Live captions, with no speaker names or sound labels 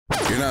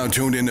now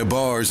tuned into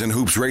Bars and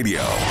Hoops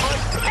Radio,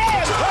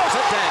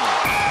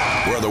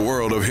 where the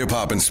world of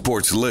hip-hop and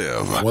sports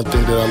live. One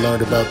thing that I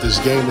learned about this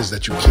game is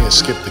that you can't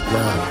skip the grind.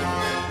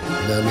 You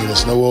know what I mean?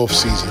 There's no off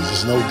seasons.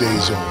 There's no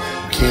days off.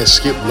 You can't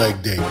skip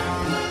leg day.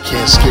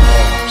 Can't skip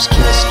arms.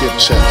 Can't skip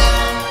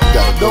chest.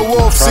 No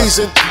off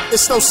season,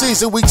 it's no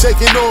season, we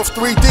taking off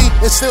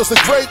 3D, and still's the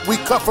great, we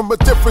cut from a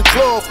different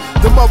cloth.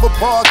 Them other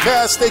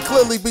podcasts, they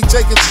clearly be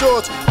taking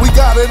shorts. We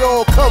got it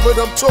all covered,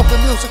 I'm talking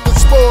music and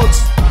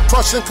sports.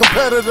 Crushing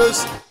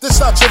competitors, this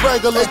not your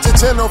regular 8 to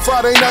 10 on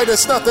Friday night,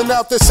 it's nothing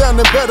out there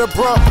sounding better,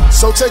 bruh.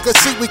 So take a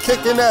seat, we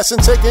kicking ass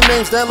and taking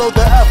names. Download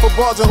the app for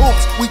Bars and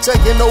Hoops, we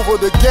taking over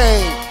the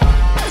game.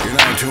 You're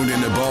now tuned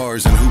into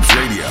Bars and Hoops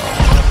Radio,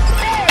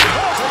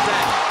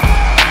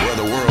 where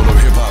the world of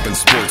hip-hop and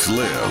sports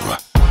live.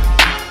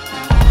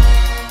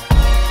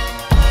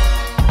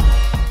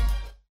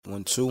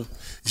 1, 2.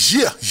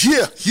 Yeah.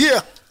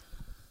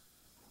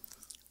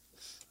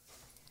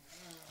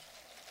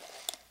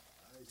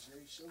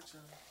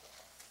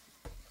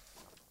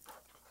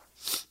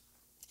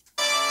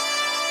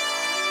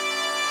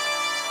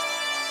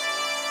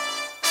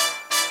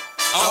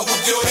 I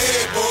whoop your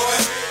head, boy.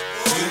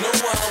 You know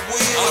why I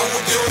win. I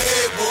whoop your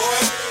head,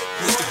 boy.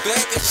 With the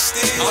back and the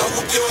steel. I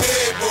whoop your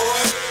head,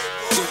 boy.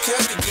 Your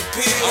cap can get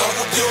peeled. I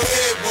whoop your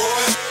head,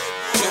 boy.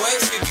 Your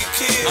ass can get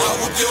killed. I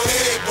whoop your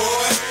head,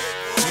 boy.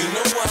 You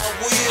know why I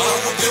win. I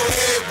whoop your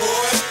head,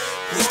 boy.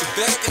 With the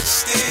back and the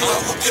steel.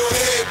 I whoop your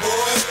head,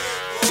 boy.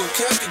 Your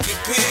cap can get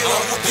peeled. I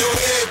whoop your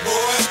head,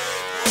 boy.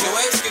 Your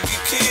ass can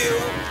get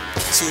killed.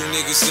 2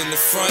 niggas in the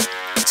front.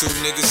 2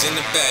 niggas in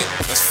the back.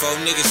 That's 4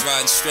 niggas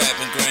riding strap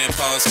in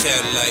grandpa's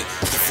Cadillac.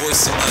 The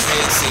voice in my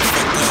head says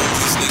fuck all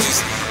these niggas.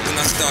 Then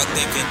I start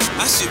thinking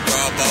I should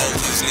rob all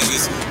these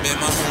niggas. Man,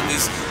 my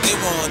homies, they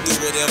wanna do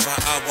whatever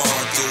I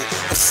wanna do.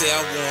 I say I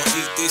wanna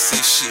eat, they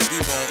say shit,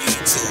 we won't eat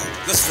too.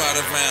 Let's ride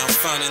around,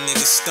 find a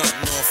nigga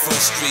stunting on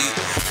Front Street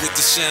with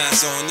the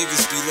shines on.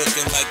 Niggas be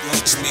looking like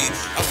lunch meat.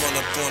 I run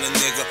up on a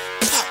nigga,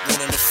 pop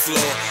one on the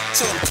floor.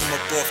 Tell him come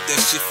up off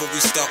that shit before we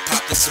start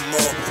popping some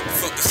more.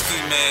 Fucking ski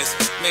mask,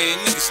 man,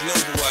 niggas know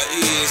who I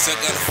is. I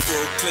got a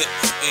full clip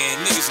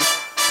and niggas.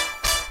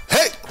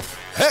 Hey.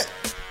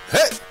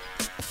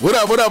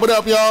 What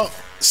up, y'all?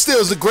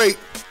 Still's the great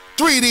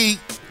 3D,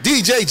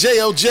 DJ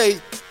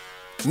JLJ.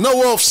 No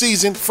off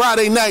season,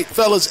 Friday night,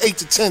 fellas, 8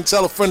 to 10.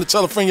 Tell a friend to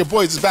tell a friend. Your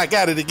boys is back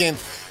at it again.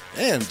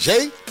 Damn,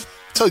 Jay.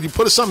 Told you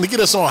put something to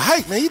get us on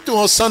hype, man. You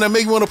doing something that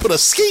make you want to put a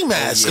ski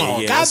mask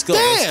on. Yeah, God let's go.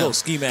 damn. Let's go.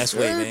 Ski mask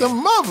way, man. The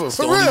mother,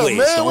 for real,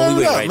 man.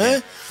 Word up,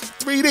 man.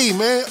 3D,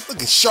 man.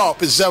 Looking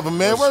sharp as ever,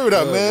 man. Word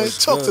up, man.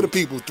 Talk to the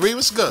people. 3,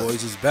 what's good?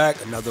 Boys is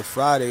back. Another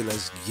Friday.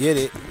 Let's get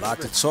it. A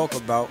lot to talk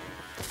about.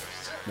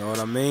 You know what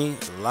I mean?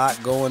 A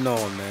lot going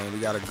on, man. We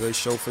got a good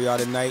show for y'all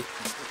tonight.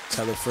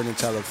 Tell a friend and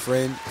tell a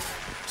friend.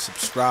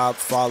 Subscribe,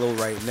 follow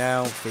right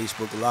now.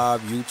 Facebook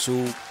Live,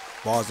 YouTube,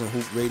 Bars and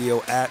Hoop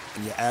Radio app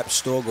in your app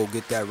store. Go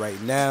get that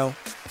right now.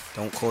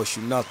 Don't cost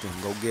you nothing.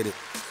 Go get it.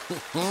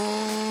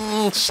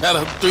 Shout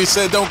out 3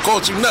 said don't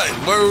cost you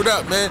nothing. Word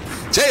up, man.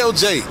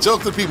 JLJ, talk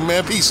to the people,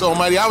 man. Peace,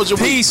 Almighty. How was your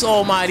week? Peace,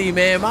 Almighty,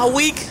 man. My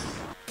week?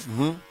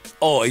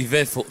 Oh,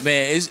 eventful.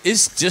 Man,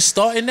 it's just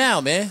starting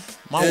now, man.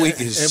 My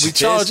week is and we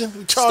charging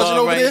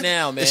over right there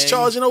now, man. It's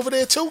charging over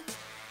there too.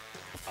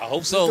 I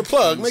hope so. The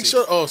plug, make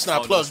sure. Oh, it's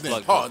not plugged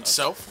in. Pardon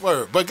self.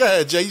 Word. But go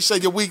ahead, Jay. You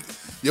said your week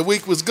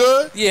was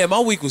good. Yeah, my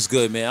week was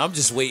good, man. I'm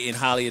just waiting,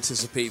 highly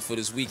anticipate for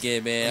this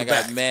weekend, man. I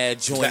got mad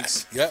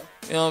joints. Yep.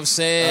 You know what I'm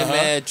saying?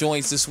 Mad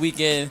joints this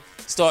weekend.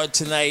 Starting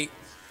tonight.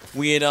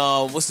 We in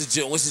what's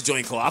the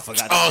joint called? I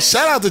forgot. Oh,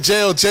 shout out to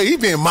JLJ. He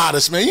being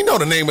modest, man. You know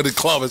the name of the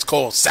club is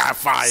called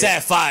Sapphire.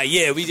 Sapphire,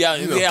 yeah. We out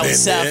with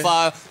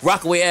Sapphire,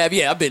 Rockaway Ave.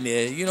 Yeah, I've been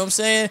there. You know what I'm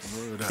saying?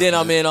 Then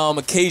I'm in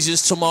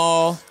Occasions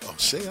tomorrow. Oh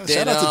shit!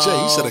 Shout out to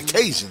Jay. He said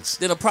Occasions.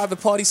 Then a private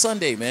party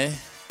Sunday, man.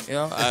 You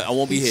know, I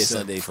won't be here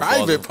Sunday for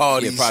private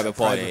party. Yeah, private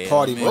party.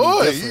 Party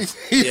money different.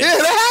 You hear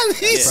that?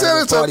 He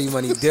said it's party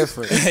money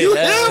different. You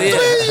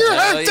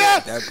heard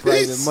that? That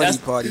private money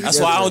party. That's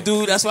why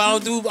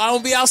I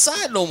don't be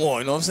outside no more.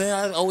 You know what I'm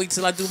saying? I'll wait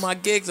till I do my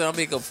gigs and I'll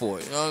make up for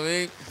it. You know what I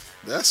mean?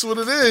 That's what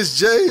it is,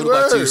 Jay. What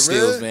about you,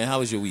 Stills, man? How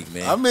was your week,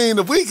 man? I mean,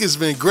 the week has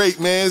been great,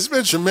 man. It's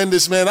been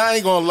tremendous, man. I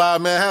ain't gonna lie,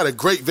 man. I had a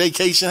great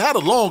vacation. Had a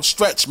long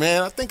stretch,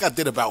 man. I think I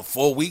did about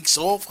 4 weeks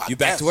off. You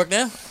back to work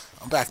now?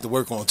 I'm back to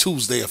work on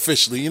Tuesday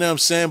officially, you know what I'm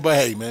saying? But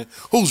hey, man,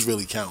 who's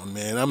really counting,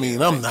 man? I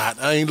mean, I'm not.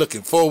 I ain't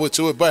looking forward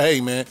to it. But hey,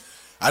 man,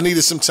 I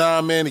needed some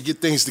time, man, to get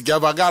things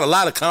together. I got a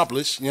lot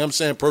accomplished, you know what I'm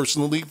saying,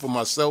 personally, for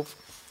myself,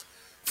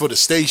 for the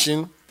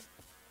station.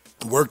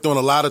 Worked on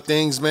a lot of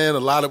things, man.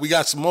 We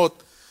got some more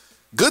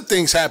good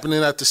things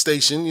happening at the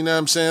station, you know what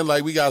I'm saying?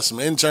 Like, we got some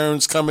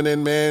interns coming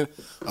in, man.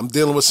 I'm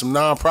dealing with some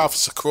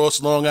nonprofits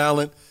across Long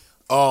Island.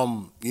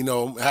 You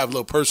know, have a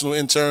little personal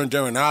intern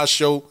during our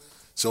show.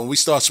 So when we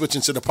start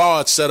switching to the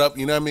pod setup,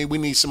 you know what I mean, we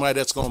need somebody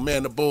that's going to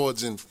man the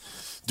boards and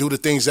do the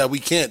things that we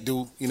can't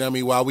do, you know what I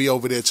mean, while we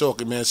over there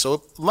talking, man.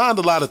 So lined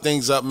a lot of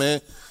things up,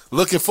 man.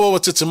 Looking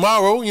forward to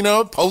tomorrow, you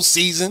know,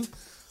 postseason.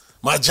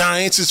 My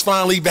Giants is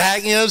finally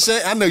back. You know what I'm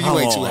saying? I know you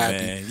ain't too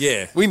happy. Man.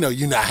 Yeah. We know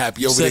you're not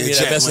happy over there. Send me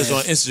that message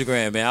on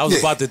Instagram, man. I was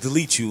about to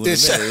delete you in a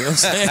minute. You know what I'm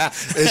saying?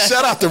 And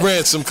shout out to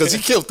Ransom because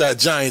he killed that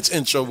Giants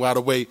intro, by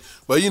the way.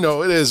 But, you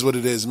know, it is what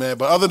it is, man.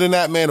 But other than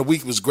that, man, the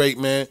week was great,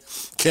 man.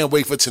 Can't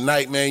wait for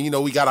tonight, man. You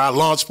know, we got our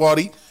launch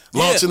party.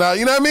 Launching out,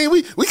 you know what I mean?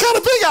 We kind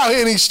of big out here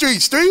in these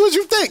streets. What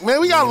you think,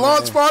 man? We got a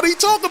launch party.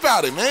 Talk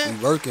about it, man.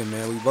 We working,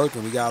 man. We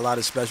working. We got a lot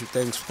of special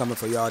things coming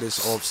for y'all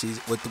this off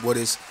season. With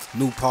this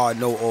new pod,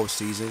 no off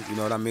season. You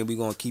know what I mean? We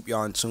gonna keep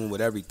y'all in tune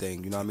with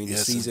everything. You know what I mean? The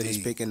season is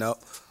picking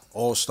up.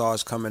 All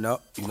stars coming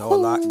up. You know, a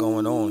lot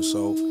going on.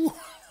 So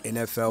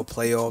NFL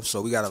playoffs.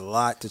 So we got a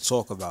lot to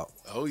talk about.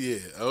 Oh yeah.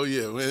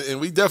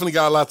 And we definitely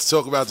got a lot to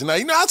talk about tonight.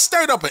 You know, I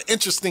stirred up an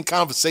interesting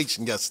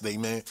conversation yesterday,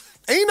 man.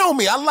 And you know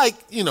me, I like,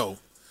 you know,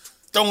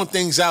 throwing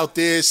things out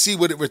there, see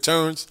what it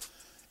returns.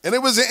 And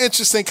it was an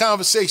interesting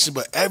conversation,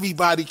 but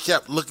everybody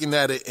kept looking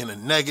at it in a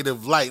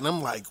negative light. And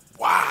I'm like,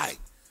 why?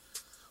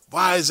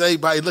 Why is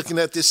everybody looking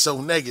at this so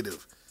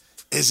negative?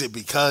 Is it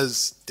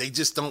because they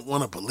just don't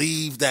want to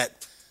believe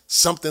that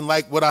something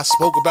like what I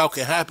spoke about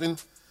can happen?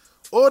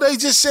 Or they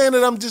just saying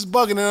that I'm just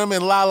bugging and I'm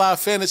in la-la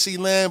fantasy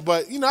land?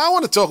 But, you know, I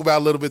want to talk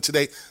about a little bit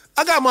today.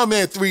 I got my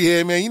man 3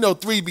 here, man. You know,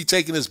 3 be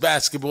taking this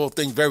basketball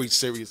thing very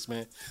serious,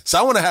 man. So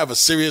I want to have a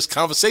serious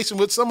conversation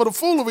with some of the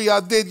foolery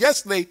I did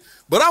yesterday.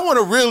 But I want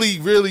to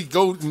really, really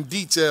go in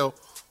detail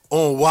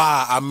on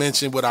why I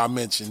mentioned what I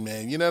mentioned,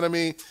 man. You know what I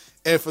mean?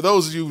 And for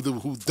those of you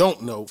who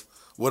don't know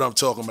what I'm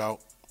talking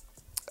about,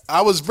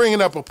 I was bringing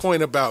up a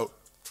point about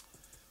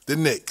the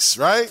Knicks,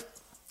 right?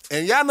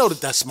 And y'all know that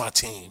that's my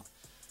team.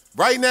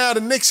 Right now,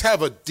 the Knicks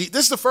have this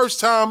is the first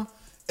time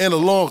in a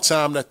long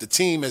time that the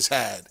team has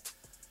had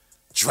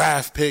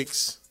draft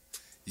picks,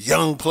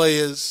 young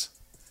players,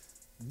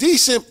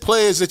 decent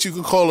players that you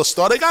can call a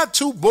star. They got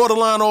 2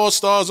 borderline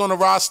all-stars on the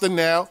roster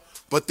now,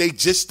 but they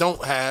just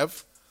don't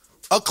have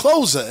a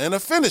closer and a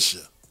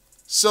finisher.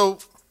 So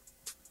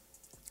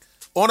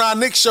on our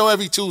Knicks show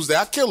every Tuesday,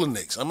 I kill the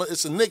Knicks.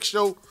 It's a Knicks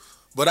show,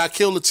 but I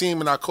kill the team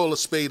and I call a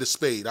spade a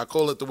spade. I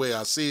call it the way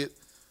I see it.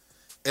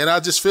 And I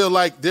just feel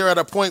like they're at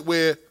a point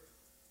where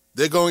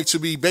they're going to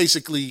be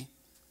basically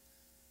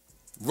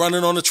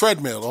running on a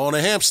treadmill or on a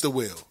hamster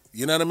wheel.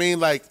 You know what I mean?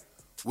 Like,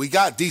 we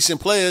got decent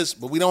players,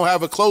 but we don't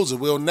have a closer.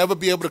 We'll never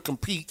be able to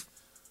compete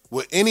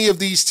with any of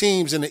these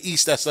teams in the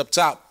East that's up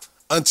top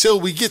until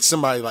we get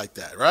somebody like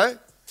that, right?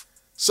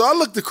 So I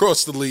looked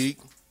across the league.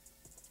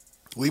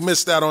 We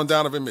missed out on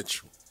Donovan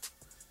Mitchell.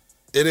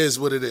 It is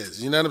what it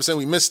is. You know what I'm saying?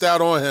 We missed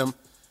out on him.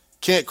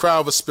 Can't cry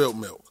over spilt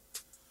milk.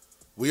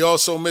 We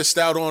also missed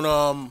out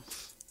on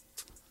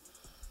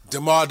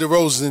DeMar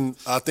DeRozan,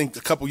 I think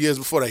a couple years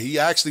before that. He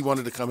actually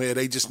wanted to come here.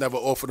 They just never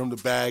offered him the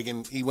bag,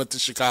 and he went to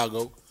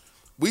Chicago.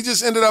 We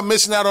just ended up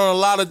missing out on a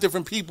lot of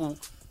different people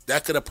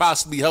that could have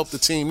possibly helped the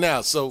team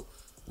now. So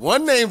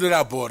one name that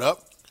I brought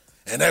up,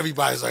 and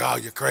everybody's like, oh,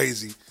 you're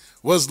crazy,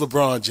 was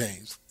LeBron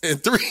James.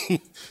 And 3, as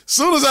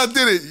soon as I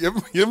did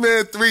it, your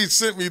man 3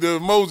 sent me the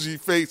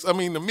emoji face, the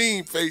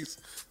meme face,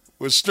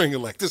 was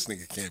stringing like, this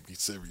nigga can't be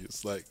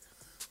serious. Like,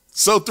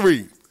 so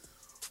 3,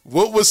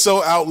 what was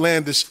so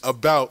outlandish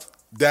about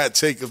that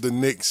take of the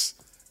Knicks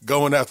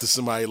going after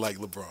somebody like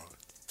LeBron?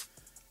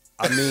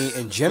 I mean,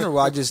 in general,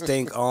 I just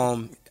think,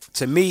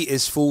 to me,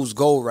 it's fool's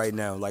gold right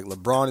now. Like,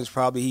 LeBron is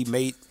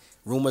probably,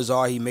 rumors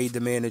are he made the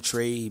man a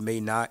trade. He may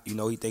not. You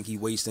know, he think he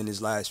wasting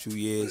his last few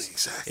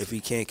years if he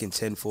can't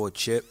contend for a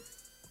chip.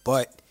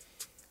 But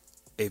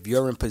if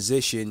you're in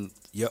position,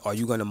 are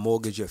you going to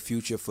mortgage your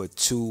future for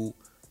 2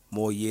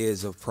 more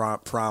years of prime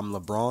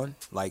LeBron?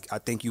 Like, I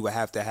think you would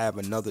have to have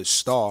another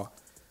star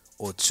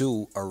or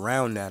 2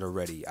 around that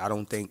already. I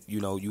don't think, you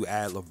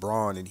add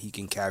LeBron and he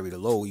can carry the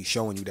load. He's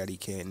showing you that he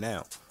can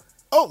now.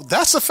 Oh,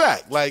 that's a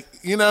fact. Like,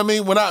 you know what I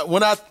mean?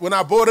 When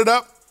I brought it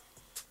up,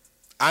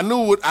 I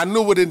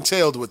knew what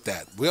entailed with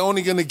that. We're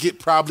only gonna get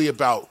probably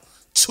about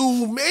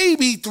 2,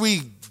 maybe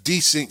 3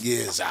 decent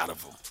years out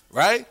of him,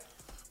 right?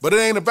 But it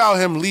ain't about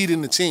him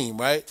leading the team,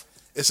 right?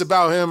 It's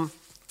about him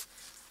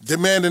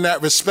demanding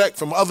that respect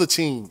from other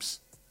teams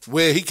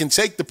where he can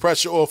take the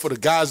pressure off of the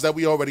guys that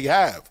we already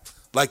have,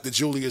 like the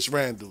Julius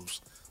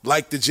Randles,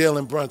 like the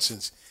Jalen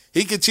Brunsons.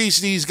 He can teach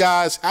these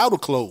guys how to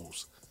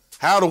close,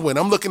 how to win.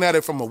 I'm looking at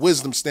it from a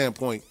wisdom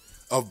standpoint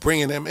of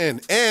bringing them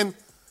in. And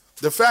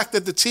the fact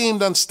that the team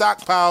done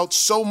stockpiled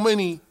so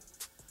many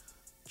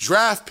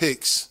draft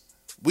picks,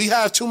 we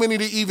have too many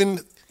to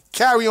even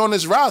carry on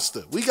this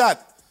roster. We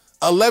got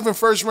 11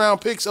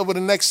 first-round picks over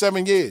the next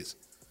 7 years.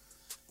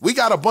 We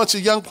got a bunch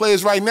of young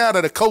players right now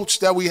that a coach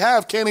that we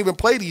have can't even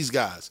play these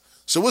guys.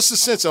 So what's the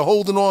sense of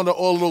holding on to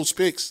all of those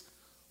picks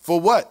for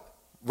what?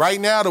 Right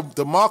now,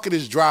 the market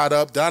is dried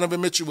up.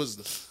 Donovan Mitchell was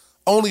the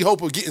only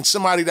hope of getting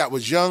somebody that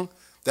was young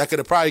that could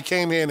have probably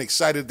came here and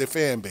excited the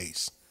fan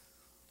base.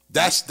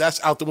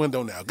 That's out the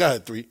window now. Go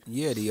ahead, 3.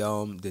 Yeah,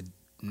 the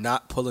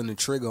not pulling the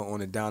trigger on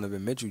the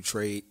Donovan Mitchell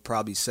trade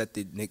probably set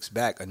the Knicks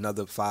back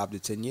another 5 to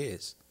 10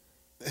 years.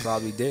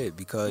 Probably did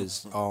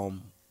because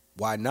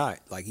why not?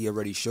 Like, he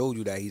already showed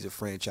you that he's a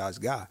franchise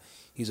guy.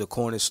 He's a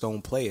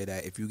cornerstone player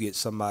that if you get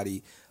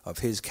somebody of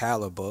his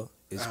caliber,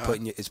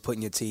 It's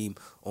putting your team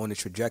on the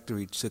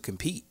trajectory to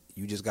compete.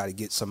 You just got to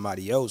get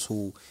somebody else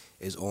who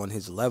is on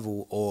his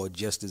level or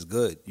just as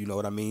good. You know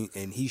what I mean?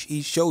 And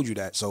he showed you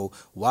that. So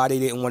why they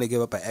didn't want to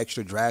give up an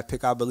extra draft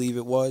pick, I believe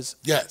it was.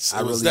 Yes,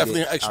 it was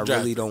definitely an extra draft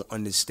I really pick. don't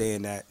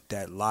understand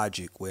that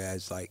logic.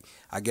 Whereas, like,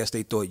 I guess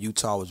they thought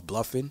Utah was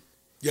bluffing.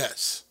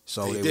 Yes.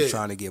 So they were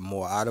trying to get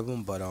more out of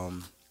him. But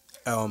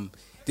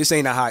this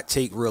ain't a hot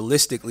take.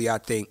 Realistically, I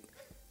think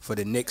for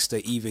the Knicks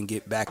to even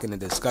get back in the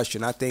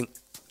discussion, I think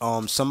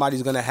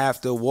somebody's going to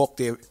have to walk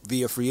there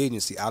via free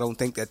agency. I don't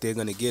think that they're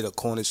going to get a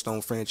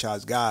cornerstone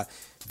franchise guy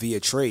via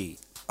trade.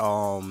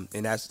 And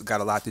that's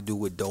got a lot to do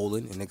with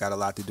Dolan, and it got a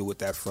lot to do with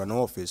that front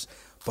office.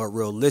 But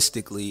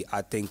realistically,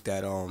 I think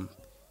that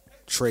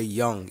Trae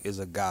Young is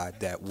a guy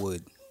that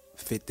would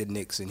fit the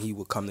Knicks, and he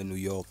would come to New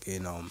York,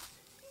 and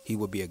he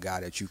would be a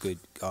guy that you could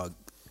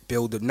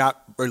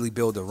not really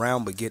build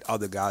around, but get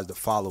other guys to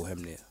follow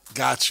him there.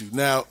 Got you.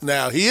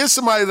 Now he is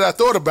somebody that I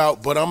thought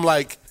about, but I'm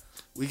like,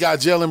 we got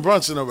Jalen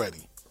Brunson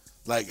already.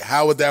 Like,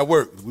 how would that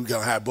work? We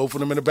gonna have both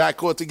of them in the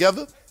backcourt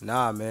together?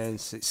 Nah, man.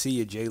 See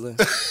you, Jalen.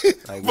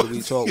 Like, what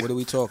are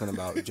we talking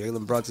about?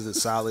 Jalen Brunson's a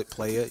solid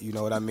player. You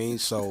know what I mean?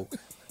 So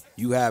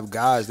you have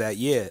guys that,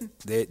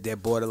 they're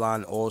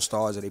borderline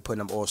all-stars, or they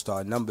putting up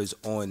all-star numbers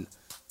on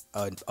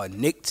a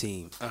Knick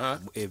team.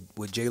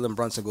 Would Jalen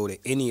Brunson go to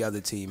any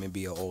other team and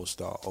be an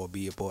all-star or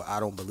be a boy? I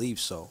don't believe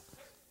so.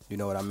 You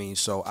know what I mean?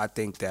 So I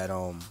think that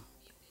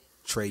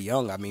Trae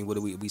Young, I mean, what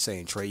are we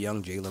saying? Trae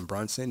Young, Jalen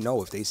Brunson?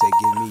 No, if they say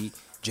give me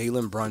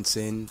Jalen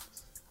Brunson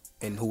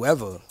and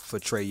whoever for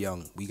Trae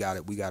Young, we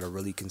gotta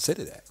really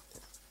consider that.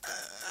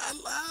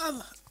 I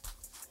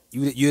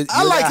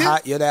like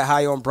him. You're that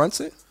high on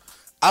Brunson?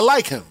 I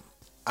like him.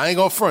 I ain't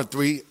gonna front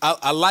three.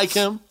 I like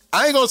him.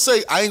 I ain't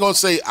gonna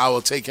say I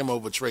will take him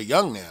over Trae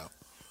Young now,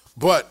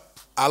 but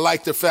I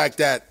like the fact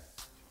that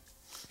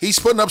he's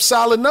putting up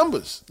solid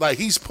numbers. Like,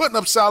 he's putting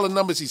up solid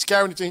numbers. He's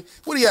carrying the team.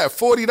 What do you have?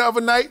 40 the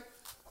other night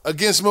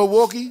against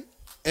Milwaukee,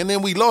 and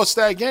then we lost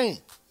that game.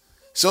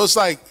 So it's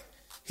like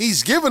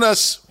he's giving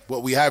us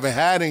what we haven't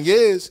had in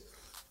years,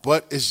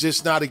 but it's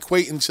just not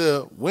equating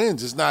to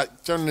wins. It's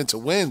not turning into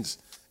wins.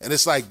 And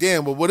it's like,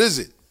 damn, well, what is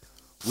it?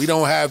 We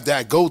don't have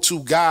that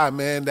go-to guy,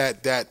 man,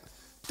 that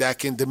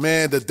can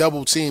demand a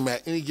double team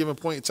at any given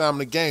point in time in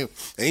the game.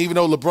 And even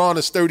though LeBron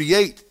is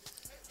 38,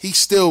 he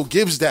still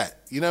gives that.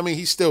 You know what I mean?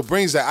 He still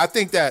brings that. I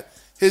think that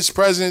his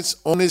presence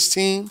on this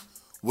team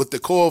with the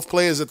core of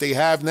players that they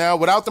have now,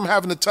 without them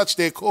having to touch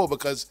their core,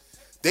 because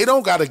they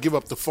don't got to give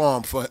up the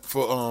farm for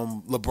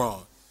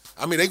LeBron.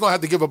 I mean, they're going to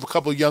have to give up a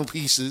couple of young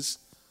pieces,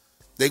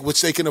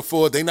 which they can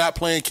afford. They're not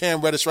playing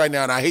Cam Reddish right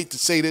now, and I hate to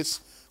say this.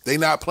 They're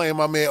not playing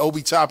my man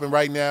Obi Toppin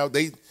right now.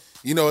 It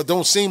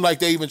don't seem like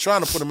they even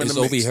trying to put him in the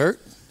mix. Is Obi hurt?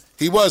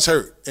 He was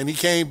hurt, and he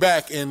came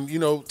back, and,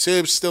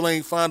 Tibbs still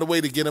ain't found a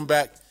way to get him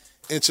back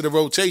into the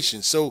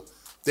rotation. So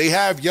they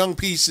have young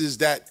pieces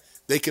that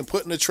they can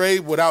put in the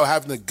trade without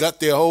having to gut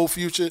their whole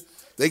future.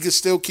 They can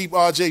still keep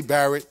R.J.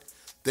 Barrett.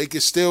 They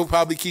can still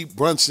probably keep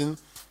Brunson,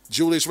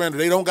 Julius Randle.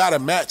 They don't got to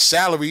match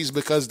salaries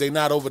because they're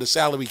not over the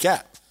salary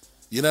cap.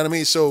 You know what I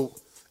mean? So,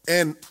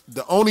 and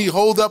the only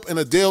holdup in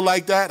a deal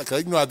like that,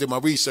 because I did my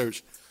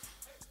research,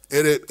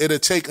 it'll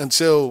take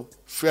until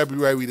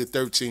February the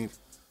 13th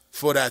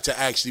for that to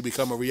actually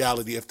become a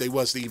reality if they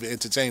was to even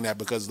entertain that,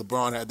 because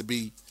LeBron had to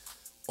be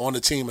on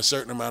the team a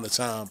certain amount of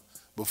time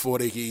before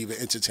they could even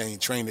entertain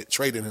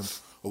trading him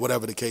or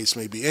whatever the case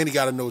may be. And he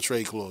got a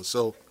no-trade clause.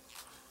 So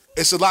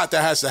it's a lot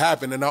that has to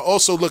happen. And I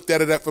also looked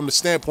at it from the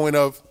standpoint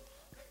of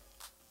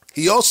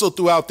he also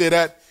threw out there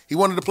that he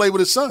wanted to play with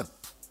his son.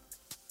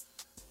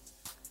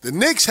 The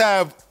Knicks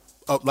have,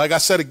 like I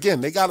said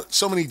again, they got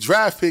so many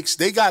draft picks.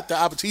 They got the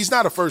opportunity. He's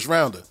not a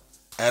first-rounder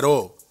at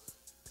all.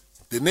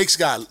 The Knicks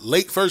got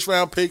late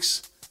first-round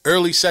picks,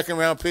 early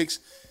second-round picks.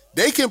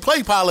 They can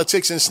play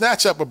politics and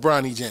snatch up a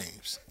Bronny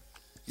James.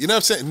 You know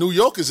what I'm saying? New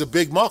York is a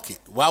big market.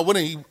 Why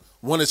wouldn't he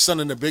want his son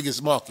in the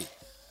biggest market?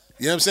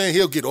 You know what I'm saying?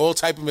 He'll get all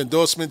type of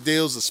endorsement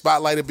deals. The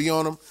spotlight will be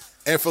on him.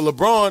 And for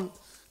LeBron,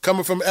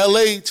 coming from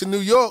L.A. to New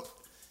York,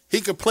 he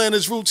could plant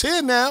his roots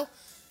here now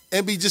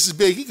and be just as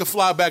big. He could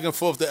fly back and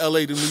forth to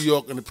L.A. to New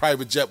York in a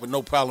private jet with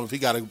no problem if he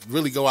got to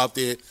really go out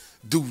there,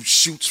 do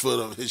shoots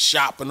for his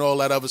shop and all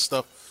that other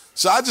stuff.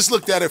 So I just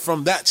looked at it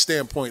from that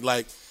standpoint.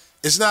 Like,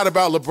 it's not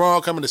about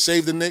LeBron coming to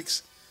save the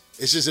Knicks.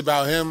 It's just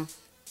about him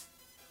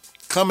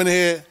coming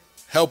here,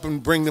 helping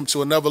bring them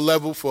to another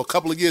level for a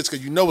couple of years,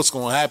 because you know what's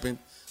going to happen.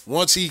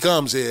 Once he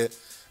comes here,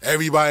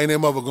 everybody and their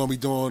mother going to be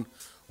doing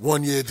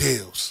one-year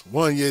deals.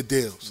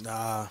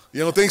 Nah.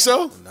 You don't think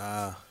so?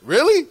 Nah.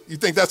 Really? You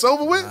think that's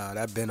over with? Nah,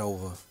 that been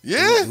over.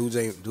 Yeah?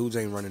 Dudes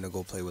ain't running to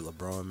go play with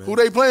LeBron, man. Who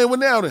they playing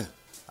with now then?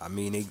 I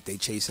mean, they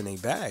chasing their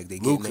bag. They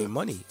getting their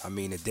money. I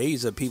mean, the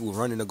days of people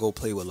running to go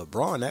play with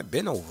LeBron, that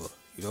been over.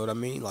 You know what I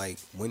mean? Like,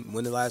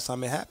 when the last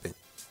time it happened?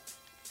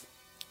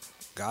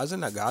 Guys are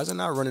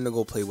not running to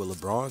go play with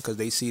LeBron because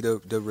they see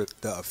the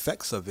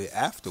effects of it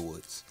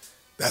afterwards.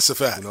 That's a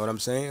fact. You know what I'm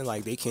saying?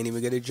 Like, they can't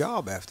even get a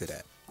job after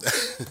that.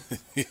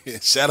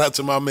 Shout out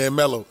to my man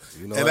Melo.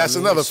 You know and that's I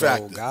mean? another so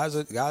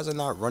factor. Guys are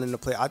not running to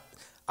play.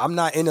 I'm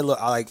not in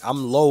the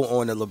I'm low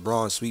on the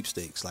LeBron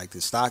sweepstakes. Like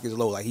the stock is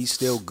low. Like he's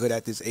still good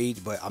at this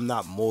age, but I'm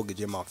not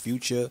mortgaging my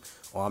future,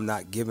 or I'm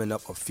not giving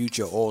up a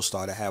future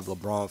All-Star to have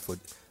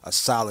a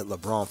solid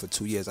LeBron for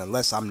 2 years,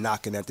 unless I'm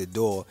knocking at the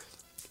door.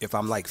 If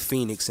I'm like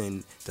Phoenix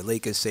and the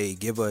Lakers say,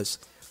 give us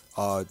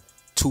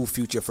 2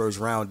 future first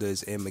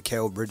rounders and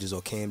Mikal Bridges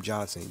or Cam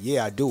Johnson,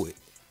 yeah, I do it.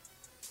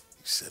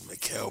 You said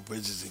Mikal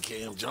Bridges and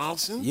Cam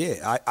Johnson?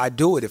 Yeah, I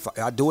do it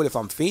if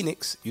I'm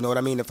Phoenix. You know what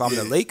I mean? If I'm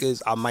the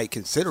Lakers, I might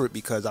consider it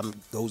because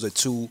those are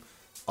two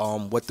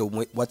what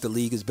the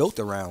league is built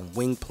around.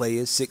 Wing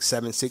players,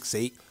 6'7",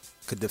 6'8",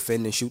 could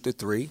defend and shoot the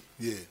three.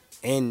 Yeah.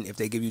 And if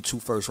they give you 2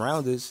 first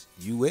rounders,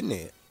 you in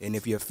there. And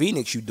if you're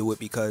Phoenix, you do it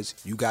because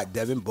you got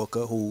Devin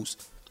Booker,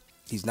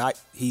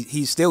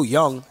 he's still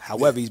young.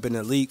 However, he's been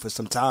in the league for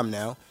some time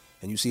now,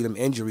 and you see them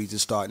injuries are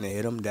starting to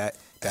hit him. That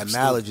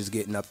mileage is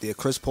getting up there.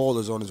 Chris Paul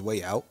is on his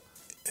way out.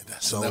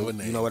 So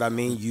you know what I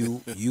mean.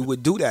 You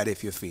would do that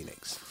if you're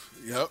Phoenix.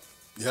 Yep.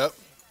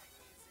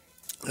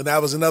 And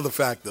that was another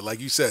factor, like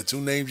you said,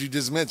 2 names you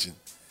just mentioned.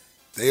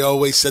 They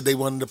always said they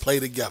wanted to play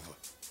together.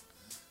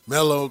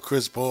 Melo,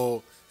 Chris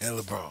Paul, and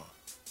LeBron.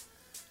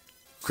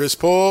 Chris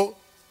Paul,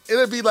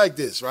 it'll be like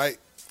this, right?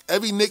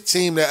 Every Knicks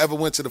team that ever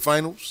went to the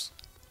finals,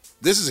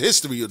 this is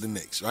history of the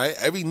Knicks, right?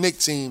 Every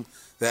Knicks team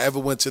that ever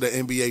went to the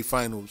NBA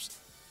finals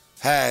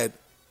had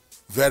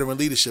veteran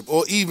leadership,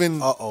 or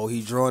even.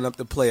 He's drawing up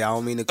the play. I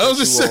don't mean to cut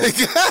you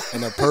off.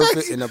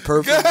 In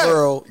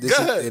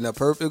a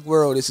perfect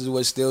world, this is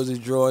what Stills is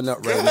drawing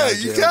up right now.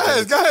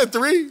 Go ahead,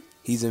 3.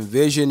 He's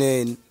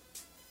envisioning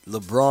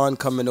LeBron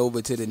coming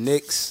over to the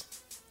Knicks,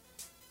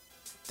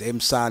 them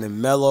signing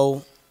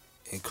Melo,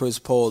 and Chris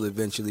Paul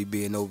eventually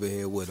being over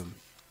here with him.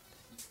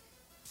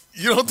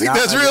 You don't think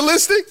that's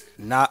realistic?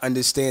 Not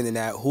understanding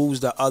that who's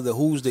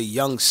the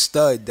young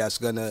stud that's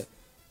gonna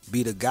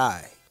be the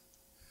guy?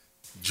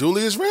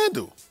 Julius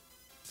Randle.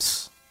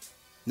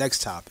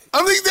 Next topic.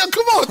 I mean,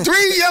 come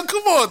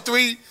on,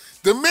 3.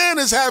 The man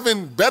is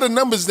having better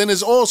numbers than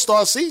his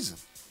All-Star season.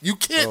 You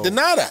can't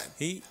deny that.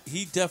 He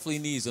definitely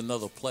needs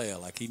another player.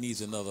 Like he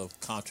needs another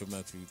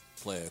complimentary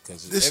player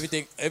because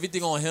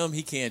everything on him,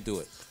 he can't do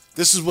it.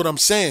 This is what I'm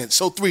saying.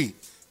 So 3,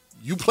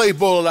 you play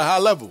ball at a high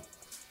level.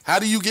 How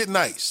do you get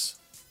nice?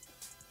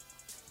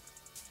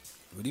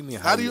 What do you mean?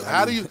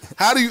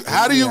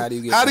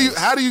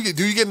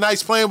 Do you get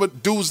nice playing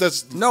with dudes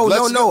that's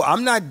No.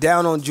 I'm not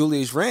down on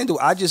Julius Randle.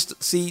 I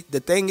just see the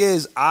thing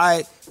is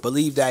I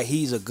believe that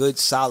he's a good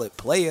solid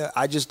player.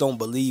 I just don't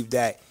believe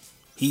that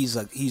he's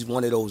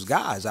one of those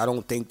guys. I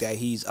don't think that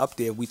he's up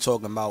there. We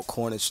talking about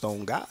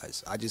cornerstone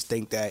guys. I just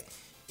think that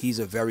he's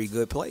a very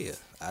good player.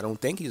 I don't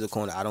think he's a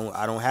corner. I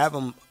don't have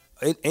him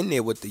in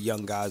there with the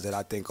young guys that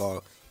I think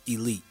are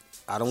elite.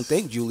 I don't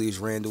think Julius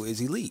Randle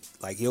is elite.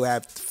 Like he'll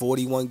have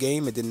 41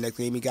 game and then the next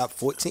game he got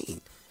 14.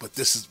 But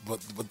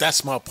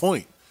that's my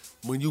point.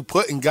 When you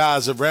putting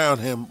guys around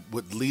him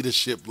with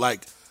leadership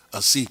like a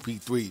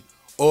CP3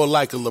 or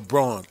like a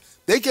LeBron,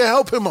 they can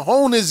help him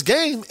hone his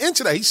game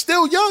into that. He's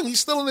still young. He's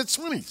still in his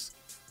 20s.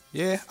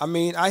 Yeah, I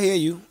mean, I hear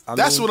you.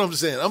 That's what I'm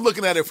saying. I'm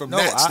looking at it from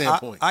that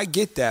standpoint. I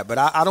get that, but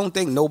I don't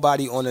think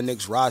nobody on the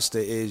Knicks roster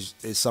is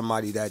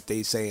somebody that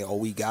they saying, oh,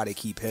 we got to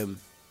keep him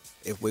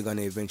if we're going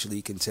to eventually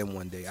contend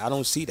one day. I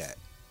don't see that.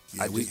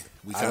 Yeah, we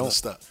kind of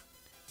stuck.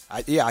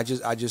 I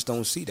just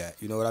don't see that.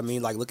 You know what I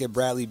mean? Like, look at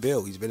Bradley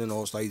Beal. He's been in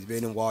All-Star. He's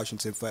been in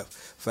Washington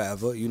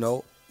forever. You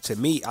know, to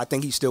me, I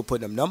think he's still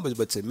putting up numbers,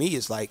 but to me,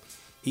 it's like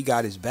he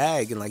got his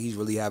bag and like he's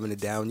really having a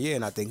down year,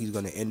 and I think he's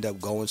going to end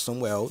up going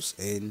somewhere else,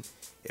 and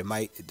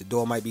the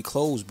door might be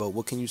closed. But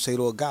what can you say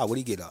to a guy? What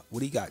he get up?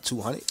 What he got?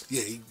 200?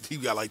 Yeah, he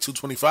got like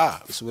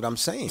 225. That's what I'm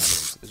saying.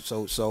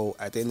 So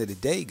at the end of the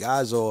day,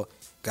 guys are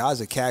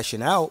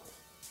cashing out,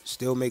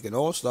 still making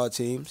All-Star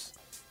teams,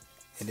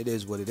 and it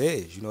is what it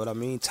is. You know what I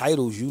mean?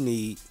 Titles, you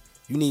need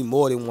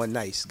more than one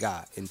nice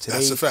guy. And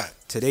that's a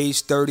fact.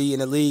 Today's 30 in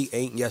the league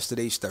ain't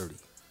yesterday's 30.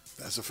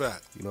 That's a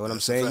fact. You know what I'm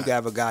saying? You can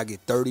have a guy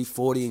get 30,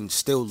 40, and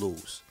still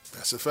lose.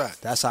 That's a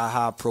fact. That's how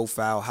high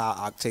profile,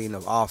 high octane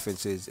of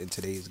offense is in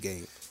today's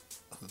game.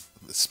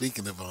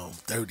 Speaking of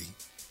 30,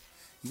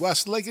 you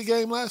watched the Laker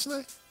game last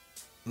night?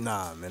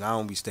 Nah, man, I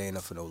don't be staying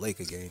up for no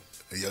Laker game.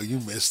 Yo, you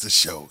missed the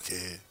show,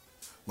 kid.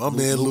 My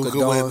man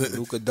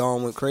Luka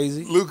Dawn went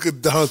crazy. Luka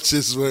Dawn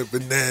just went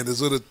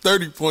bananas with a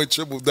 30-point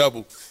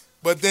triple-double.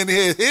 But then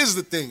here's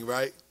the thing,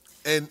 right?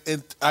 And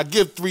I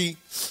give 3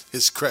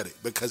 his credit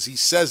because he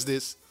says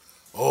this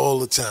all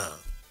the time.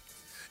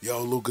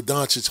 Yo, Luka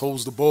Doncic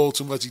holds the ball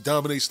too much. He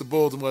dominates the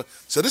ball too much.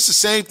 So this is the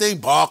same thing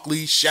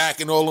Barkley, Shaq,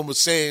 and all of them were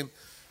saying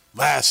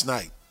last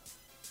night.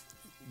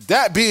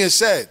 That being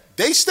said,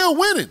 they still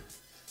winning.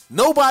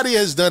 Nobody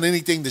has done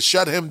anything to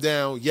shut him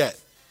down yet.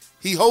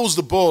 He holds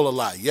the ball a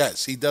lot.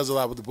 Yes, he does a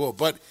lot with the ball.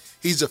 But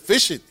he's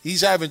efficient.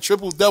 He's having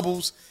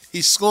triple-doubles.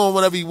 He's scoring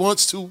whenever he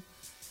wants to.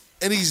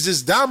 And he's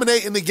just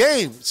dominating the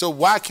game. So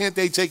why can't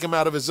they take him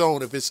out of his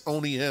zone if it's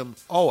only him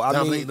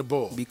dominating the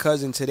ball?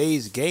 Because in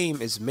today's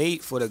game, it's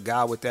made for the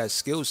guy with that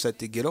skill set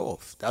to get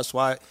off. That's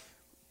why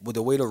with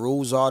the way the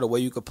rules are, the way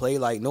you could play,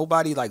 like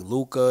nobody like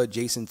Luka,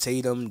 Jason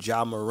Tatum,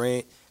 Ja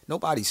Morant,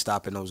 Nobody's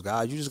stopping those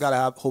guys. You just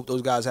gotta hope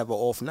those guys have an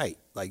off night.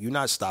 Like, you're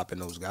not stopping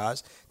those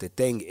guys. The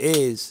thing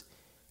is,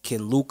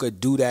 can Luka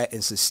do that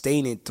and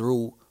sustain it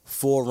through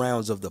 4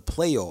 rounds of the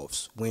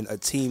playoffs when a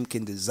team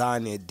can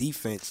design their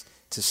defense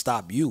to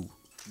stop you,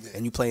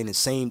 and you playing the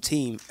same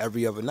team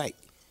every other night?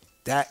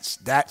 That's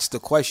the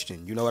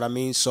question. You know what I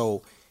mean?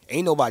 So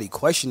ain't nobody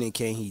questioning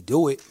can he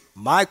do it.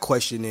 My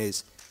question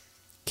is,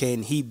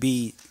 can he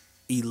be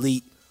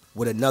elite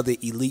with another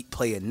elite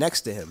player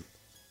next to him?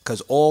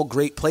 Because all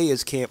great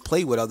players can't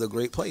play with other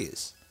great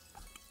players.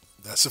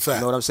 That's a fact.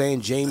 You know what I'm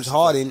saying? James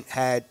Harden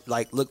had,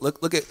 like,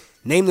 look at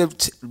name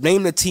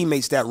the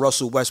teammates that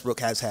Russell Westbrook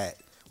has had.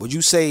 Would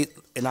you say?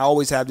 And I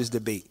always have this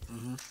debate.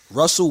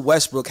 Russell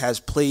Westbrook has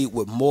played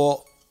with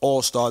more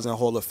All-Stars and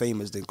Hall of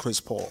Famers than Chris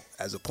Paul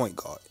as a point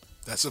guard.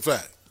 That's a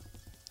fact.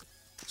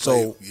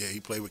 So he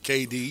played with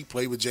KD, he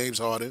played with James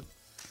Harden.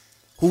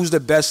 Who's the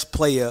best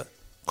player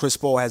Chris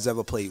Paul has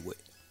ever played with?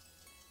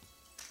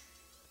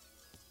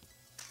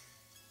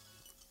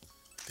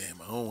 Damn,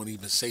 I don't want to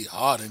even say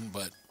Harden,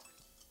 but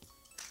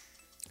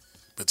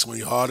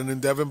between Harden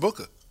and Devin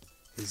Booker.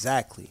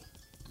 Exactly.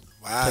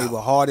 Wow. Played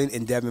with Harden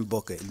and Devin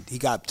Booker. And he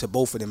got to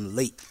both of them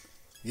late.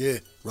 Yeah.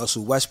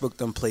 Russell Westbrook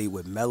done played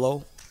with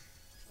Melo,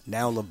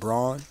 now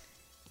LeBron,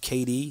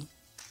 KD,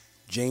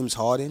 James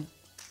Harden,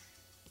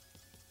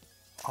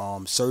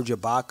 Serge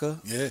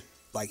Ibaka. Yeah.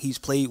 Like, he's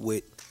played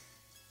with.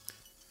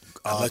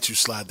 I'll let you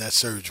slide that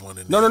Serge one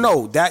in there.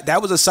 No.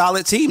 That was a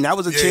solid team. That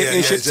was a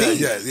championship team.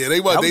 Yeah. They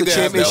That was a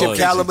championship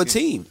caliber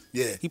team.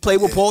 Yeah. He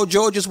played with Paul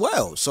George as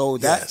well. So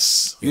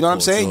that's, you know what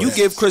I'm saying? You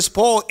give Chris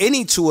Paul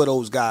any 2 of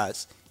those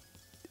guys,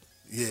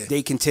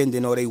 they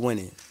contending or they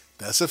winning.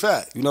 That's a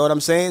fact. You know what I'm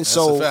saying? That's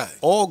so a fact.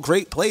 All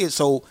great players.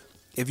 So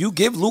if you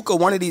give Luka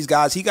one of these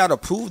guys, he got to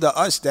prove to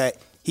us that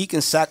he can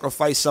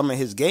sacrifice some of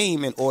his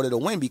game in order to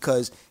win,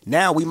 because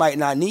now we might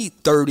not need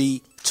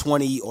 30,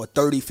 20, or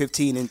 30,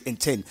 15, and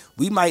 10.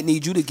 We might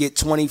need you to get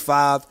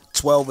 25,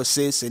 12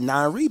 assists, and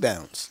 9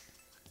 rebounds.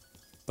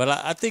 But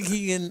I think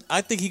he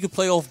can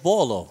play off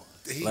ball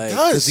though. He does.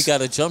 does. Because he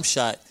got a jump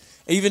shot.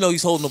 Even though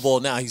he's holding the ball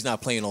now, he's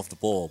not playing off the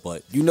ball.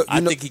 But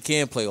I think he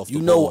can play off the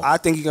ball. I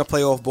think he can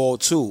play off ball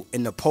too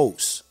in the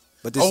post.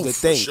 But this is the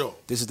thing. Sure.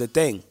 This is the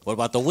thing. What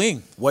about the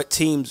wing? What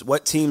teams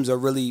are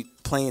really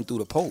playing through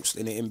the post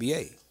in the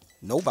NBA?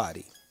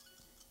 Nobody.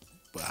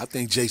 But I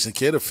think Jason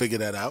Kidd will figure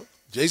that out.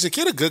 Jason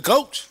Kidd a good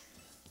coach.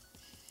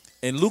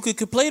 And Luka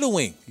could play the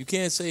wing. You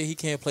can't say he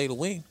can't play the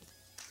wing.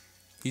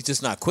 He's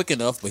just not quick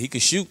enough, but he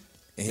can shoot.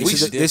 And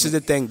This is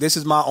the thing. This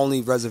is my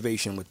only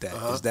reservation with that.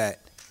 Is that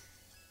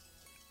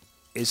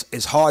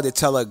it's hard to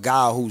tell a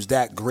guy who's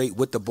that great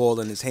with the ball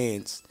in his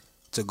hands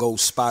to go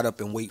spot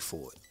up and wait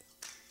for it.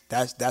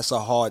 That's a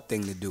hard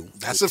thing to do.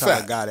 That's a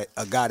fact.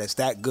 A guy that's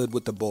that good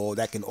with the ball,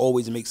 that can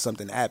always make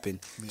something happen,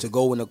 to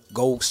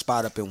go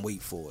spot up and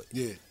wait for it.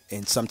 Yeah.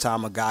 And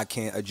sometimes a guy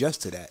can't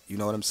adjust to that. You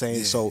know what I'm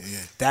saying?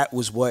 That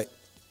was what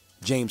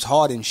James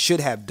Harden should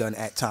have done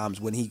at times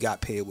when he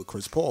got paired with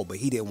Chris Paul, but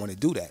he didn't want to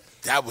do that.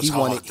 That was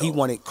hard, He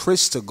wanted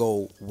Chris to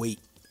go wait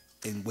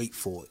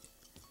for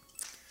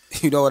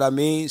it. You know what I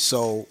mean?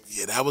 So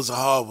yeah, that was a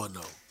hard one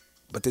though.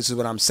 But this is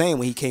what I'm saying.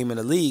 When he came in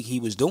the league,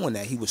 he was doing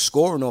that. He was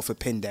scoring off of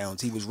pin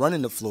downs. He was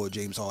running the floor,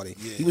 James Harden.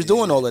 He was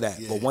doing all of that.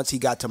 But once he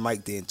got to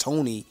Mike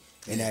D'Antoni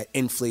and that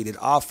inflated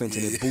offense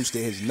and it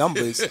boosted his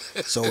numbers,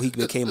 so he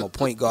became a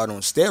point guard on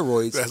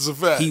steroids. That's a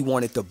fact. He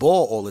wanted the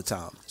ball all the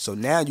time. So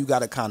now you got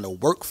to kind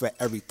of work for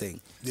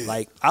everything. Yeah.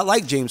 Like, I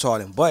like James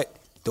Harden, but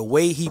the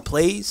way he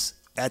plays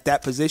at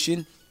that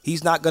position,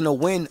 he's not going to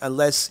win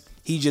unless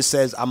he just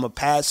says, I'm going to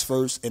pass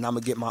first and I'm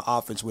going to get my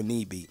offense when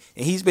need be.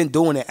 And he's been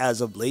doing it as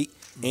of late.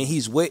 And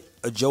he's with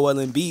a Joel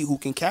Embiid who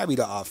can carry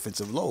the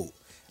offensive load.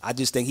 I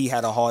just think he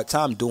had a hard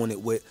time doing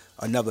it with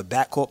another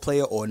backcourt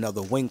player or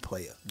another wing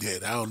player. Yeah,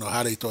 I don't know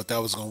how they thought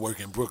that was going to work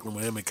in Brooklyn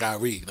with him and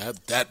Kyrie.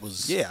 That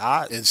was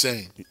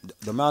insane.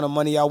 The amount of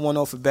money I won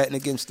off of betting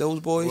against those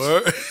boys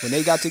when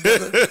they got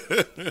together.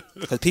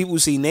 Because people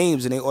see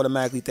names and they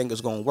automatically think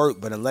it's going to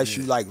work. But unless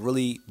you like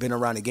really been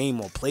around the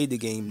game or played the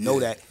game, know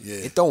that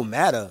it don't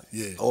matter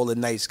all the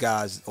nice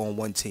guys on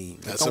one team.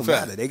 That's it don't a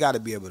fact. matter. They got to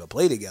be able to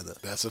play together.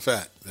 That's a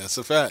fact. That's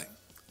a fact.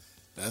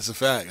 That's a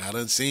fact. I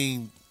done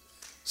seen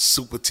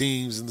super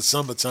teams in the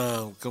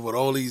summertime come with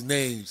all these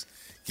names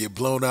get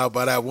blown out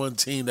by that one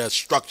team that's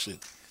structured.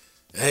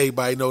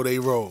 Everybody know they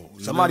role.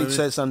 Somebody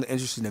said something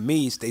interesting to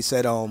me. They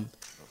said the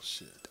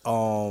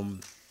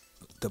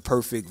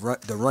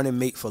running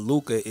mate for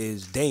Luka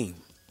is Dame.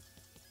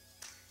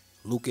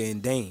 Luka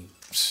and Dame.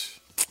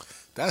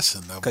 That's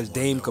another one. Because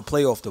Dame could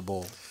play off the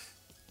ball.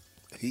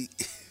 He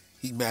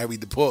married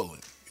to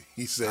Portland.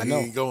 He said he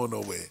ain't going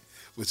nowhere,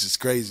 which is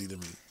crazy to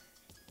me.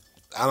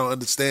 I don't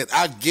understand.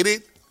 I get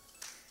it,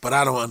 but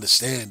I don't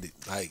understand it.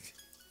 Like,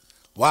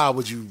 why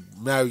would you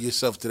marry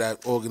yourself to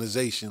that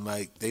organization?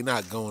 Like, they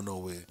not going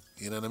nowhere.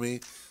 You know what I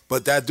mean?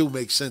 But that do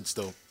make sense,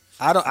 though.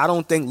 I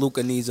don't think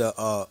Luka needs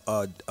a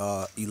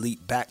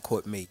elite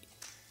backcourt mate.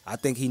 I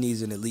think he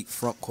needs an elite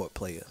frontcourt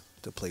player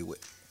to play with.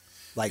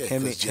 Like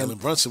him and Jalen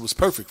Brunson was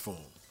perfect for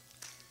him.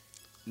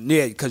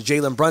 Yeah, because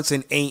Jalen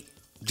Brunson ain't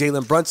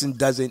Jalen Brunson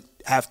doesn't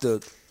have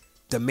to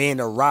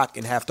demand a rock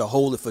and have to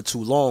hold it for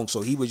too long.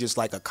 So he was just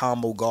like a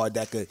combo guard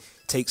that could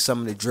take some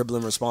of the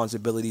dribbling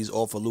responsibilities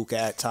off of Luka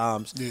at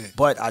times. Yeah.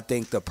 But I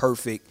think the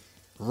perfect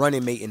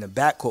running mate in the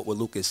backcourt with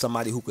Luka is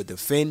somebody who could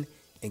defend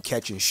and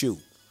catch and shoot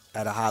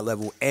at a high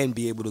level and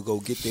be able to go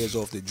get theirs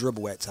off the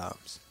dribble at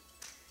times.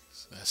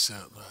 Is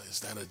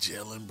that a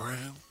Jalen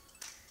Brown?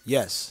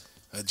 Yes.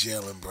 A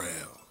Jalen Brown.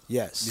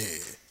 Yes.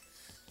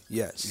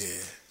 Yeah. Yes.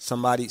 Yeah.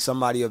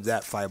 Somebody of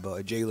that fiber,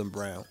 a Jalen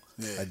Brown,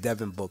 Yeah. a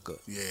Devin Booker.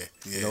 Yeah.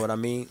 You know what I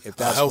mean? If A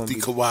that's healthy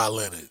gonna be, Kawhi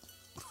Leonard.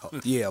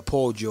 yeah, a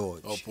Paul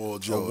George. Oh, Paul A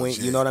George. wing,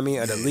 yeah. You know what I mean?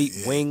 An Yeah, elite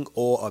yeah. wing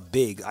or a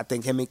big. I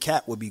think him and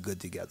Cat would be good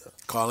together.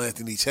 Karl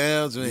Anthony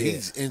Towns, man, Yeah.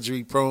 he's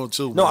injury prone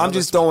too. No, man. I'm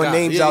just That's my throwing guy.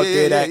 names Yeah, out yeah,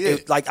 there yeah, that, yeah.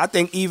 Like, I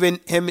think even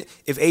him,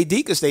 if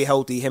AD could stay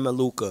healthy, him and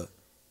Luka,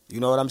 you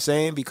know what I'm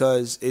saying?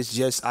 Because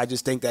I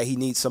just think that he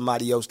needs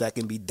somebody else that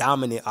can be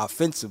dominant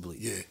offensively.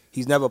 Yeah.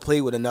 He's never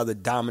played with another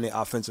dominant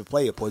offensive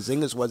player.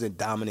 Porzingis wasn't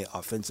dominant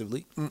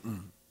offensively.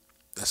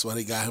 That's why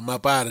they got him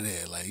up out of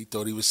there. Like, he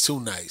thought he was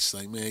too nice.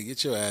 Like, man,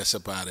 get your ass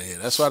up out of here.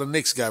 That's why the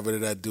Knicks got rid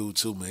of that dude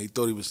too, man. He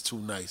thought he was too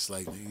nice.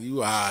 Like,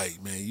 you all right,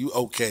 man. You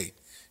okay.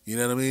 You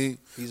know what I mean?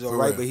 He's For all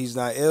right, real. but he's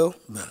not ill.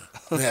 Nah,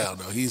 hell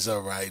no. He's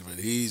all right, but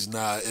he's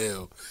not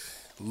ill.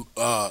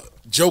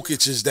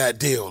 Jokic is that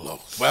deal, though.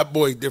 That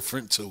boy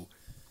different too,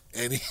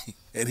 and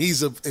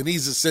he's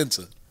a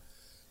center,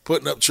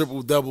 putting up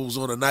triple doubles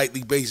on a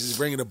nightly basis,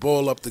 bringing the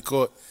ball up the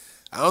court.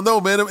 I don't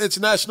know, man. Them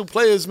international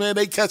players, man,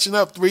 they catching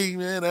up three,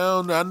 man. I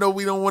don't know. I know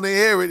we don't want to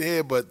hear it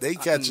here, but they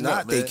catching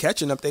up, man. They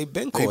catching up. They've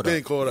been caught up. They've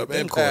been caught up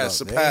They've and been caught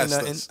surpassed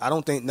up. us. I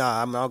don't think.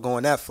 Nah, I'm not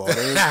going that far.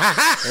 They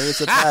ain't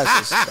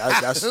surpassed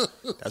us.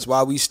 That's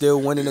why we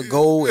still winning the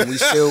gold and we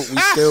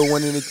still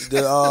winning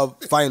the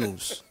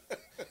finals.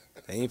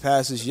 They ain't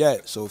passed us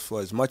yet. So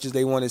for as much as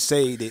they want to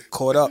say they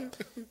caught up,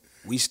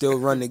 we still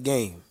run the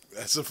game.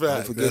 That's a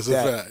fact. Don't forget That's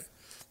that. a fact.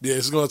 Yeah,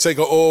 it's going to take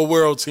an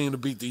all-world team to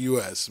beat the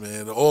U.S.,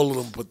 man. All of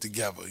them put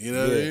together. You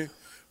know what I Yeah. mean?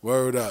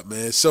 Word up,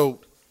 man.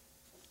 So,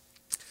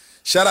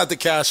 shout out to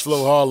Cash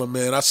Flow Harlem,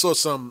 man. I saw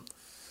something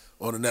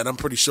on the net. I'm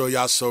pretty sure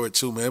y'all saw it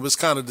too, man. It was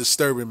kind of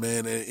disturbing,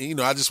 man. And, you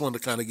know, I just wanted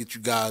to kind of get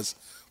you guys'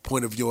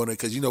 point of view on it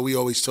because, you know, we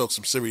always talk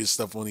some serious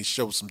stuff on these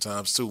shows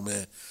sometimes too,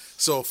 man.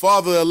 So, a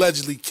father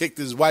allegedly kicked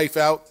his wife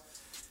out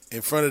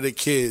in front of the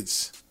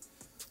kids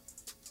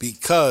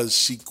because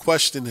she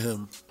questioned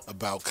him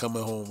about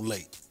coming home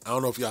late. I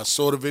don't know if y'all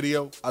saw the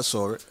video. I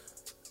saw it.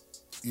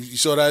 You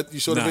saw that? You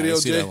saw the Nah, I video,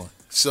 didn't see Jay? that one.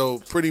 So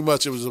pretty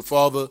much it was a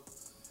father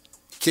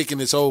kicking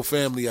his whole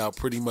family out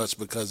pretty much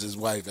because his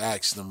wife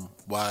asked him,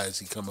 why is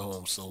he coming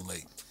home so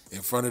late?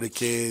 In front of the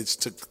kids,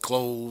 took the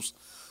clothes,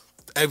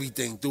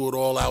 everything, threw it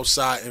all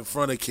outside in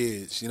front of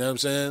kids. You know what I'm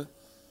saying?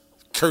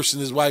 Cursing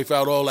his wife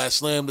out, all that,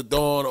 slammed the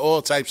door on,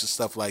 all types of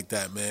stuff like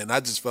that, man. I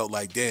just felt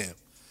like, damn,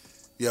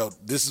 yo,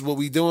 this is what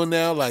we doing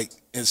now? Like,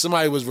 and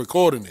somebody was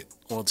recording it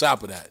on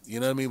top of that. You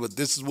know what I mean? But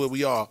this is where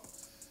we are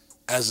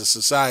as a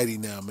society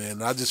now, man.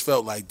 And I just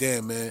felt like,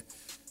 damn, man,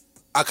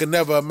 I could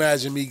never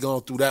imagine me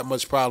going through that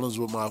much problems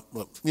with my,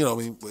 you know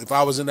what I mean? If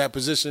I was in that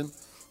position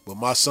with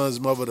my son's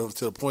mother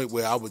to the point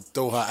where I would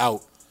throw her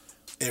out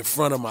in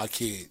front of my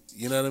kid.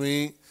 You know what I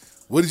mean?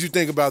 What did you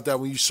think about that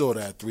when you saw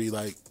that, 3?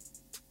 Like,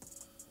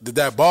 did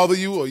that bother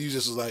you, or you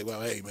just was like,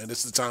 well, hey, man,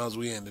 this is the times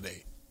we in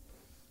today?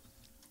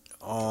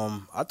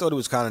 I thought it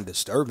was kind of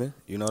disturbing.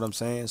 You know what I'm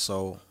saying?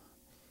 So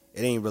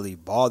it ain't really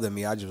bothering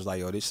me. I just was like,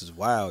 yo, this is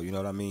wild. You know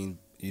what I mean?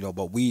 You know,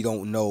 but we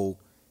don't know.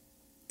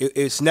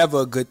 It's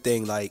never a good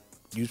thing. Like,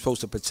 you're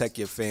supposed to protect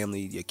your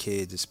family, your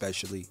kids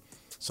especially.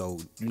 So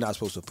you're not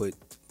supposed to put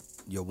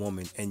your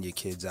woman and your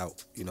kids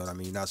out. You know what I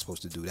mean? You're not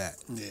supposed to do that.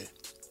 Yeah.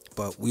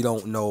 But we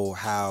don't know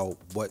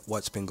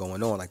what's been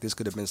going on. Like, this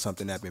could have been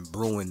something that been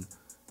brewing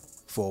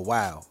for a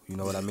while. You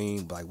know what I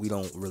mean? Like, we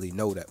don't really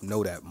know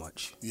that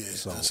much. Yeah,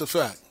 So, that's a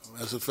fact.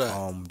 That's a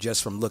fact.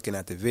 just from looking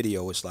at the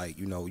video, it's like,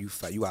 you know, you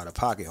out of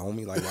pocket,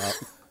 homie. Like,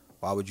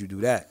 why would you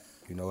do that?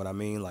 You know what I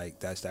mean? Like,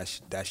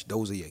 that's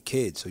those are your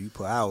kids. So you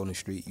put out on the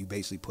street, you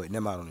basically putting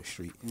them out on the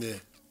street. Yeah,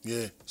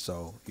 yeah.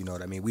 So, you know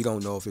what I mean? We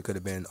don't know if it could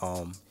have been,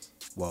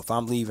 well, if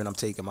I'm leaving, I'm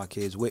taking my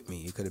kids with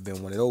me. It could have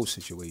been one of those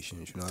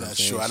situations. You know what I'm That's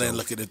saying? true. I didn't So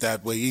look at it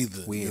that way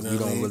either. we you know we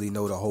what I don't mean? really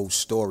know the whole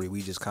story.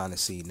 We just kind of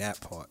seen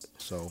that part.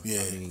 So,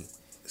 Yeah. I mean,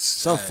 it's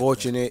sad,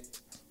 unfortunate,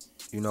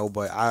 you know,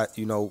 but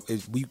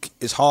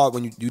it's hard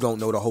when you don't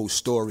know the whole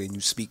story and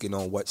you speaking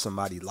on what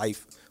somebody's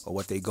life or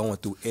what they going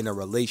through in a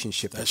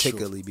relationship, That's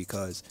particularly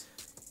because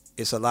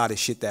it's a lot of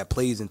shit that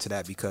plays into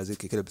that, because it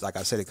could have, like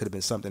I said, it could have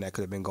been something that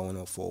could have been going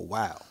on for a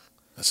while.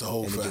 That's a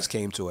whole And fact. it just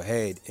came to a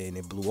head and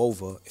it blew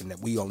over, and that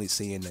we only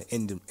seeing the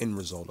end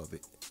result of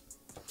it.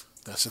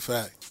 That's a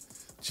fact.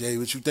 Jay,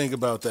 what you think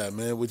about that,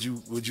 man? Would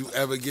you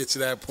ever get to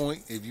that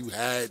point if you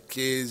had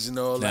kids and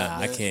all that? Nah,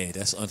 Man? I can't.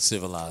 That's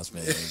uncivilized,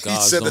 man. He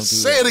Gods said don't to do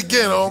say that, it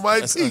again man. on my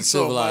That's teeth.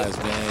 uncivilized,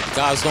 man.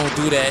 Gods don't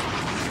do that.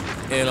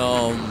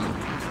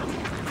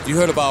 And you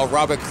heard about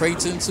Robert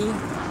Creighton too,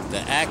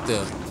 the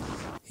actor.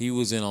 He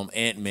was in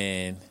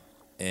Ant-Man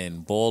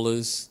and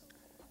Ballers.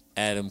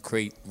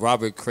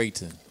 Robert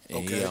Creighton,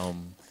 and Okay.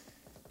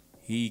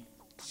 he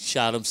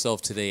shot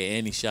himself today,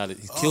 and he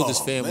killed his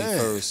family man.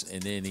 first,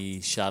 and then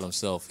he shot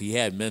himself. He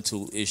had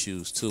mental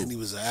issues too. And he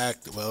was an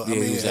actor. Well, Yeah, I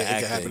mean, he was an it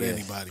actor, can happen to yeah.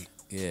 anybody.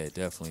 Yeah,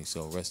 definitely.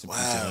 So rest in peace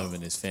Wow. to him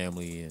and his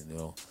family,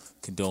 and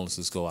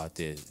condolences go out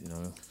there.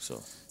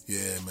 So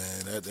Yeah,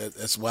 man,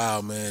 that's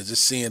wild, man.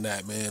 Just seeing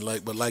that, man.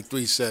 But like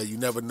 3 said, you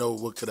never know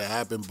what could have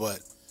happened. But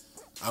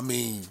I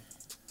mean,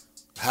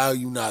 how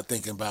you not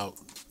thinking about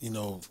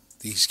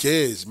these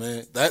kids,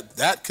 man?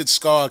 That could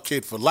scar a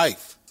kid for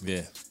life.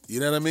 yeah, You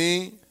know what I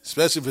mean?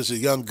 Especially if it's a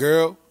young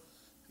girl,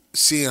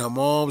 seeing her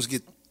moms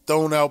get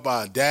thrown out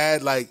by a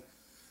dad. Like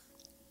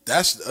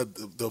that's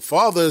the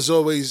father is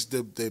always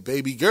the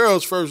baby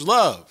girl's first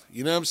love.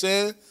 You know what I'm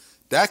saying?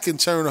 That can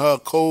turn her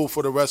cold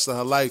for the rest of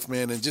her life,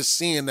 man. And just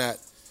seeing that,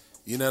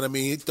 you know what I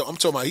mean? I'm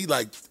talking about he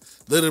like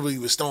literally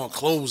was throwing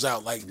clothes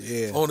out like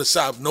on the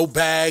side, no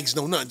bags,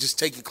 no nothing, just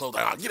taking clothes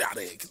out. Get out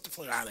of here, get the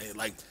fuck out of here,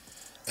 like.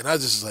 And I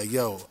just was like,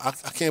 yo, I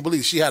can't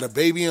believe she had a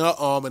baby in her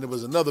arm and there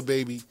was another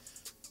baby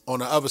on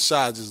the other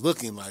side just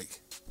looking like.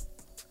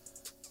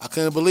 I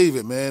couldn't believe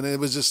it, man. And it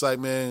was just like,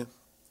 man.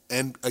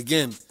 And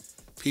again,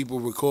 people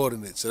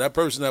recording it. So that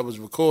person that was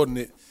recording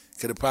it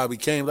could have probably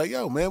came like,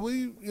 yo, man,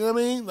 you know what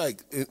I mean?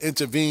 Like,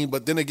 intervene.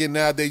 But then again,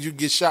 nowadays, you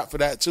get shot for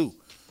that, too.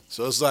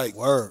 So it's like,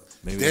 Word.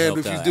 Maybe damn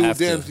if you do,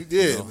 damn if you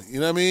did. you know? You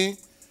know what I mean?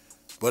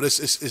 But it's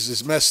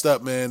just messed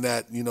up, man,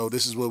 that,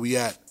 this is where we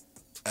at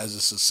as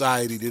a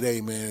society today,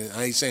 man.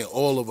 I ain't saying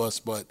all of us,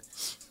 but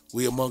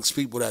we amongst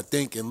people that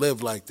think and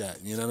live like that.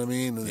 You know what I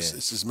mean? And it's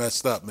just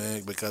messed up,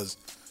 man, because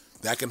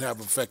that can have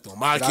an effect on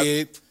my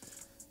kid.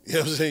 You know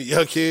what I'm saying?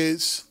 Your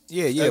kids.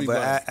 Yeah, everybody.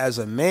 but as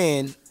a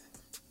man,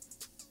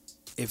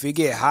 if it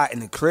get hot in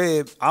the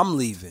crib, I'm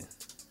leaving.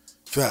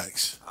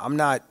 Facts. I'm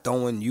not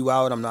throwing you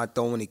out. I'm not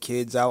throwing the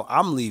kids out.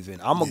 I'm leaving.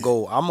 I'm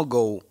gonna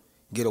go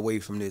get away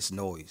from this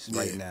noise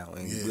right now,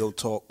 and we'll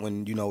talk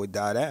when it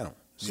die down.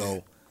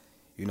 So,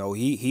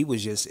 he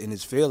was just in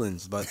his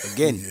feelings, but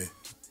again,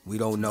 we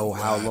don't know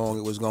how long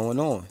it was going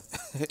on.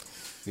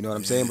 You know what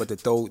I'm saying? But to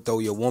throw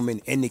your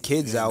woman and the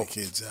kids out. The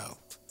kids out.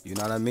 You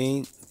know what I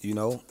mean?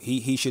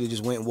 He should have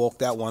just went and walked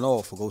that one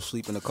off or go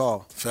sleep in the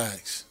car.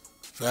 Facts.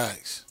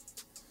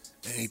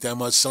 Ain't that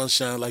much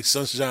sunshine like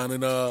sunshine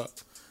in what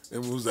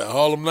was that,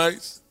 Harlem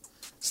Nights?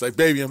 It's like,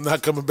 baby, I'm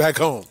not coming back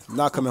home. I'm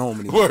not coming home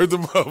anymore. Word the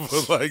mother,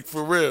 like,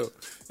 for real.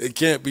 It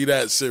can't be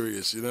that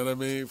serious, you know what I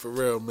mean? For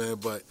real, man.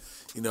 But,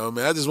 man,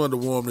 I just wanted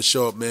to warm the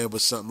show up, man,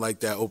 with something like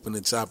that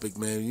opening topic,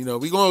 man.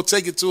 We going to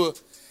take it to a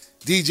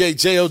DJ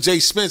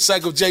JOJ Spin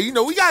Cycle J. You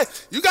got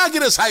to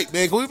get us hyped,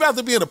 man, because we about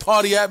to be in a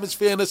party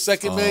atmosphere in a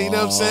second, man. You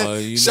know what I'm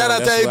saying? Shout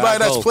out to everybody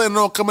that's planning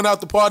on coming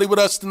out to party with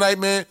us tonight,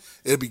 man.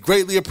 It'll be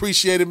greatly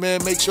appreciated,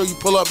 man. Make sure you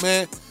pull up,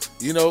 man.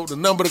 The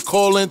number to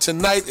call in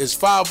tonight is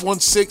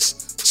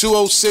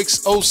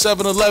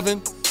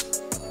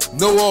 516-206-0711.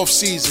 No off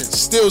season.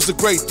 Stills the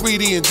Great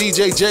 3D and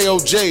DJ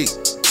JOJ.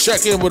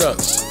 Check in with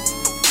us.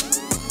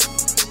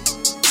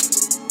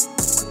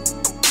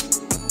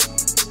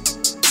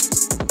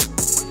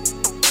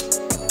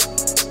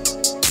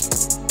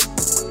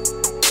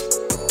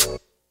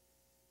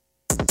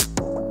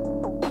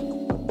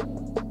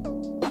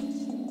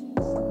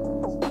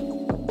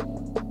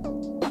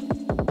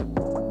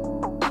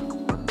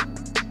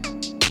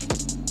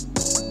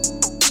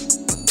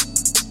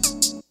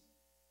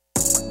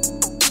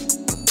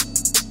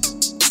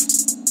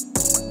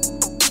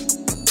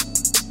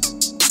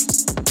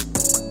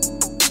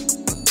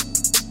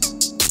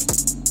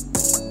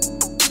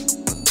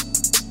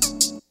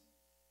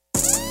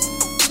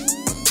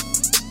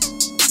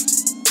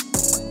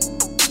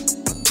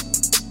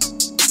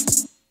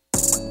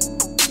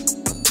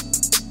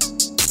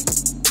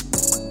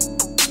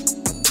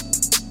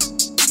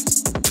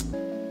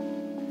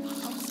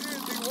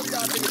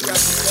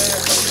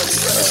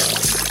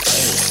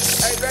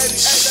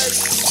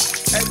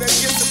 Hey, baby,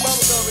 get some bubble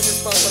gum in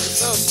this motherfucker,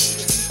 so.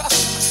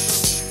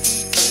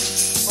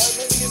 Right,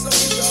 baby, get some of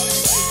you, y'all.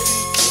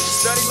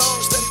 Study long,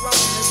 study wrong,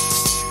 man.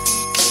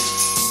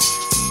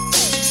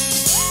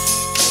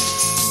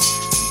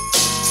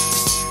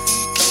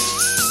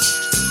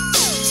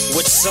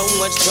 With so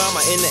much drama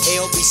in the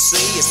LBC,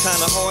 it's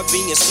kinda hard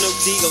being Snoop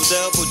D-O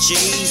double G,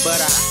 but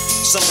I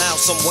somehow,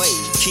 some way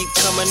keep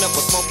coming up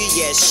with funky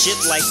ass shit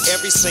like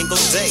every single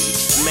day.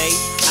 May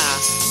I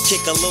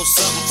kick a little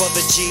something for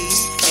the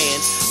G's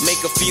and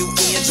make a few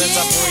ends as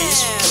I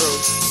breeze through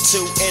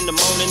 2 in the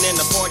morning and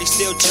the party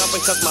still jumping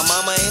cause my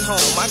mama ain't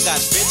home. I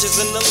got bitches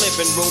in the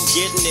living room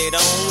getting it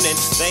on and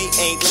they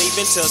ain't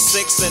leaving till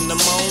 6 in the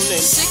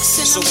morning.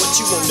 So what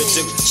you wanna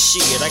do?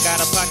 Shit, I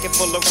got a pocket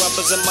full of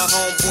rubbers and my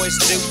homeboys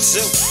do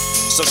too.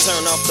 So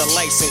turn off the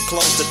lights and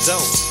close the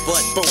doors.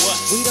 But what?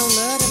 We don't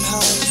love them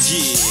hoes.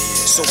 Yeah.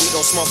 So we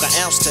gon' smoke an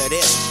ounce to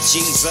this.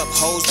 G's up,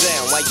 hoes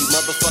down, while you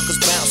motherfuckers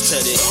bounce to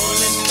this.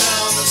 Rolling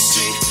down the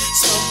street,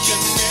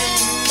 smoking in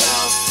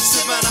low,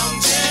 sipping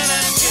on gin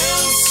and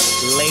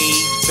juice.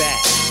 Laid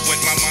back. With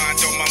my mind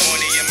on my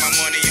money and my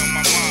money on my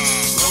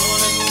mind.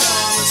 Rolling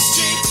down the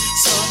street,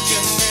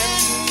 smoking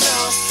in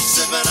low,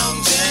 sipping on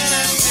gin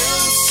and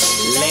juice.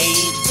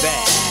 Laid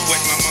back. With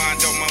my mind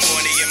on my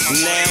money and my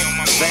money on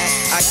my mind. fact,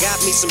 I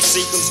got me some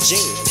Seagram's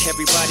gin.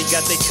 Everybody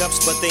got their cups,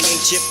 but they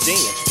ain't chipped in.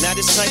 Now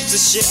this type of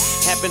shit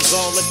happens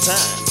all the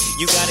time.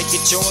 You gotta get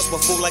yours,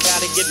 but fool, I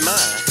gotta get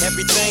mine.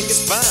 Everything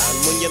is fine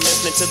when you're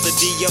listening to the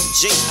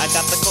DOG. I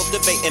got the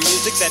cultivating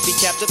music that be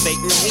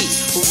captivating he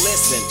who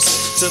listens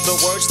to the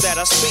words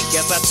that I speak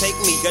as I take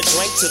me a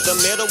drink to the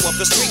middle of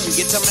the street and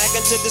get to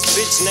mackin' to this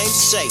bitch named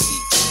Shady.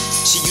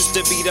 She used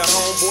to be the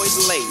homeboy's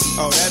lady.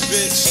 Oh, that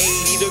bitch.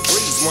 80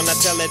 degrees when I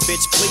tell that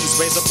bitch, please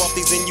raise up off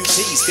these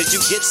NUTs, cause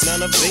you get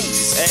none of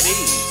these at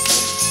ease.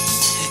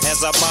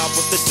 As I mob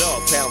with the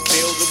dog pound,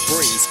 feel the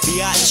breeze.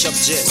 Biatch, I'm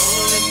just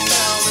rolling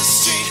down the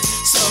street,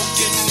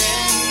 smoking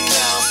in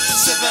now,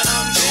 sipping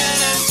on gin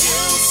and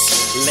juice.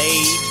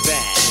 Laid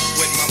back.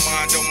 With my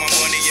mind on my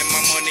money and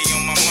my money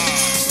on my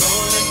mind.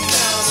 Rolling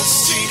down the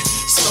street,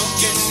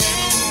 smoking in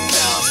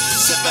now,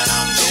 sipping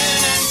on gin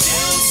and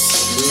juice.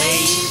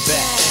 Laid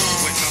back.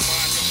 With my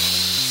mind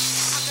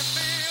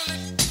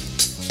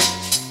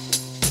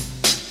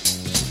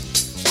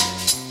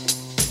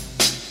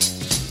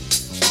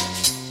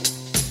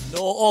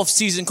No off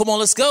season. Come on,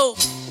 let's go.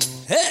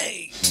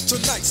 Hey.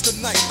 Tonight's the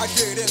night I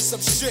get in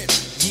some shit.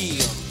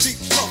 Yeah. Deep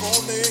cover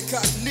on the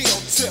incognito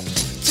tip.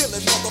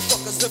 Killing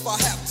motherfuckers if I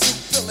have to.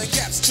 Filling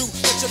gaps too.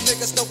 Let your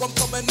niggas know I'm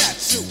coming at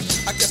you.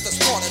 I guess that's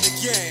part of the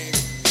game.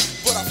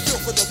 But I feel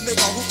for the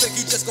nigga who think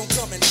he just gon'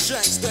 come and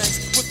change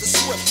things with the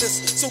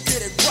swiftness. So get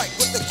it right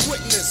with the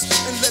quickness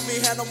and let me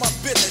handle my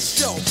business.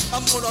 Yo,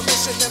 I'm on a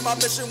mission and my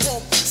mission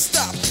won't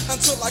stop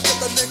until I get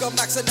the nigga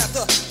maxing at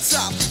the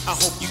top. I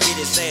hope you get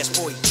his ass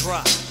before he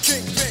drop.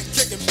 Kingpin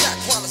kicking back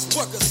while his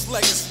workers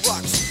slay his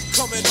rocks.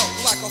 Coming up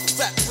like a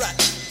fat rat.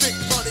 Big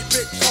money,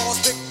 big cars,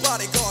 big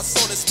bodyguards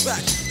on his back.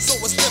 So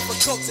it's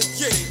difficult to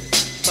get him.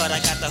 But I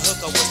got the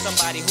hooker with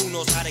somebody who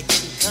knows how to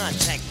get in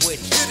contact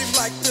with him. Hit him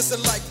like this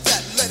and like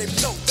that. Let him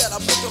know that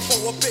I'm looking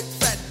for a big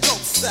fat dope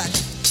sack.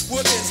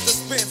 What is the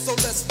spin? So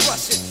let's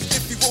rush it.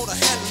 If you wanna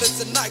handle it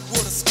tonight,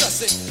 we'll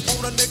discuss it.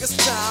 On a nigga's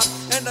time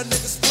and a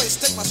nigga's place.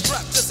 Take my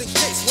strap just in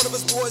case one of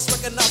his boys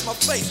recognize my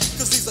face.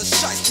 Cause he's a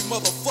shiesty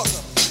motherfucker.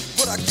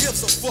 But I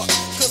gives a fuck,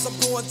 cause I'm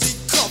going deep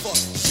cover.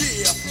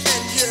 Yeah,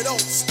 and you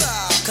don't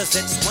stop. Cause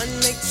it's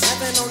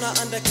 187 on an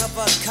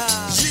undercover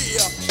car.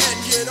 Yeah, and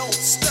you don't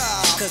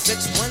stop. Cause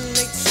it's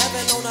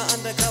 187 on an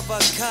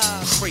undercover car.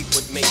 Creep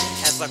with me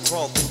as I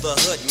crawl through the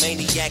hood.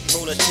 Maniac,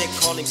 lunatic,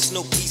 call him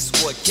Snoop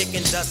Eastwood.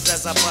 Kicking dust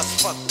as I bust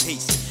fuck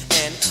peace.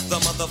 And the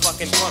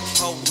motherfucking fuck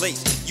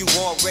police. You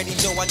already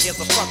know I give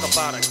a fuck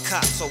about a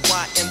cop. So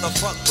why in the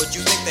fuck would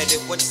you think that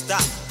it would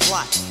stop?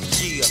 Plot,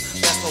 yeah,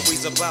 that's what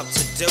we's about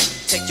to do.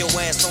 Take your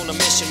ass on a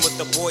mission with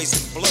the boys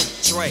in blue.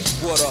 Dre,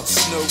 What up,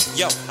 Snoop?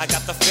 yo, I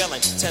got the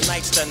feeling.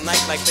 Tonight's the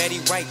night like Betty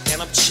Wright.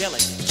 And I'm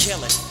chilling,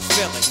 killing,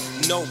 feeling,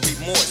 no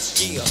remorse,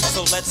 yeah.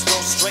 So let's go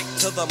straight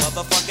to the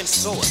motherfucking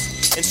source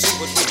and see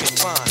what we can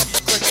find.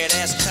 Crooked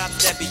ass cops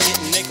that be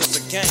getting niggas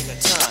a gang of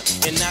time.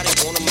 And now they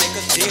wanna make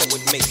a deal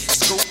with me.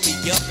 Scoop me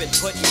up and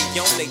put me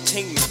on they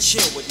team and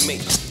chill with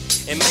me.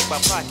 And make my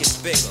pockets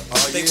bigger.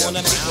 They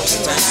wanna be home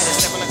tonight at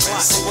 7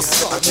 o'clock. So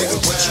what's up, Nigga,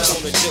 nigga? what you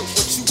wanna do?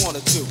 What you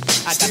wanna do?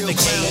 I got the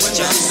game with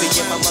Johnson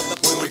in my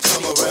motherfucking When we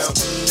come around.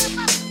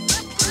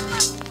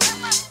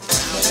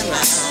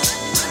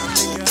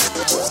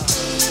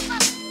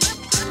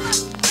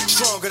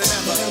 Stronger than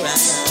ever.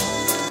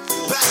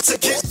 Back to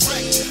get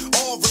wrecked.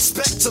 All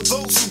respect to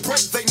those who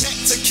break their neck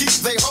to keep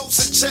their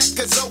hopes in check.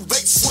 Cause oh,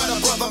 they sweat a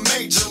brother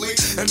majorly.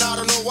 And I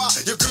don't know why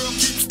your girl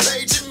keeps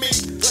paging me.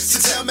 To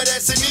tell me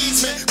that she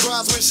needs me.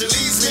 Cries when she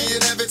leaves me.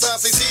 And every time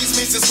she sees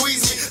me, she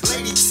squeeze me.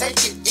 Lady, take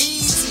it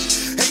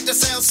easy. Hate to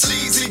sound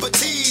sleazy, but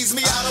tease me.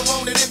 I don't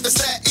want it if it's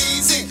that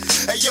easy.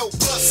 Hey yo,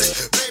 bust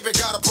it. Baby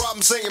got a problem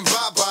saying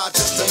bye-bye.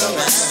 Just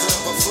another answer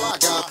of a fly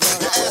guy.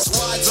 Your ass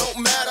wide don't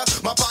matter.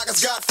 My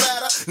pockets got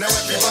fatter. Now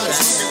everybody's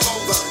looking for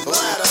the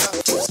ladder.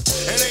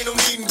 And ain't no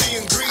need in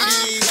being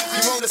greedy.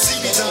 You wanna see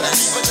me, try to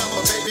keep a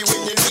number, baby,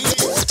 when you need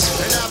it.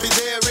 And I'll be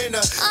there in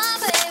a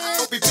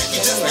don't be picky,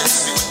 just be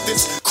happy with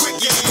this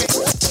quickie.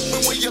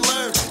 But when you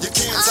learn, you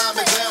can't time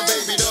it down,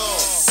 baby doll.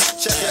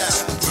 Check it out.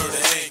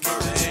 Murder Inc.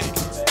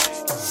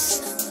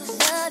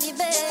 Love you,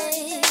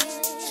 babe.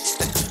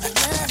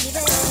 Love you,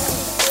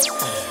 babe.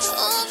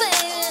 Oh,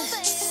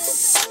 baby.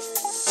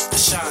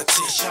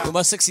 Shanti, Where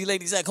my sexy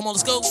ladies at? Come on,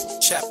 let's go.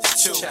 Chapter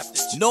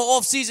 2. No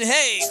off season.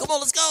 Hey, come on,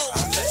 let's go.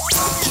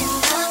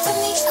 Stopping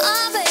me,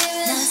 oh,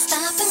 baby. Not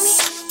stopping me.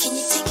 Can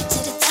you take it to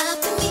the top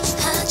of me?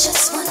 I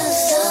just wanna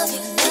love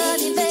you,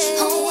 baby.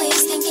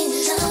 Always thinking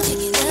love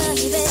you,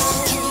 baby.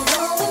 Can you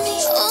roll with me,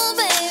 oh,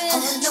 baby?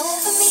 All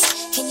over me.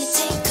 Can you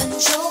take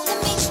control of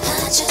me?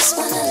 I just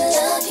wanna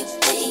love you,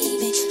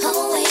 baby.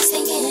 Always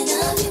thinking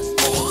of you,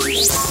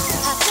 baby.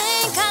 I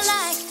think I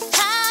like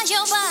how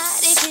your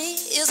body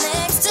feels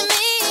next to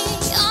me.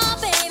 Oh,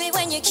 baby,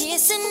 when you're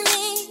kissing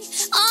me.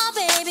 Oh,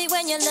 baby,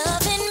 when you're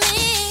loving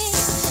me.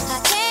 I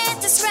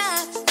can't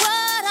describe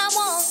what I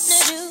want to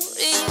do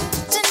to you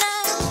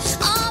tonight.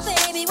 Oh,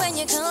 baby, when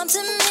you come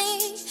to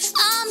me,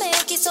 I'll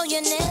make it so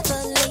you never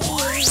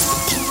leave.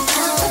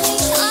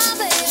 Oh,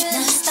 baby,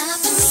 not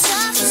stopping me.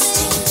 Can you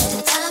take it to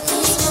the top of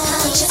me?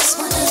 I just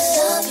wanna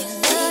love you,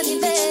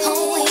 baby.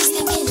 Always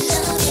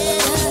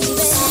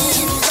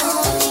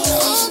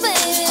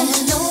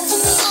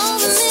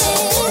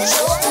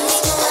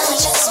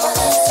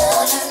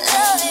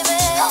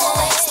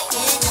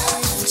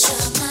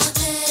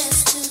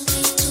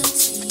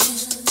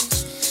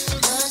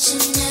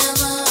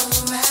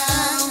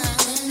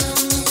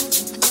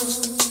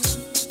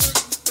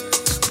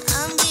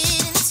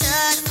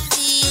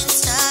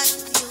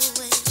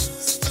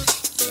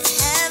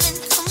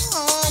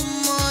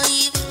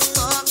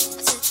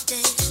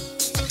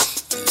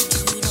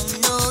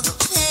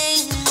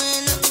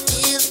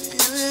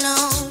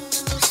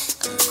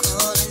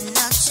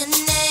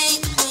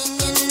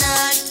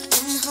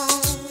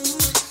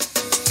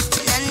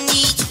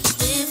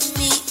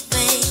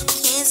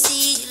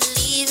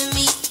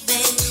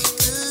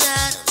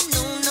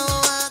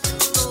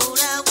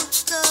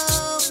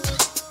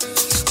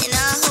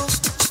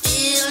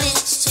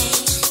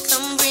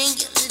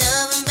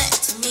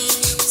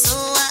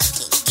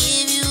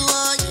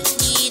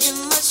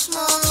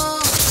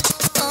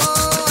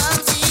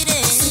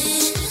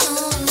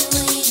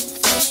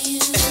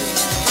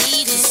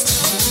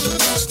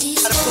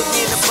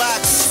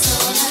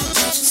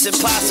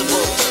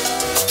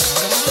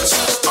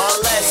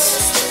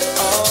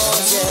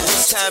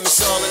time,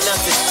 it's all or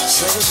nothing.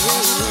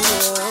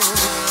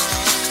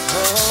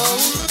 Oh,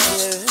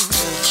 yeah.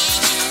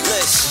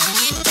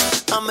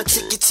 Listen, I'ma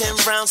take you 10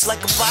 rounds like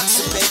a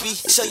boxer, baby.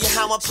 Show you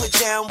how I put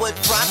down what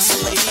rocks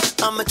a lady.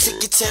 I'ma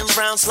take you 10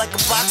 rounds like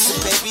a boxer,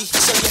 baby.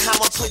 Show you how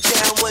I put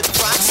down what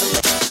rocks a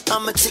lady.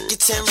 I'ma take you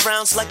 10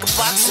 rounds like a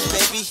boxer,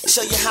 baby.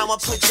 Show you how I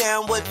put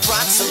down what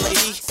rocks a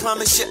lady.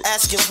 Promise you're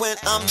asking when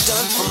I'm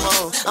done for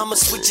more. I'ma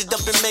switch it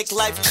up and make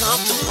life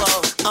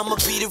comfortable. I'ma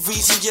be the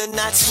reason you're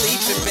not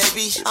sleeping,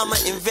 baby. I'ma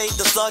invade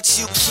the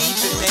thoughts you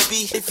keeping,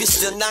 maybe. If you're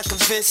still not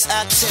convinced,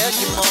 I'll tell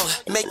you more.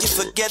 Make you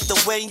forget the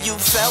way you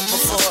felt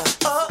before.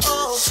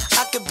 Oh,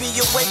 I could be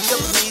your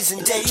wake-up reason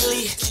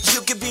daily.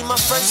 You could be my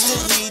first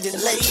and leading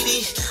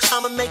lady.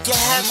 I'ma make you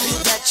happy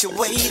that you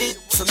waited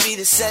for me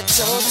to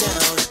settle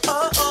down.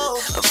 Oh,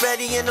 I'm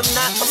ready and I'm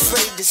not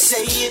afraid to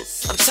say it.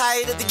 I'm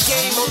tired of the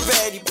game,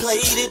 already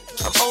played it.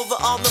 I'm over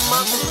all the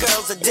mother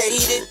girls I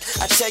dated.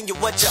 I tell you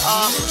what you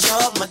are,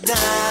 you're my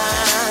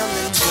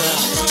diamond girl.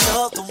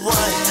 You're the one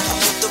I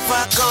put the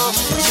rock on.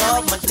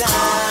 You're my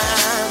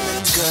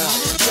diamond girl.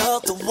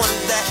 You're the one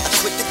that I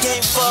quit the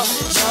game for.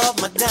 You're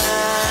my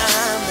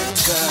diamond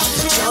girl.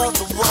 You're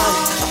the one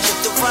I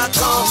put the rock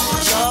on.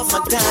 You're my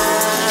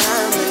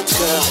diamond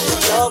girl.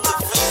 You're the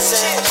reason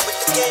I quit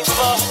the game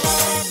for.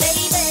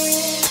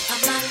 Baby,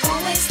 I'm not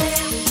always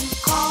there when you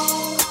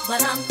call,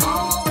 but I'm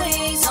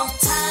always on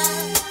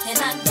time, and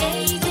I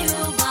gave you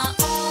my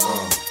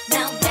all.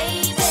 Now,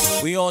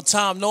 baby, We on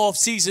time, no off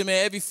season,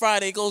 man. Every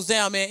Friday it goes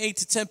down, man, 8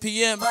 to 10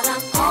 p.m. but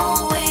I'm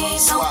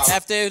always on time.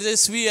 After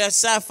this, we at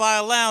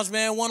Sapphire Lounge,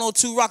 man,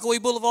 102 Rockaway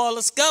Boulevard.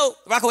 Let's go.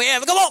 Rockaway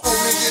Ave, come on.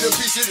 Only get a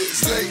piece of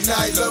this late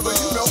night lover,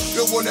 you know,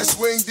 the one that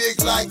swing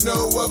dick like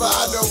no other.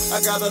 I know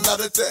I got a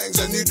lot of things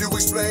I need to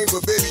explain,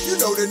 but baby,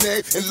 you know the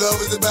name, and love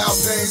is about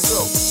pain.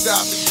 So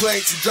stop the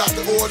complaints and drop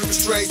the order of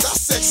restraints. Our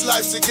sex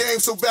life's a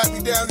game, so back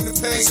me down in the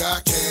pain. I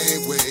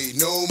can't wait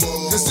no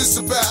more. Cause it's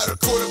about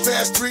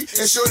 3:15,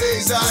 and sure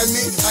days I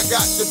mean, I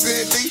got the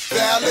Bentley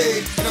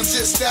Ballet, and I'm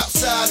just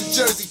outside of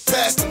Jersey,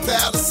 past the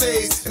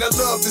Palisades, and I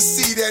love to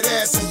see that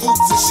ass in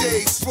hoops and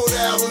shades. Spread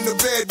out on the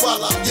bed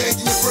while I'm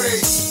yanking your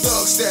braids.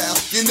 Thug style,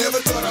 you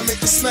never thought I'd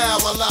make you smile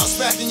while I'm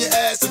smacking your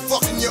ass and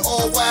fucking you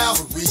all wild.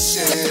 But we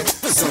share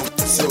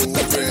something so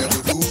rare,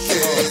 but who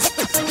cares?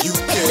 You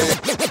care.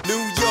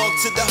 New York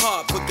to the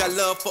heart, but got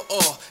love for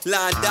all.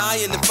 Line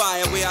die in the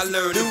fire where I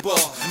learned the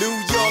ball. New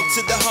York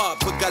to the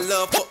heart, but got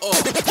love for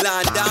all.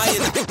 Line die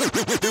in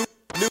the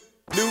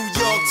New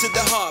York to the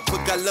heart,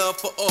 but got love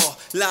for all.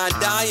 Line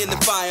die in the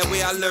fire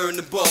where I learned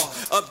the ball.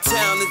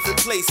 Uptown is the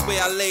place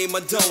where I lay my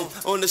dome.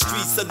 On the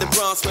streets of the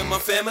Bronx where my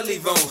family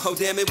roam. Oh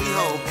damn it, we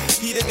home.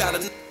 Peter got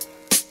a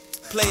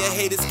player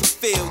haters can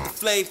feel the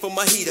flame from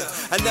my heater.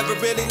 I never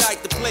really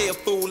liked to play a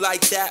fool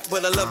like that,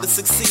 but I love to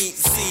succeed.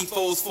 See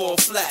foes fall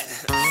flat,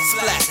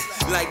 splat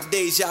like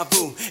deja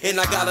vu. And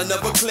I got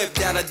another clip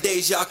down a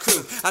deja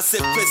crew. I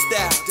said pissed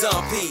out,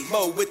 Don P,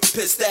 Mo with the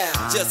pissed out.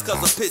 Just cause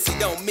I'm pissy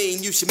don't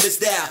mean you should miss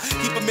out.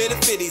 Keep them in the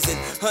 50s and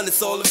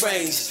hundreds all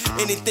arranged.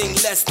 Anything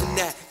less than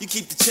that, you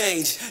keep the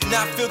change.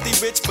 Not filthy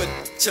rich, but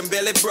I'm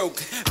barely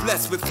broke.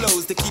 Blessed with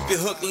flows that keep you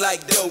hooked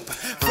like dope.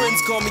 Friends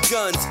call me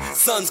guns,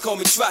 sons call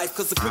me trife,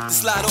 cause I'm quick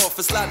to slide off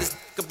and slide this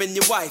up in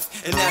your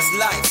wife, and that's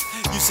life.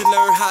 You should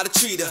learn how to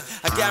treat her.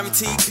 I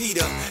guarantee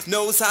Peter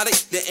knows how to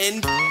the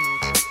end.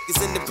 Is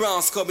in the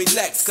Bronx, call me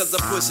Lex, cause I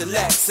push a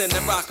Lex and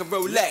I rock a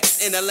Rolex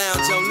and I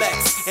lounge on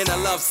Lex and I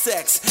love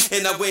sex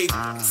and I wave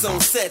on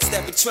sets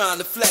that be trying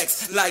to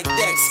flex like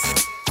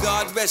Dex.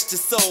 God rest your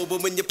soul,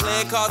 but when you're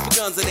playing cards with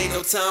guns, it ain't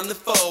no time to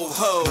fold.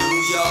 Ho,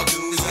 New York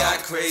has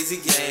got crazy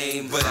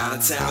game, but out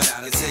of town,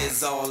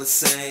 it's all the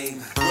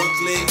same.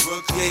 Brooklyn,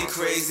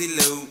 crazy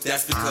loot.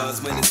 That's because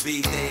when it's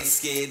beef, they ain't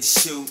scared to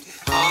shoot.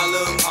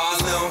 Harlem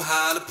know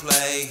how to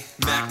play.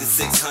 Mac the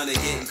 600,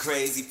 getting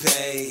crazy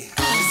pay.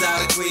 Cause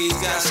out of Queens,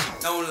 got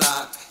shit on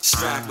lock.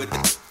 Strapped with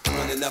the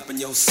running up in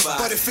your spot.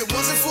 But if it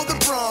wasn't for the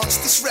Bronx,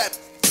 this rap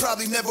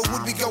probably never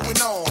would be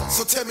going on.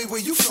 So tell me where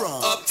you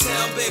from.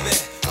 Uptown,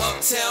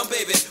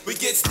 baby, we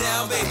gets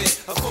down, baby.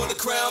 Up for the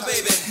crown,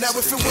 baby. Now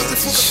if it wasn't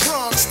for the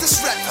Bronx,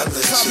 this rap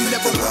probably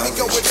never would be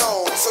going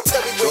on. So tell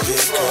me where you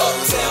from.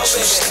 Uptown,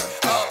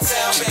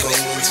 baby,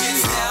 we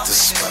gets down.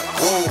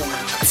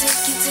 I'll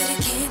take you to the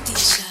candy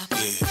shop.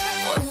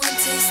 Boy, one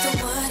taste of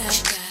what I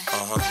got.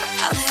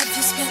 I'll have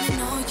you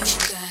spending all you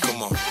got. Come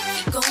on.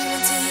 Keep going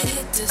till you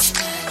hit the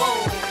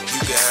spot. You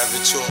can have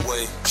it your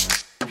way.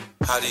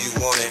 How do you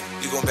want it?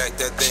 You gon' back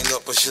that thing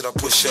up or should I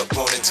push up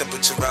on it?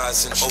 Temperature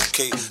rising,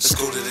 okay, let's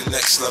go to the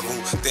next level.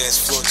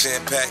 Dance floor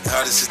jam-packed,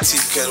 hot as a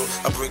tea kettle.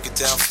 I break it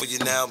down for you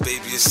now,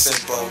 baby, it's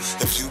simple.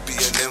 If you be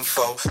an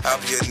info,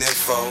 I'll be an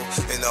info.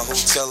 In the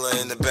hotel or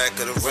in the back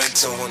of the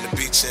rental, on the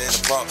beach or in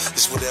the park,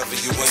 it's whatever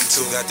you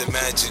into. Got the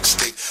magic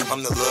stick,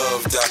 I'm the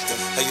love doctor.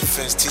 How your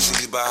friends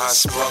teasing you about how I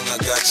sprung,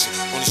 I got you.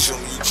 Wanna show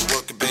me you can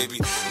work it,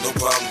 baby? No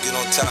problem, get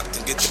on top,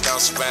 then get to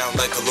bounce around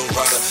like a low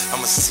rider.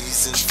 I'm a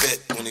seasoned vet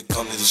when it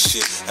comes to this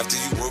shit. After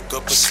you work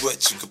up a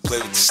sweat, you can play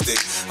with the stick.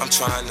 I'm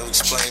trying to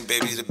explain,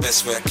 baby, the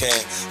best way I can.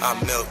 I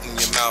melt in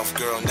your mouth,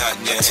 girl, not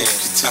in your hand. Take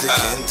you to the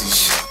candy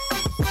shop.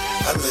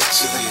 I let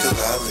you lick the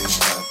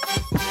lollipop.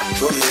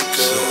 Go ahead,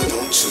 girl,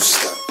 don't you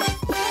stop.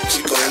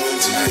 Keep going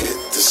till you hit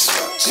the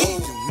spot.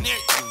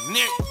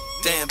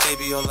 Damn,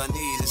 baby, all I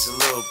need is a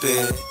little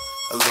bit.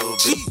 A little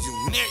bit.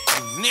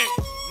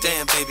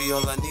 Damn, baby,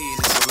 all I need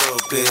is a little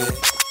bit.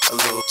 A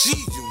little.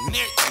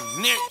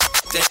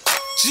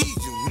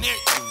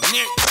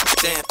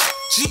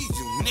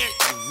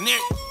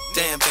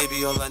 Damn,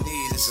 baby, all I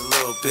need is a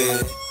little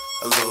bit.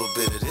 A little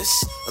bit of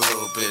this, a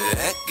little bit of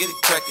that. Get it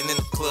crackin' in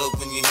the club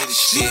when you hear the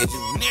shit.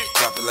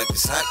 Drop it like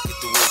it's hot, get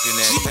the work in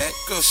that back.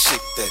 Girl,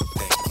 shake that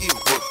thing. You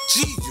work,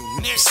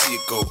 you see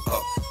it go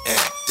up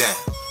and down.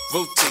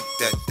 Rotate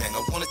that thing,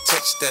 I wanna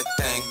touch that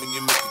thing when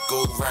you make it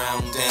go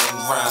round and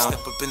round.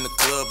 Step up in the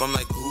club, I'm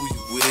like, who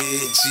you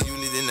with?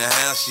 G-Unit in the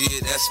house, yeah,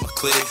 that's my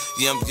clique.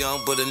 Yeah, I'm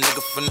young, but a nigga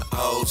from the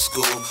old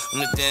school.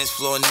 On the dance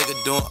floor, a nigga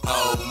doing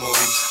old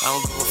moves. I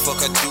don't give a fuck,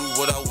 I do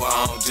what I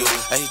want to.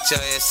 I hit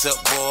your ass up,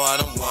 boy,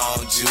 I don't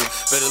want you.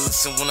 Better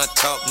listen when I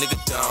talk, nigga,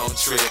 don't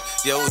trip.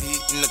 Yo,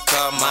 heat in the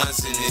car,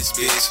 mine's in this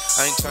bitch.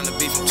 I ain't tryna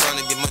beef, I'm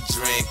tryna get my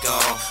drink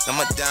on. Got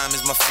my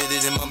diamonds, my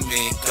fitted, and my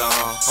mink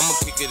on. I'ma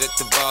kick it at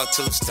the bar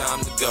till it's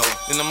time to go.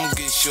 Then I'ma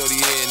get shorty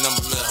here and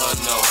I'ma let her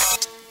know.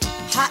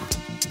 Hot,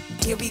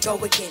 here we go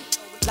again.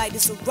 Light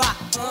as a rock,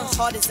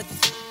 hard as a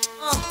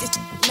this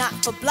not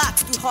for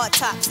blocks, through hard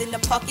tops in the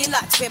parking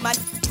lots where my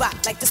rock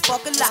like the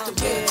spark a lot.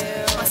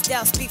 My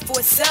style speak for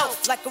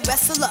itself like a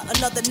wrestler.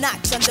 Another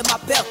notch under my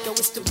belt, yo,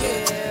 it's the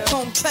real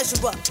home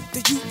treasurer,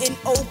 the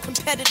UNO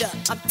competitor.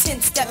 I'm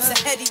 10 steps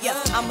ahead of ya.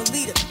 I'm a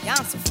leader, yeah,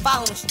 I'm some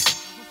following shit.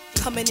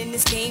 Coming in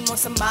this game on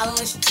some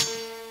modeling shit.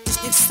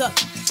 It's up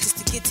just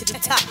to get to the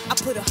top. I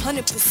put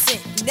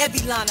 100% in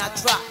every line I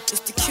drop. It's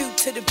the Q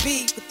to the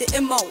B with the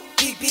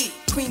M-O-B-B.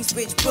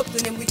 Queensbridge,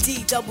 Brooklyn, and we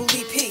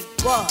D-double-E-P.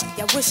 What?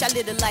 Y'all wish I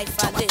lived a life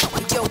I live.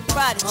 Hey, yo,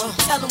 Prodigy,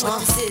 tell them what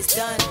this is,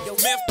 done. Yo,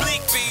 Meth Bleak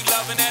be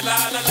loving that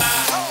la-la-la.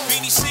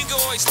 Beanie Siegel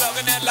always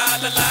loving that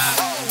la-la-la.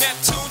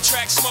 Neptune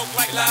track smoke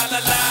like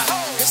la-la-la.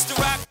 It's the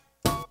rock.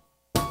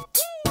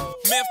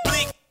 Meth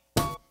Bleak.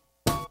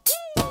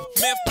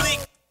 Meth Bleak.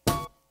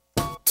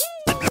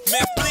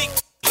 Meth Bleak.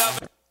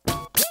 Loving.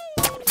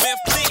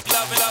 Meth Bleak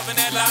loving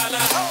that la-la.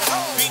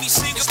 Beanie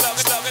Siegel's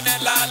loving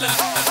that la-la.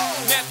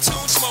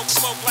 Neptune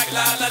smoke like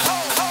la-la.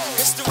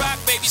 It's the rock,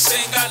 baby,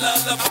 sing I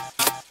love.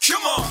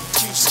 Come on,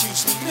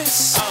 excuse me,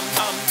 miss.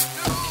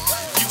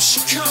 You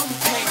should come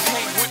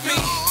hang with me.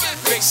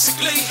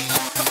 Basically,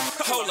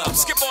 hold up,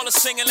 skip all the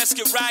singing, let's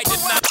get right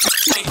tonight.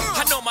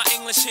 I know my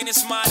English ain't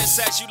as modest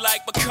as you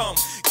like, but come,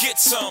 get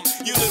some,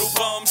 you little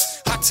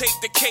bums. I take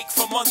the cake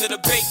from under the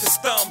baker's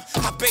thumb.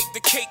 I bake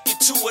the cake, get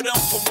two of them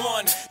for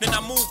one. Then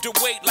I move the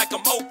weight like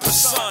I'm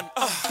Oprah's son.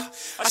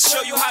 I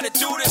show you how to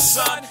do this,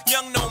 son.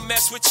 Young no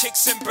mess with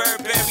chicks and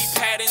Burberry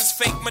patterns.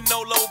 Fake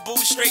Manolo boo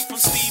straight from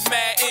Steve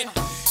Madden.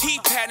 He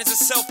patterns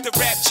himself to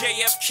rap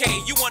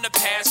JFK. You wanna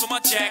pass for my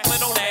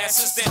Jacqueline on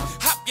asses? Then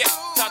hop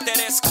out that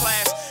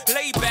S-Class.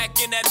 Lay back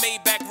in that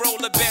Maybach, roll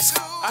the best.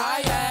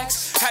 I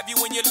ask, have you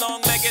in your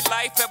long-legged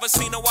life ever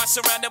seen a watch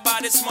surrounded by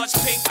this much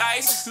pink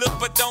ice? Look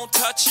but don't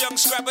touch, young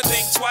scrapper,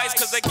 think twice.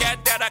 Cause the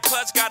gat that I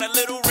clutch got a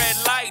little red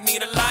light.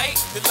 Need a light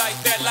to light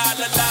that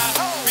la-la-la.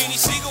 Beanie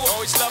Siegel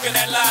always loving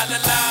that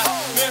la-la-la.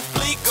 Meth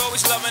Bleak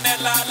always loving that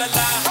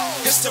la-la-la.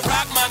 It's the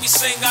rock, mommy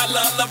sing our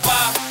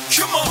lullaby.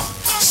 Come on,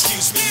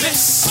 excuse me,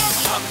 miss.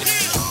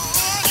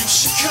 You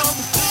should come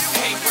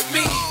hang with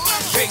me.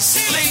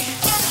 Basically,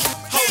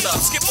 hold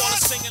up, skip all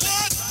the singing.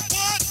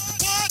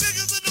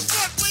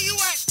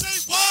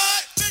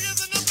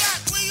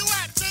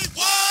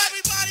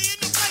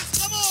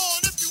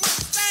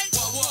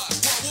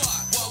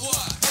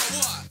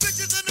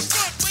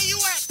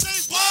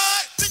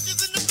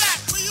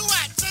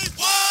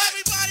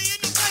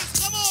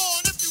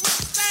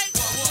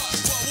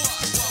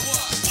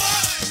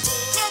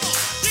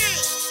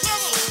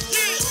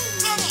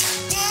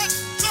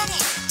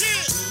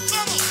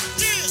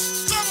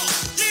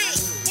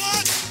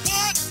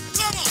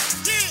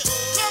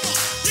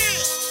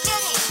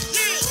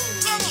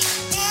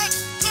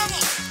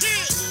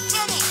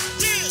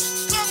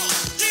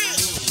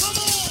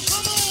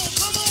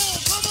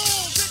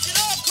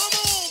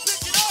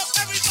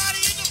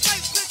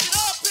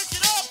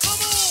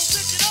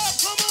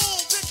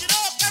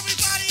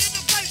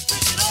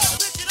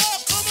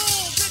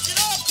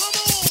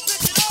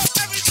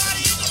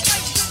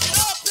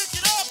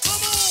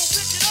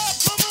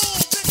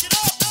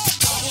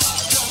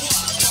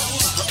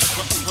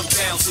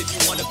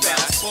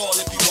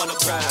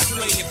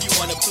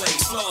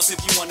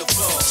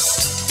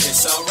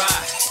 It's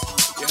alright,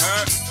 you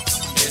heard?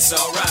 It's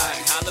alright,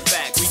 holla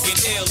back, we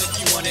get ill if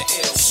you wanna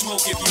ill.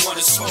 Smoke if you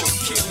wanna smoke,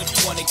 kill if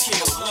you wanna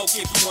kill. Loke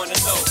if you wanna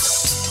low.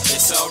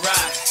 It's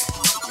alright,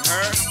 you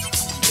heard?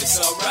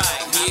 It's alright,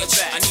 holla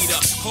back. I need a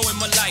hoe in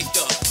my life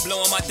though,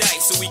 blowing my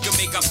dice so we can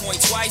make our point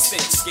twice.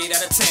 Then skate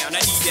out of town,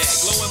 I need that.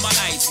 Glow in my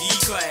ice,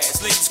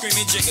 E-class, ladies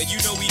screaming jigger, you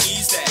know we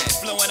needs that.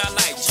 Flowing our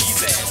life,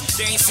 G's-ass.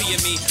 They ain't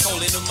seeing me,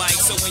 holding the mic,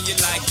 so in your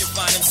life you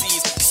find them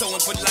C's. So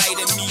polite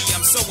in me,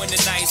 I'm so in the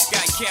nice.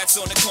 Got cats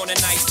on the corner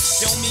nice.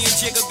 Don't me and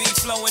Jigga be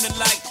flowing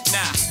alike?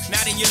 Nah,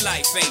 Not in your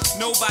life, ain't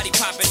nobody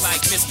popping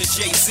like Mr.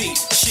 Jay-Z.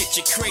 Shit,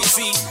 you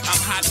crazy? I'm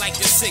hot like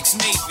the 6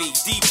 Navy.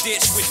 Deep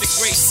ditch with the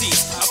gray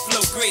seats. I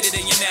flow greater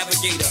than your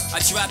navigator.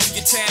 I drive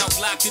through your town,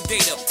 lock your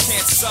data.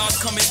 Chances are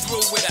coming through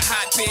with a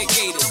hot pair of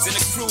gators. And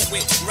a crew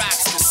with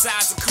rocks the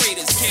size of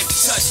craters. Can't be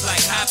touched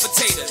like hot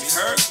potatoes. You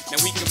heard? Now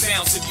we can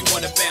bounce if you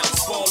wanna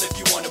bounce. Ball if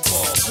you wanna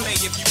ball. Play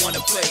if you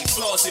wanna play.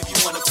 Floss if you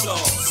wanna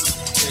floss.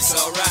 It's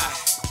alright.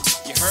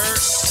 You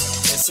heard?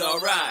 It's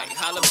alright.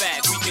 Holla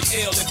back. We can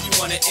ill if you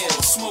wanna ill.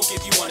 Smoke if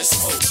you wanna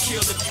smoke.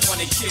 Kill if you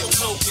wanna kill.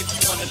 Lope if you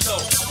wanna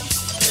lope.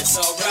 It's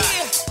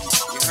alright.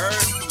 You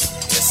heard?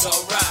 It's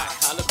alright.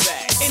 Holla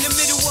back. In the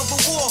middle of a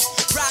war,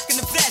 rocking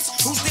the vest.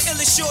 Who's the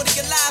illest shorty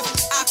alive?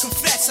 I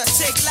confess, I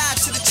take live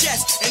to the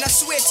chest, and I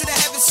swear to the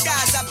heaven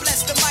skies, I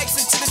bless the mics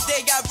until the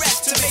day I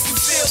rest. To make you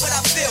feel what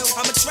I feel,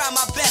 I'ma try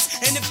my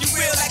best. And if you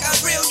real like I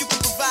real, you can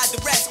provide the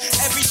rest.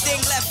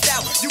 Everything left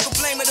out, you can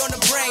blame it on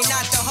the brain,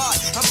 not the heart.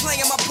 I'm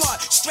playing my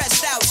part,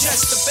 stressed out,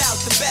 just about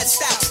the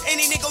best out.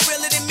 Any nigga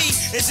realer than me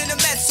is in a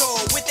mess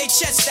hall with their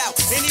chest out.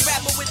 Any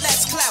rapper with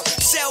less clout,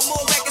 sell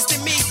more records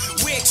than me,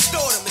 we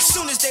extort them as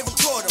soon as they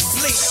record them.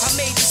 Bleak, I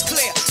made this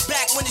clear.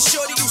 Back when the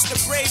shorty used to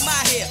braid my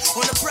hair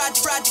on the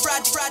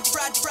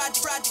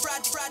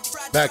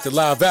Back to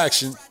live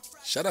action.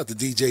 Shout out to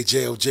DJ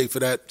JOJ for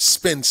that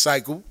spin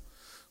cycle.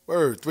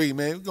 Word 3,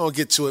 man. We're gonna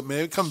get to it, man.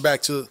 We're coming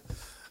back to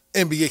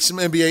some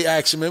NBA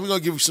action, man. We're gonna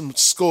give you some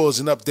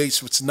scores and updates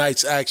for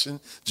tonight's action.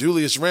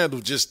 Julius Randle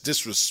just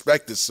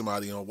disrespected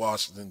somebody on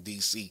Washington,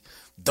 D.C.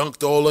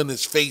 Dunked all in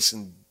his face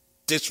and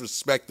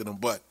disrespected him.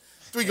 But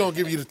we're gonna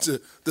give you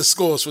the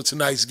scores for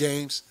tonight's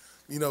games.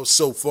 You know,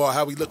 so far,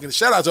 how we looking.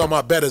 Shout out to all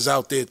my bettors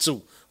out there,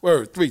 too.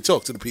 Word 3,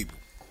 talk to the people.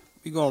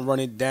 We're going to run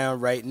it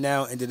down right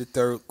now into the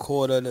third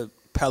quarter. The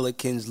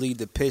Pelicans lead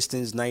the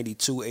Pistons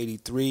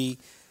 92-83.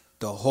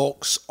 The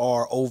Hawks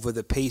are over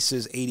the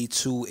Pacers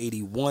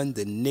 82-81.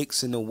 The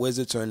Knicks and the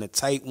Wizards are in a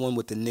tight one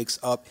with the Knicks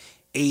up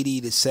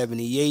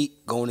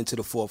 80-78 going into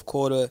the fourth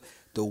quarter.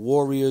 The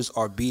Warriors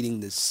are beating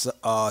the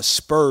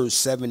Spurs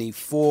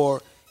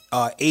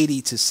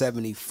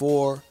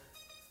 80-74.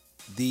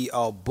 The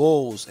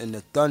Bulls and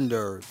the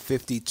Thunder,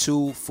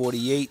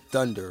 52-48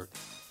 Thunder.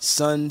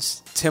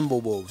 Suns,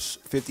 Timberwolves,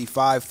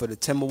 55 for the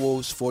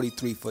Timberwolves,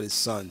 43 for the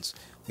Suns.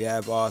 We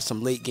have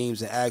some late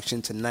games in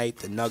action tonight.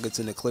 The Nuggets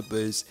and the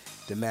Clippers,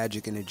 the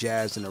Magic and the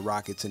Jazz, and the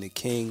Rockets and the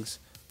Kings.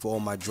 For all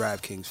my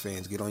DraftKings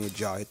fans, get on your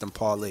jaw, hit them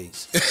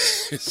parlays.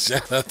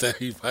 Shout out to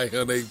everybody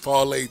on their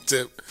parlay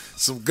tip.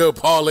 Some good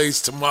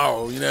parlays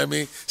tomorrow, you know what I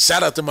mean?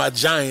 Shout out to my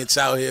Giants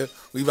out here.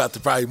 We about to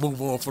probably move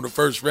on from the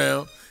first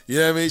round. You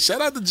know what I mean?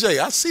 Shout out to Jay.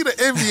 I see the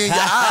envy in your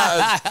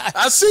eyes.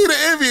 I see the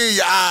envy in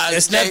your eyes.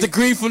 It's not the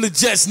green from the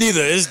Jets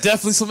neither. It's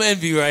definitely some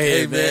envy right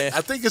here, man. I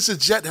think it's a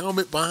Jet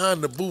helmet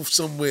behind the booth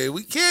somewhere.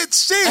 We can't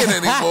see it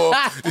anymore.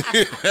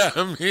 You know what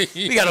I mean?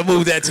 We got to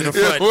move that to the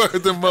front.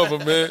 Word the mother,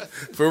 man.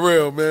 For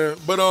real, man.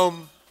 But,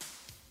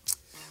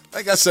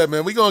 like I said,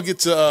 man, we're going to get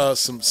to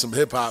some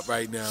hip-hop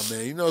right now,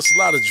 man. You know, it's a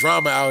lot of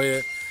drama out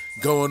here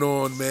going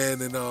on,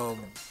 man. And,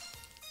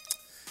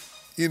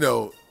 you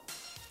know,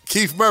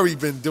 Keith Murray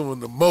been doing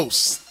the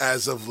most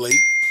as of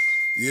late.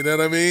 You know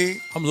what I mean?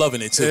 I'm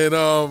loving it, too. And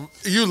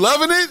you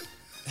loving it?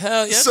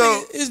 Hell yeah.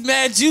 So, it's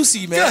mad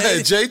juicy, man. Go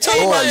ahead, Jay. Tell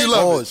me why you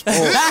love it.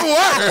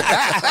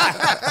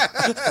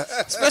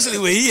 Especially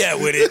when he at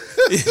with it.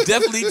 It's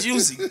definitely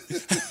juicy.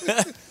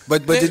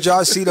 But did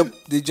y'all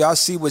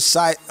see what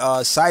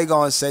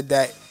Saigon said,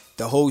 that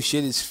the whole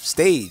shit is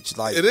staged?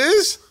 Like, it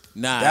is?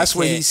 Nah. That's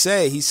what he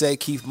said. He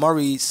said Keith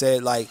Murray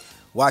said, like,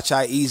 watch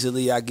how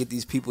easily I get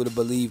these people to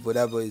believe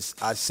whatever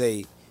I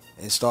say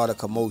and start a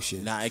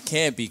commotion. Nah, it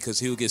can't be, because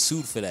he'll get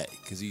sued for that,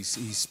 because he's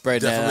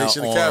spreading that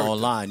out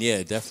online.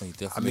 Yeah,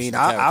 definitely. I mean,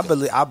 I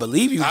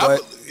believe you,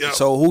 but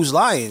so who's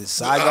lying?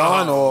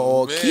 Saigon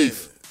or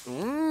Keith?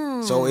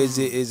 So is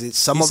it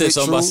some he of said it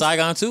something true? about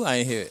Saigon too? I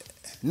ain't hear it.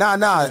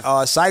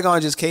 Nah.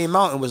 Saigon just came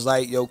out and was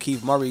like, "Yo,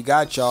 Keith Murray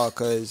got y'all,"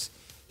 because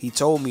he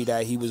told me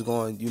that he was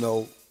going,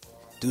 do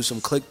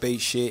some clickbait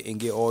shit and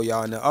get all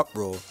y'all in the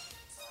uproar.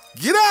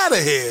 Get out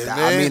of here, man.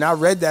 I mean, I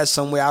read that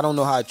somewhere. I don't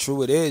know how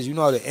true it is. You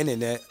know the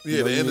internet.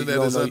 Yeah, the internet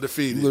is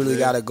undefeated. You literally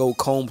got to go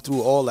comb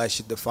through all that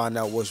shit to find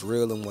out what's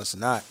real and what's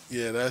not.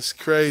 Yeah, that's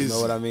crazy. You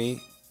know what I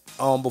mean?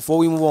 Before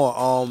we move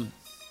on,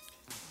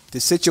 the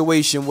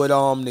situation with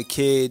the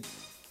kid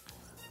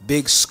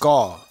Big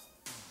Scar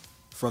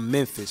from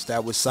Memphis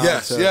that was signed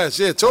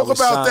Talk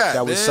about that.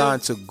 That was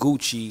signed to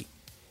Gucci,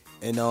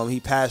 and he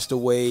passed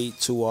away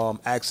to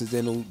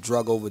accidental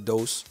drug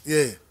overdose.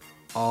 Yeah.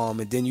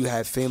 And then you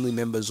have family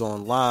members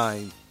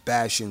online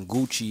bashing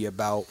Gucci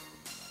about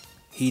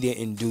he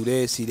didn't do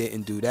this, he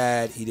didn't do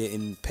that, he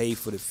didn't pay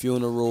for the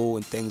funeral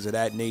and things of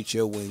that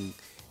nature. When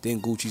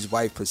then Gucci's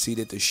wife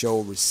proceeded to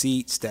show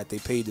receipts that they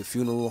paid the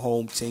funeral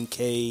home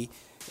 $10K.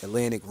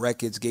 Atlantic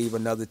Records gave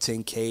another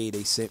 $10K.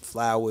 They sent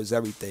flowers,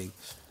 everything.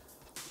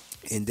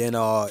 And then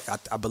I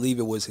believe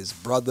it was his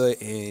brother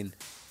and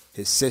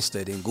his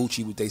sister. Then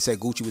they said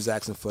Gucci was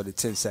asking for the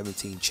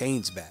 1017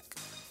 chains back.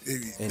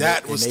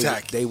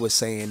 Tacky. They were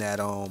saying that,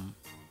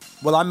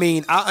 well, I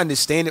mean, I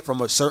understand it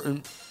from a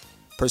certain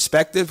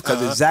perspective,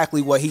 because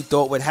exactly what he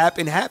thought would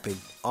happen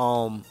happened.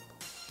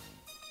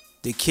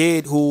 The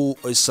kid who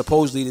is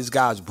supposedly this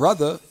guy's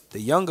brother, the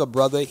younger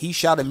brother, he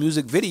shot a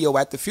music video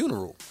at the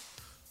funeral.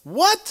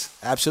 What?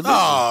 Absolutely.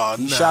 Oh,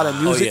 he nah. shot a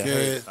music.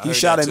 He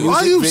shot a music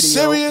Are you video.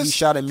 serious? He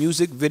shot a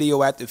music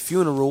video at the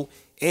funeral,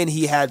 and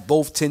he had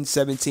both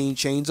 1017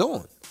 chains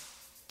on.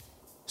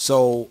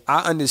 So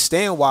I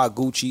understand why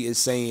Gucci is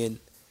saying,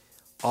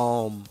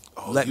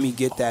 let me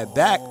get that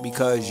back,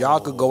 because y'all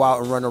could go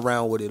out and run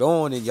around with it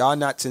on, and y'all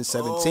not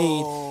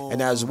 1017,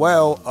 and as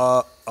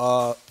well,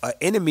 an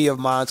enemy of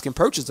mine can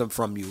purchase them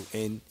from you,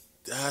 and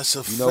that's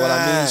a you know what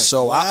I mean.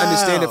 So wow. I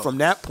understand it from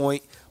that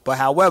point. But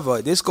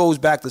however, this goes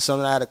back to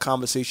something I had a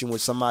conversation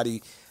with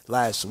somebody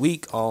last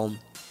week.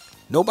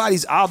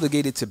 Nobody's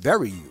obligated to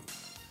bury you.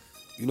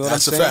 You know what I'm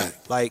saying? That's a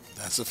fact. Like,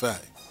 that's a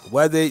fact.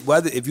 Whether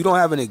if you don't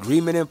have an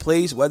agreement in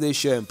place, whether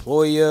it's your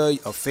employer,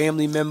 a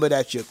family member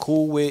that you're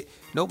cool with,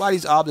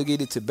 nobody's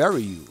obligated to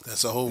bury you.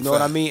 That's a whole You know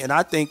what I mean? And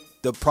I think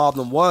the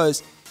problem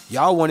was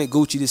y'all wanted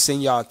Gucci to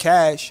send y'all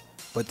cash,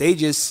 but they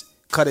just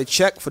cut a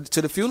check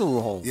to the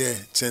funeral home. Yeah,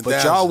 10,000.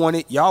 But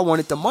y'all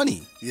wanted the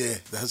money. Yeah,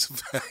 that's a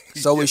fact.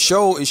 So it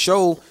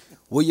show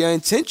what your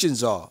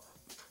intentions are.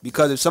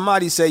 Because if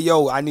somebody say,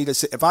 yo,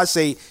 if I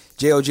say,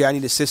 JOJ, I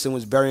need assistance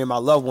with burying my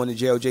loved one, and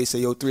JOJ say,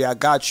 yo, 3, I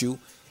got you,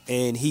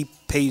 and he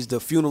pays the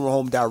funeral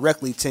home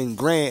directly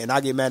 $10,000, and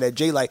I get mad at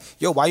Jay like,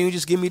 yo, why you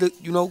just give me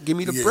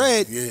the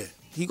bread? Yeah.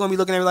 He gonna be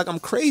looking at me like I'm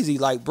crazy.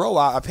 Like, bro,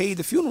 I paid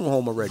the funeral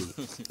home already.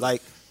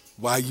 Like,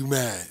 why you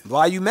mad?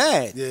 Why you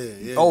mad?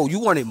 Yeah. Oh, you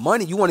wanted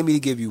money. You wanted me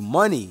to give you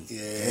money. Yeah.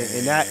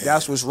 And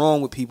that's what's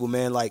wrong with people,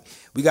 man. Like,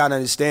 we gotta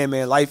understand,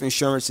 man. Life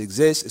insurance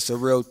exists. It's a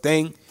real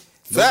thing.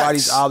 Facts.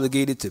 Nobody's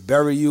obligated to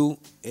bury you,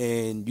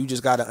 and you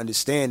just gotta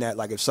understand that.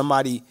 Like, if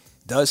somebody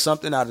does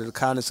something out of the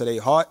kindness of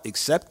their heart,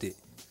 accept it,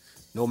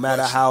 no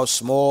matter how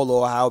small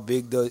or how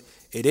big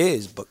it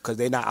is, because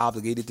they're not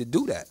obligated to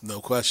do that. No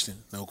question.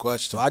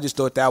 So I just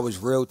thought that was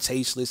real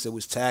tasteless. It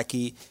was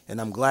tacky, and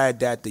I'm glad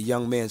that the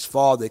young man's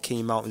father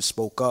came out and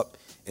spoke up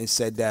and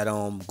said that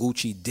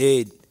Gucci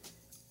did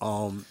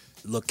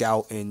look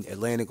out, and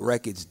Atlantic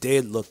Records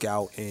did look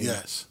out, and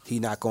yes, he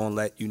not gonna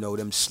let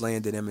them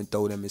slander them and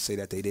throw them and say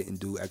that they didn't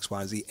do X,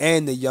 Y, and Z.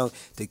 And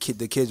the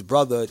kid's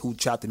brother who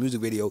shot the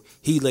music video,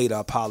 he later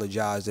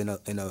apologized in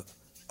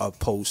a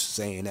post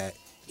saying that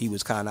he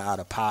was kind of out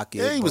of pocket.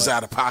 Yeah, he was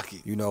out of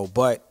pocket.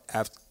 But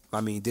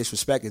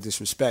disrespect is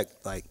disrespect.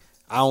 Like,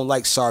 I don't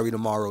like sorry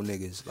tomorrow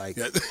niggas. Like,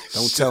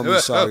 don't tell me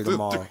sorry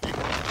tomorrow.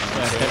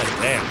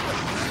 Damn.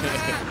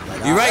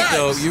 You're right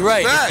though. You're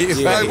right.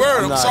 Like,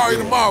 word. I'm sorry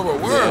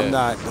tomorrow. Word. I'm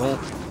not.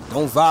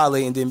 Don't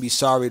violate and then be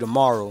sorry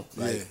tomorrow.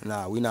 Like,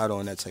 nah, we not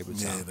on that type of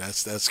time. Yeah,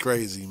 that's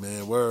crazy,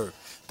 man. Word.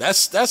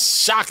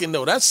 That's shocking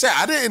though. That's sad.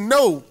 I didn't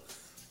know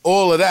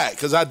all of that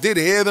because I did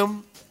hear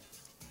them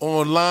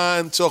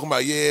online talking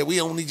about, we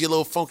don't need your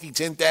little funky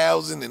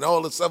 10,000 and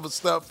all this other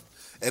stuff.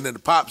 And then the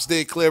Pops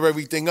did clear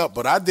everything up.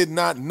 But I did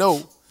not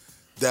know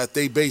that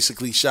they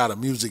basically shot a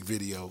music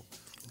video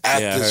at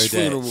this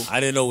funeral. That. I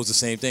didn't know it was the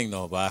same thing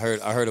though, but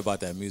I heard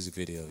about that music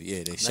video.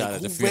 Yeah, they shot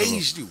at the funeral. Who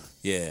raised you?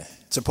 Yeah.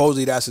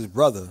 Supposedly that's his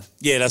brother.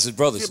 Yeah, that's his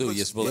brother too.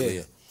 Yes,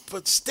 yeah.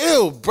 But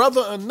still,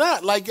 brother or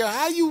not, like,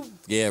 how you?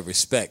 Yeah,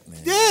 respect,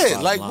 man. Yeah,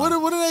 like what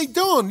are they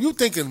doing? You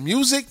thinking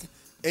music?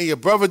 And your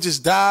brother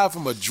just died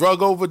from a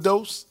drug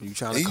overdose. You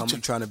trying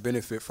to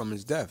benefit from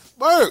his death.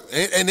 Word.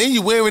 And then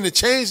you wearing the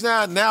chains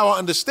now. Now I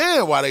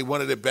understand why they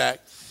wanted it back.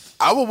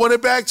 I would want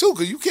it back too,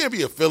 because you can't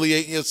be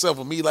affiliating yourself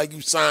with me like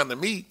you signed to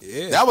me.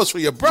 Yeah. That was for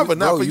your brother,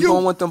 not for you. You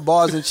don't want them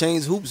bars and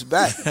chains hoops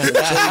back. You don't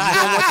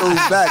want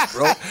those back,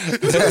 bro.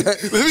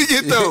 Let me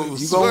get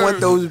those. You gonna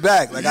want those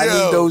back. Like, I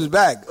need those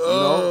back.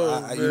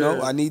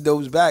 I need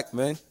those back,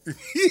 man. You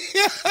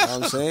know what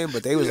I'm saying?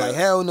 But they was like,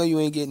 hell no, you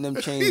ain't getting them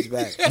chains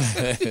back.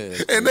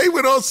 And they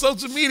went on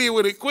social media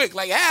with it quick,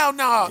 like, hell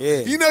no. Yeah.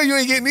 You know you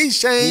ain't getting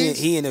these chains.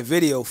 He in the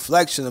video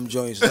flexing them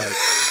joints, like,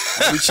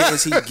 every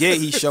chance he get,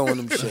 he showing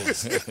them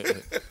shit.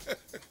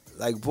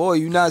 Like, boy,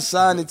 you not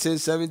signing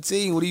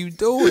 10-17. What are you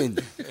doing?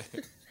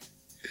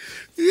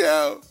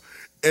 Yeah.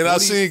 And I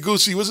seen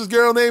Gucci. What's his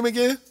girl name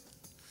again?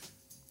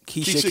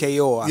 Keisha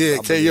K.O. Yeah,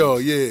 K.O.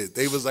 Yeah.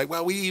 They was like,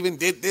 well, we even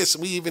did this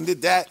and we even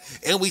did that.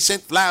 And we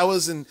sent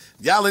flowers and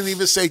y'all didn't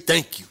even say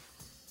thank you.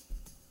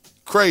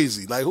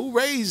 Crazy. Like, who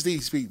raised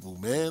these people,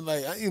 man?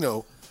 Like, it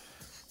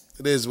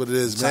is what it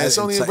is, man. It's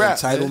only a rap.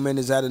 Entitlement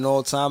is at an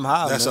all-time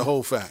high. That's man. A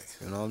whole fact.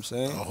 You know what I'm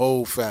saying? A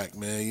whole fact,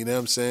 man. You know what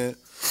I'm saying?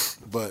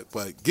 But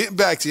getting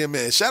back to your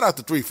man, shout out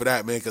to 3 for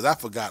that, man, because I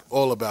forgot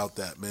all about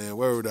that, man.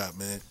 Word up,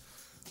 man.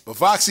 But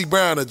Foxy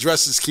Brown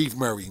addresses Keith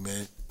Murray,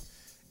 man.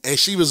 And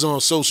she was on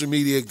social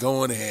media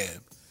going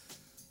ham.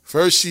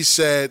 First she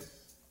said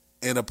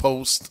in a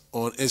post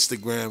on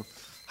Instagram,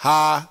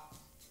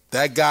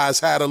 that guy's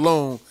hat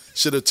alone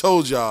should have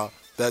told y'all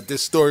that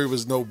this story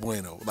was no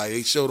bueno. Like,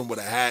 they showed him with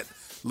a hat,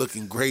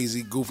 looking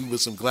crazy, goofy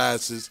with some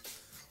glasses.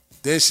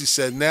 Then she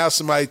said, now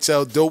somebody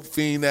tell dope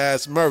fiend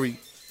ass Murray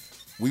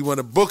we want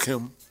to book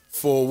him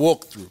for a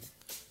walkthrough.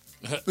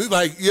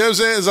 Like, you know what I'm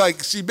saying? It's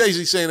like she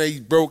basically saying that he's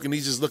broke and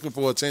he's just looking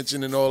for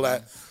attention and all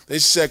that. They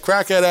said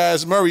crackhead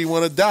ass Murray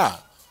want to die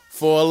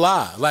for a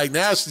lie. Like,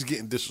 now she's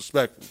getting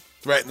disrespectful,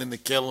 threatening to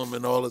kill him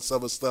and all this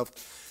other stuff.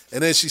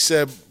 And then she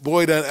said,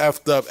 boy done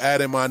effed up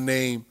adding my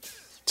name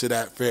to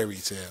that fairy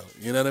tale.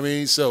 You know what I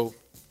mean? So,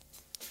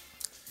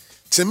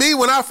 to me,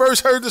 when I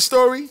first heard the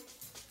story,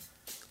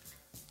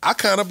 I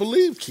kind of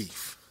believed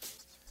Keith.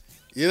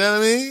 You know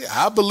what I mean?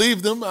 I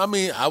believed him. I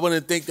mean, I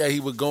wouldn't think that he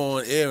would go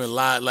on air and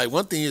lie. Like,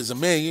 one thing is a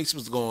man, you ain't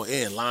supposed to go on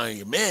air and lie on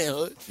your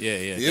manhood. Yeah.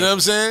 You know what I'm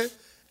saying?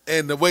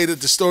 And the way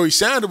that the story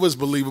sounded was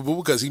believable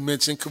because he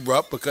mentioned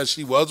Corrupt, because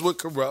she was with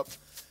Corrupt.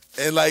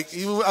 And, like,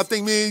 even I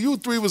think me and you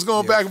three was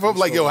going back and forth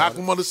like, yo, how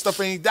come all this stuff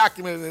ain't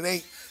documented and it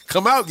ain't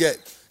come out yet?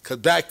 Because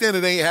back then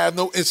it ain't have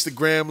no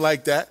Instagram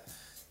like that.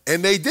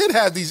 And they did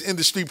have these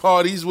industry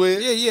parties where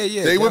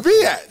they would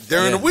be at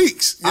during the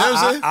weeks. You know what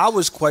I'm saying? I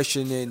was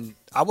questioning.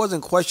 I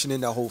wasn't questioning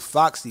the whole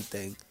Foxy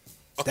thing.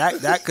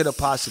 That could have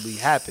possibly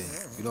happened.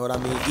 You know what I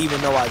mean? Even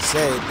though I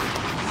said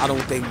I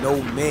don't think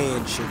no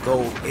man should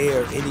go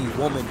air any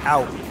woman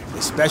out,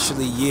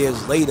 especially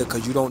years later,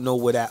 because you don't know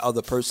where that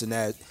other person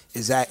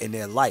is at in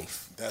their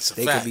life. That's a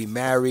fact. They could be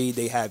married,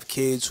 they have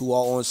kids who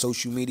are on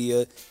social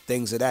media,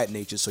 things of that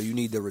nature. So you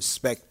need to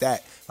respect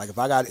that. Like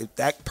if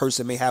that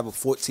person may have a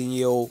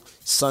 14-year-old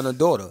son or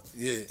daughter,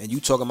 and you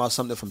talking about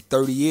something from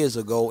 30 years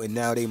ago, and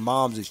now their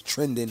moms is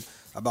trending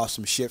about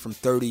some shit from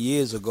 30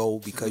 years ago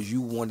because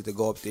you wanted to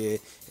go up there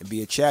and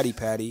be a chatty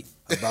patty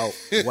about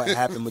what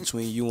happened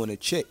between you and a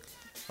chick.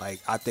 Like,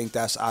 I think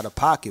that's out of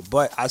pocket.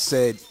 But I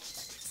said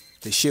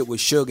the shit with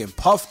Suge and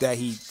Puff that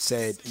he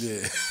said,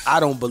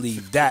 I don't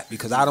believe that,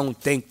 because I don't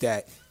think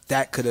that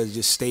could have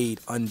just stayed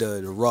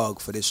under the rug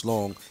for this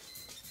long,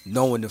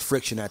 knowing the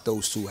friction that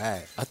those two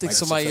had. I think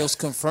somebody else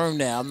confirmed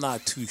that. I'm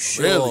not too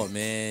sure, Really?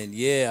 man.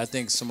 Yeah, I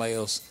think somebody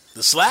else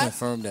The slap?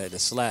 confirmed that. The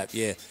slap,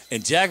 yeah.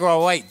 And Jaguar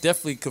White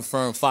definitely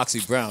confirmed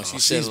Foxy Brown. She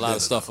said she's a lot of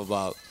bitter, stuff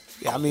about.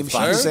 Yeah, I mean, she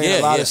Foxy. was saying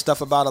a lot of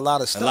stuff about a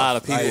lot of stuff. A lot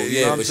of people, Like, you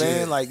know what I'm but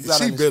saying? Like, you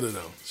gotta She bitter,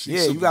 though. She's you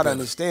super got to bitter.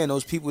 understand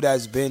those people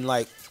that's been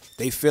like,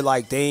 they feel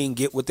like they ain't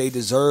get what they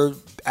deserve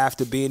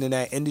after being in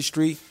that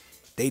industry.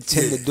 They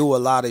tend to do a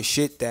lot of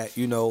shit that,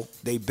 you know,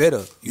 they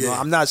bitter. You know,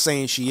 I'm not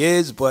saying she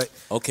is, but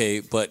Okay,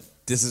 but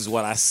this is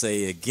what I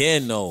say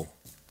again, though.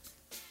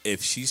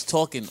 If she's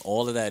talking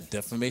all of that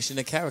defamation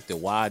of character,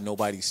 why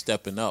nobody's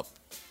stepping up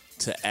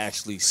to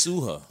actually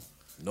sue her?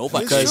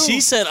 Nobody, because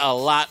she said a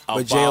lot about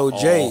but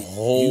JOJ, a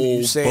whole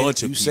you saying,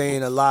 bunch of you people.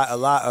 saying a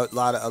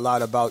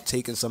lot about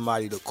taking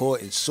somebody to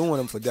court and suing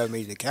them for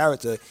defamation of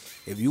character.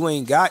 If you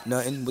ain't got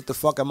nothing, what the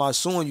fuck am I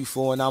suing you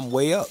for? And I'm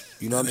way up.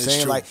 You know what I'm That is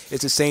saying? true. Like,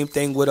 it's the same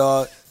thing with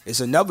it's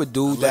another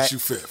dude Unless that you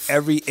fifth.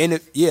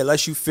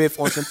 unless you fifth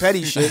on some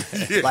petty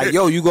shit. Like,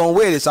 yo, you gonna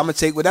wear this? I'm gonna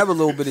take whatever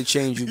little bit of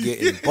change you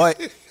getting.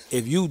 But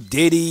if you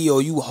Diddy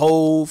or you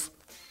Hove,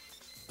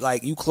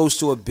 like you close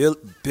to a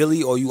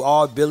Billy or you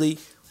are Billy,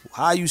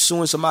 how are you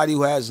suing somebody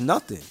who has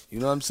nothing? You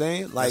know what I'm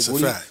saying? Like, That's a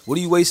what fact. are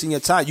you wasting your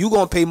time? You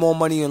gonna pay more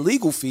money in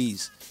legal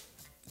fees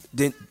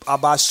than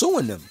by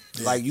suing them.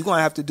 Like, you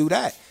gonna have to do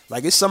that.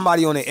 Like, it's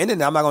somebody on the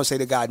internet. I'm not gonna say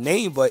the guy's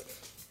name, but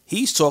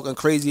he's talking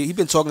crazy. He's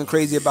been talking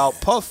crazy about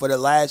Puff for the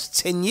last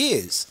 10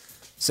 years,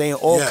 saying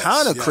all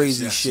kind of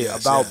crazy shit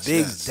about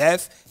Big's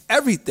death,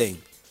 everything.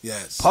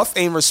 Yes. Puff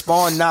ain't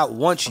respond not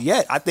once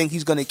yet. I think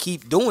he's gonna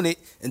keep doing it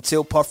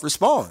until Puff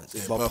responds.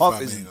 Yeah, but Puff Puff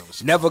probably is ain't gonna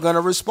respond. never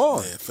gonna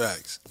respond. Yeah,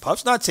 facts.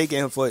 Puff's not taking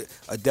him for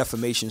a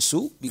defamation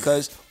suit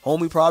because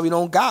homie probably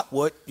don't got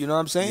what, you know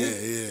what I'm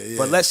saying? Yeah.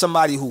 But let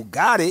somebody who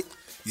got it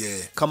Yeah.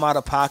 come out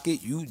of pocket,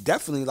 you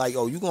definitely like,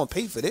 oh, you gonna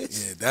pay for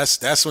this. Yeah,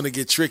 that's when it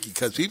get tricky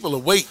because people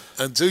will wait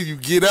until you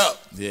get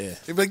up. Yeah.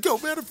 They be like, yo,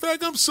 matter of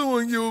fact, I'm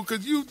suing you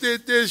because you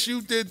did this,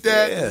 you did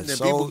that. Yeah, and then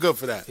so- people good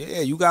for that.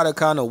 Yeah, you gotta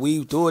kind of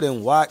weave through it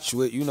and watch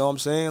with, you know what I'm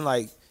saying?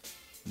 Like,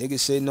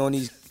 niggas sitting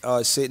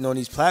on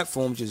these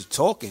platforms just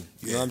talking.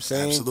 You know what I'm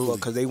saying? absolutely.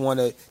 Because they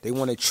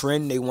wanna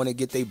trend, they wanna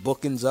get their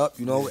bookings up.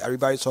 You know,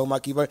 everybody's talking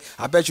about Keith.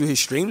 I bet you his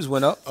streams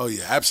went up. Oh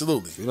yeah,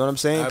 absolutely. You know what I'm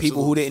saying? Absolutely.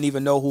 People who didn't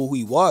even know who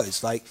he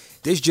was. Like,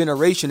 this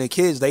generation of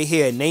kids, they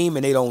hear a name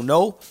and they don't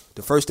know.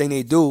 The first thing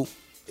they do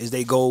is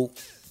they go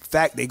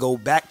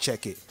back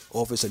check it.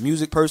 Or if it's a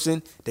music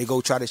person, they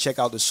go try to check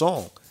out the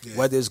song. Yeah.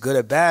 Whether it's good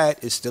or bad,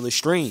 it's still a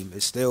stream.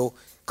 It's still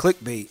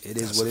clickbait. It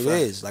is That's what a it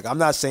fact. is. Like, I'm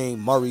not saying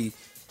Murray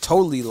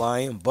totally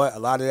lying, but a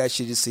lot of that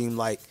shit just seemed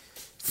like,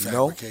 you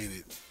know.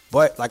 Fabricated.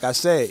 But like I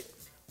said,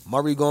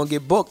 Murray gonna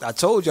get booked. I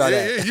told y'all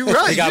that. Yeah, you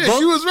right. He got Yeah,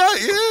 booked? you was right.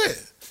 Yeah.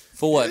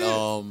 For what?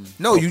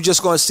 No, you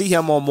just gonna see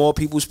him on more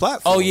people's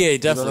platforms. Oh yeah, You know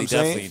what definitely, I'm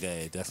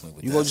saying? definitely.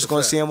 With You that. gonna just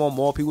gonna see him on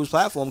more people's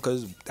platform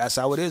because that's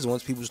how it is.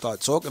 Once people start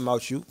talking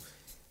about you,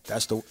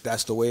 that's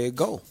the way it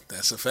go.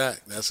 That's a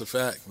fact. That's a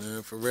fact,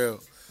 man, for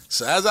real.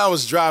 So as I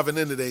was driving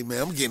in today,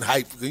 man, I'm getting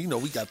hyped. You know,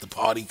 we got the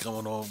party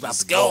coming on, about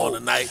to go on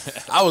tonight.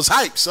 I was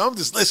hyped, so I'm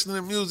just listening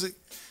to music.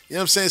 You know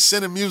what I'm saying?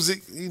 Sending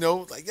music, you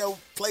know, like, yo,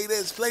 play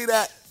this, play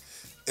that.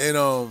 And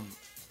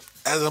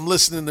as I'm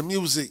listening to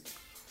music,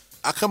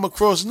 I come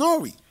across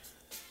Nori.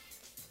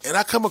 And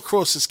I come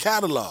across his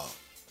catalog.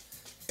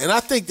 And I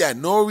think that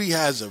Nori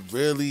has a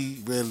really,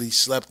 really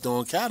slept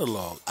on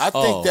catalog. I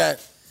think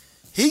that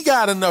he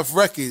got enough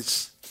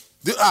records.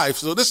 All right,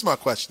 so this is my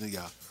question to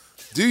y'all.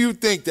 Do you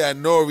think that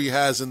Nori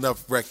has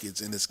enough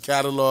records in his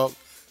catalog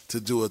to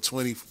do a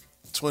 20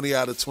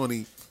 out of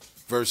 20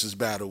 versus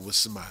battle with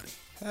somebody?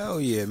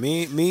 Hell yeah.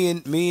 Me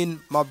and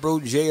my bro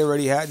Jay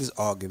already had this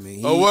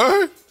argument.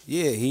 Word?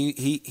 Yeah,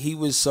 he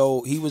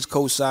was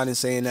co-signing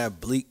saying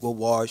that Bleak will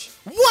wash.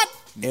 What?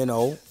 And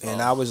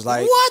I was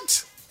like,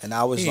 what? And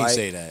I was He like, didn't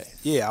say that.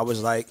 Yeah, I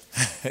was like,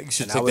 You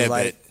should and take I was that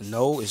like, bet.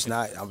 no, it's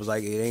not. I was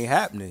like, it ain't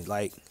happening.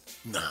 Like,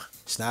 nah,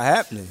 it's not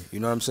happening. You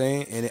know what I'm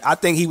saying? And I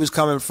think he was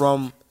coming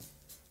from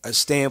a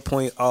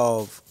standpoint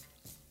of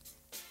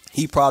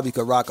he probably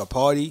could rock a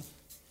party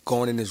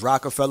going in his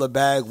Rockefeller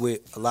bag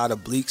with a lot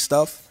of Bleak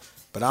stuff.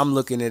 But I'm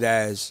looking at it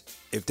as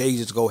if they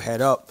just go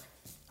head up,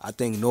 I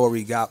think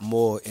Nori got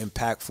more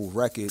impactful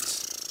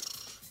records.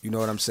 You know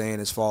what I'm saying?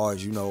 As far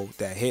as,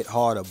 that hit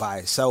harder by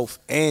itself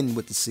and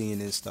with the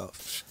CNN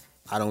stuff.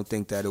 I don't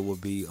think that it would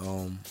be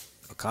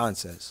a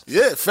contest.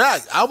 Yeah,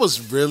 fact. I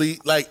was really,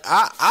 like,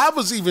 I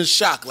was even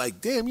shocked. Like,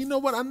 damn, you know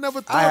what? I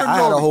never thought of Nori. I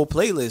had a whole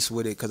playlist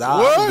with it because I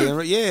was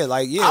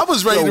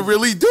ready to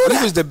really do that.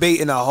 We was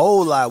debating a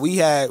whole lot.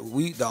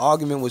 The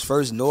argument was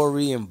first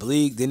Nori and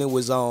Bleak, then it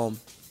was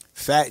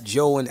Fat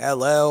Joe and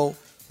LL,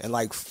 and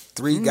like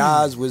three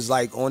guys was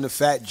like on the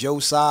Fat Joe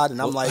side, and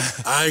I'm like,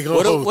 I ain't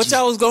gonna what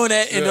y'all was going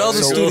at in the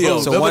other studio?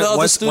 So Remember the other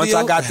once studio?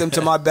 I got them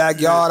to my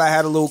backyard, I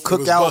had a little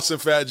cookout. Bustin'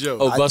 Fat Joe.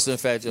 Bustin'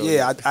 Fat Joe.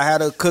 Yeah, I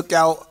had a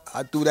cookout.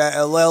 I threw that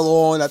LL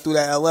on. I threw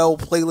that LL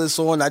playlist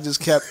on. I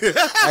just kept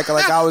acting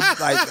like I was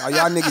like, are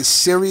y'all niggas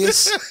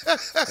serious?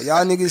 Are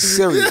y'all niggas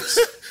serious?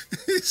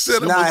 He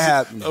said, not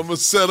happening. I'm gonna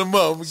set him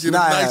up. I'm gonna get him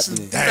nice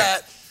happening. and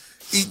fat.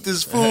 Eat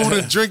this food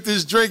and drink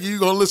this drink, and you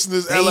gonna listen to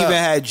this They LL. even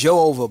had Joe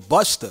over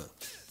Buster.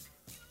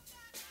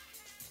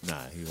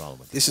 Nah, he wrong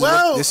with that.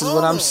 This is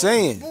what I'm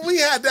saying. We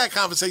had that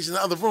conversation in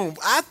the other room.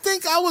 I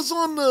think I was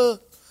on the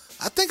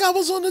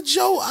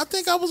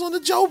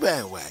Joe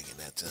bandwagon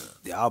that time.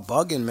 Y'all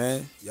bugging,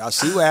 man. Y'all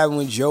see what happened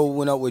when Joe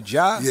went up with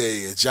Ja?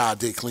 Yeah, Ja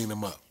did clean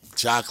him up.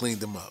 Ja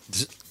cleaned him up.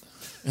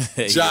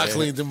 Ja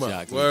cleaned him up.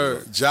 Ja cleaned Word.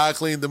 him up. Ja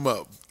cleaned him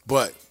up.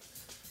 But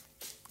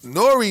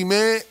Nori,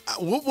 man,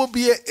 what would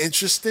be an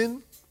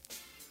interesting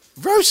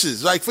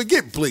versus? Like,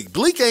 forget Bleak.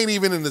 Bleak ain't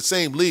even in the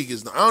same league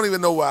as. I don't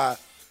even know why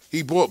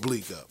he brought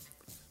Bleak up.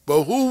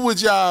 But who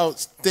would y'all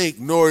think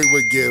Nori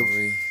would give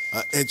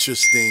an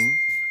interesting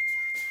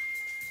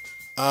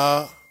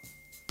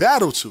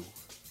battle to?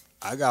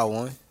 I got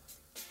one.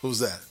 Who's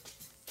that?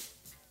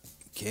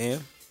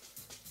 Cam.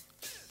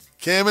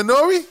 Cam and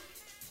Nori?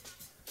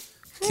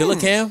 Killer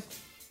Cam?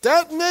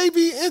 That may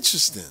be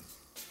interesting.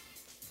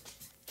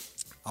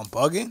 I'm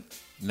bugging?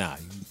 Nah.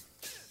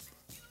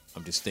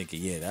 I'm just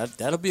thinking, yeah,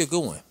 that'll be a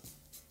good one.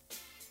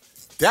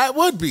 That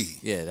would be.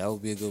 Yeah, that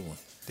would be a good one.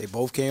 They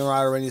both came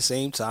out around the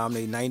same time.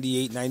 They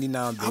 98,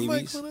 99 babies. I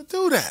might want to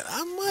do that.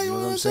 I might You know what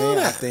I'm want to saying? do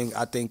that.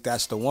 I think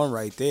that's the one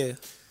right there.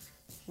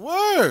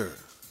 Word.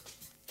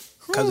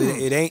 Because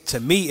it ain't, to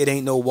me, it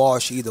ain't no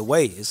wash either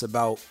way. It's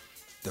about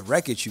the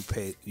record you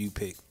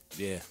pick.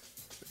 Yeah.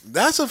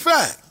 That's a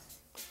fact.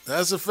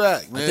 That's a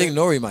fact, man. I think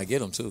Nori might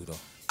get him too, though.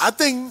 I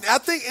think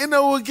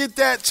Eno will get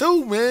that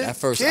too, man. That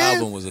first Cam.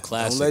 album was a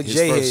classic. Don't let His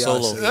Jay first hear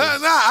y'all solo. say Nah,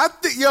 I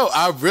think,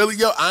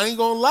 I ain't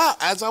gonna lie.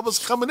 As I was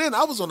coming in,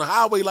 I was on the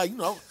highway, like,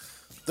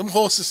 them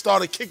horses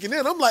started kicking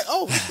in. I'm like,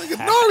 oh, this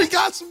nigga Nori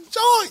got some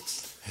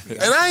joints.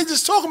 And I ain't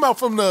just talking about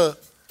from the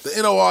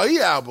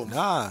NORE album.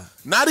 Nah.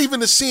 Not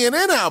even the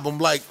CNN album.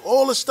 Like,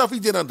 all the stuff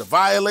he did on The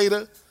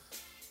Violator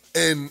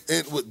and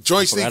with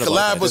Joyce forgot and about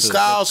collab that. with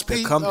Styles The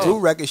P. Come Through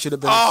record should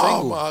have been a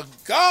single. Oh, my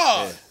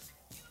God.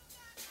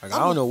 Like, I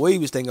don't know what he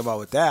was thinking about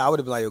with that. I would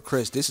have been like, yo,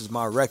 Chris, this is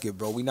my record,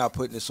 bro. We not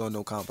putting this on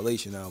no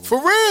compilation album. For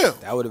real.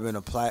 That would have been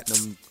a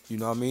platinum, you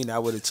know what I mean?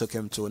 That would have took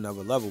him to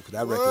another level because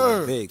that record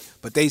was big.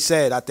 But they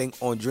said, I think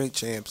on Drink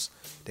Champs,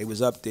 they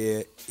was up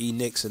there, E.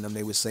 Nicks and them,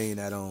 they was saying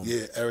that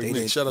Yeah, Eric they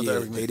Nicks. Shout out to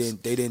Eric they Nicks.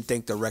 They didn't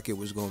think the record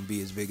was going to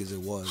be as big as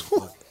it was.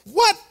 But,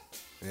 What?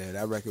 yeah,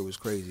 that record was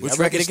crazy. Which that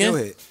record still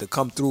again? hit. The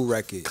Come Through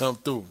record. Come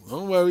through.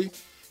 Don't worry.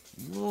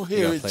 You gonna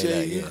hear gotta it, play Jay.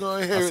 that, You yeah.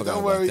 gonna I hear it. forgot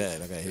Don't about worry. that.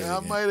 I gotta hear it I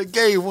again. might have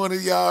gave one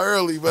of y'all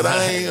early, but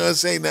I ain't gonna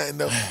say nothing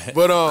though.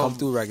 But Come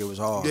Through record was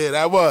hard. yeah,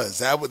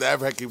 that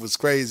record was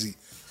crazy.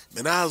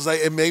 And I was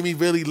like, it made me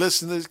really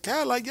listen to this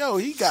guy. Like, yo,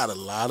 he got a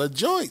lot of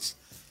joints,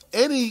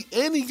 and he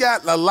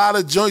got a lot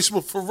of joints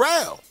with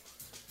Pharrell.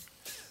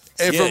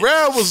 And Yeah.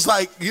 Pharrell was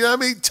like, you know what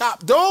I mean,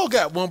 top dog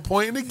at one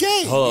point in the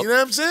game. Hold up. You know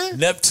what I'm saying?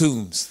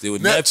 Neptunes. They were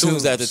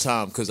Neptunes at the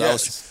time because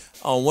Yes.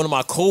 I was one of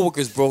my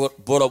coworkers brought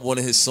up one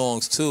of his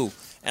songs too,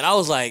 and I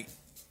was like,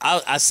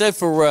 I said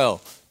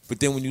Pharrell, but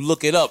then when you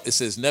look it up, it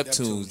says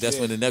Neptunes. That's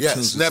when the Neptunes Yes,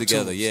 was Neptunes.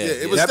 together. Yeah, Yeah,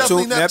 it was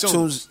definitely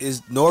Neptunes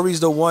is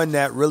Nori's the one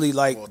that really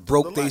like Brought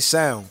broke them to their life.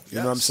 sound. You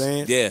know what I'm Yes.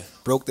 saying? Yeah.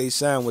 Broke their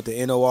sound with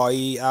the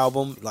NORE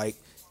album. Like,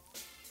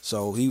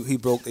 so he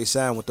broke their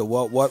sound with the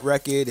What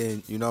record,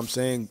 and you know what I'm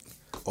saying?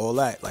 All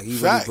that. Like, he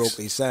Facts. really broke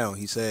their sound.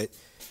 He said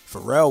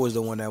Pharrell was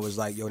the one that was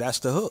like, yo, that's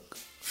the hook.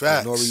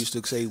 Facts. Nori used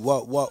to say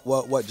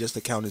what just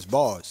to count his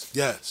bars.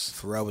 Yes.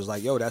 Pharrell was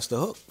like, yo, that's the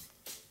hook.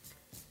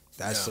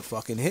 That's the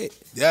fucking hit.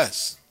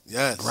 Yes.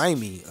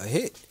 Grimy, a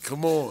hit.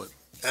 Come on.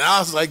 And I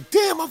was like,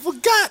 damn, I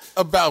forgot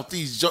about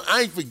these joints.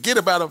 I ain't forget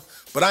about them,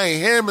 but I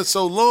ain't hear him in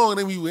so long. And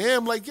then we would hear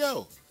him like,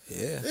 yo,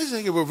 this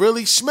nigga would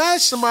really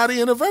smash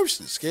somebody in the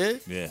verses,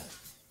 kid. Yeah.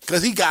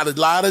 Because he got a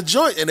lot of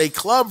joint and they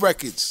club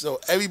records. So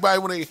everybody,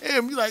 when they hear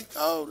him, you like,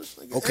 oh, this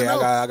nigga. Okay,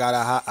 I got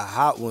a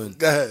hot one.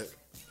 Go ahead.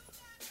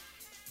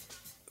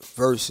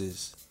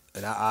 Verses.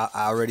 And I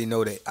already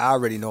know that. I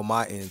already know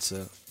my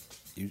answer.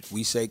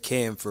 We say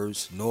Cam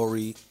first,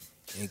 Nori,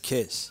 and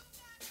Kiss.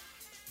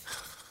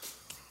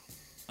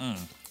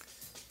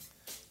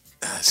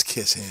 That's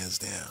Kiss hands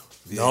down.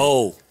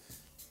 No.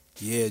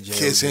 Yeah, Jay.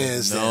 Kiss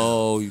hands down.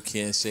 No, you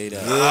can't say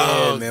that.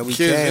 Yeah, man, we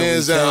Kiss can.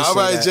 hands we down. can All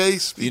right, that.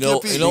 Jace. You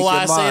know why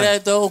I say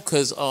that though?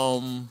 Because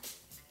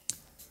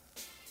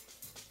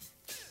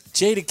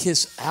Jada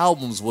Kiss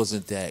albums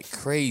wasn't that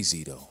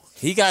crazy though.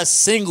 He got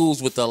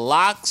singles with the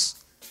Locks,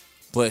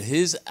 but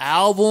his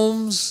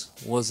albums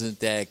wasn't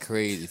that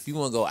crazy. If you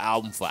want to go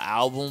album for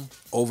album,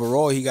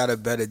 overall he got a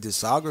better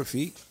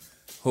discography.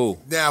 Who?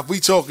 Now, if we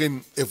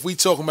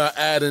talking about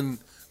adding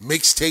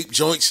mixtape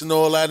joints and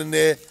all that in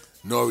there,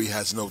 Nori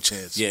has no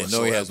chance. Yeah,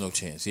 whatsoever. Nori has no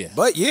chance. Yeah,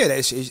 But yeah,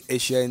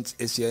 it's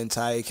your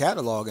entire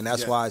catalog, and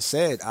that's why I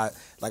said I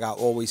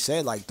always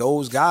said, like,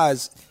 those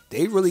guys,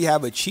 they really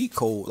have a cheat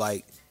code.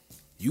 Like,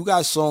 you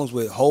got songs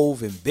with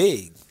Hove and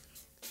Big.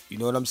 You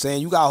know what I'm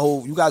saying? You got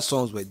Hove, you got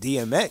songs with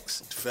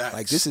DMX. Facts.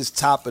 Like, this is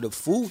top of the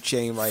food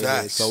chain right here.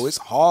 Facts. So it's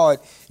hard.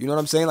 You know what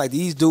I'm saying? Like,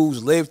 these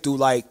dudes lived through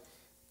like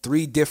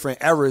 3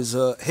 different eras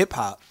of hip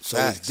hop. So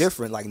Facts. it's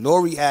different. Like,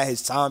 Nori had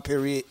his time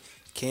period.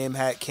 Cam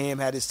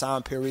had his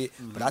time period.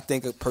 But I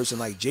think a person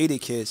like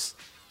Jadakiss,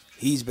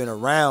 he's been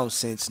around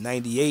since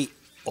 98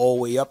 all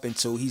the way up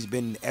until he's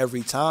been in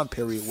every time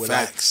period. Where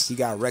Facts. Like, he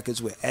got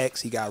records with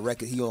X. He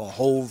on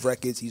Hove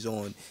records. He's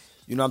on,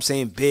 you know what I'm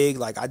saying, Big.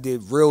 Like, I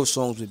did real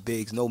songs with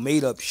Bigs. No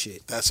made-up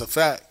shit. That's a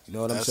fact. You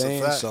know what That's I'm a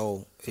saying? fact.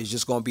 So it's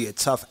just going to be a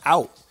tough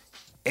out.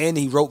 And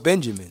he wrote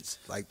Benjamins.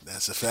 Like,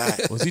 that's a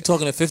fact. Was he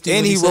talking at 50? And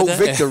when he said wrote that?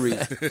 Victory.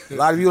 A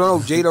lot of you don't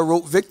know Jada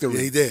wrote Victory.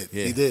 Yeah, he did.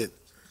 Yeah. He did.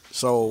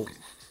 So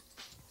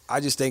I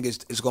just think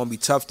it's going to be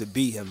tough to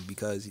beat him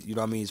because, you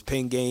know what I mean, his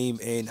pin game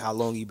and how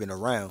long he been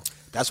around.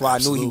 That's why I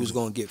knew he was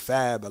going to get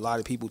Fab. A lot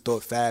of people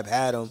thought Fab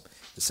had him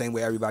the same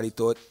way everybody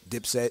thought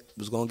Dipset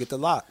was going to get the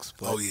Locks.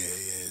 But yeah.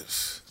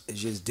 it's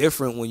just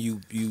different when you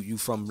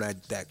from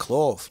that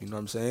cloth, you know what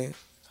I'm saying?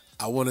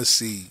 I want to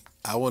see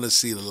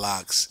the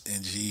Locks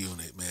and G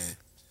Unit, man.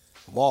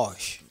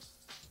 Wash.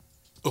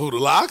 Oh, the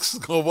Locks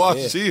gonna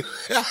wash G.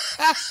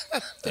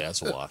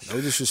 That's a wash. No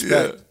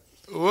disrespect.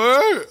 Yeah.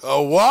 Word?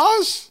 A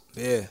wash?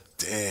 Yeah.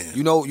 Damn.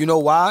 You know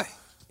why?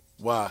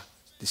 Why?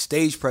 The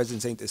stage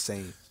presence ain't the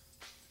same.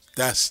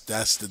 That's the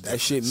difference. That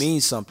shit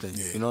means something.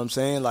 Yeah. You know what I'm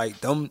saying? Like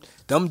them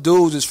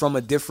dudes is from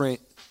a different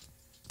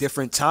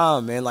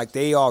time, man. Like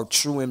they are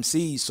true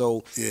MCs,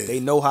 so they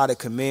know how to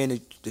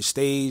command the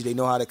stage. They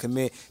know how to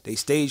command. Their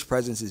stage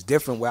presence is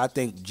different. Where I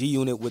think G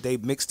Unit with they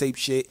mixtape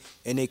shit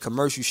and they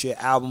commercial shit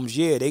albums,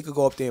 they could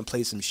go up there and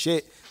play some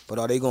shit. But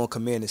are they gonna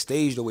command the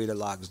stage the way the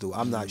Locks do?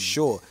 I'm not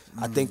sure.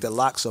 I think the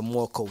Locks are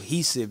more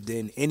cohesive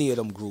than any of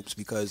them groups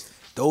because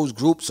those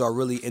groups are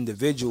really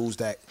individuals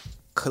that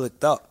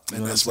clicked up. You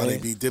And know that's what why I'm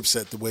they saying? beat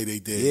Dipset the way they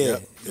did.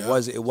 Yeah,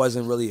 Yep. it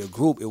wasn't really a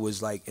group. It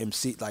was like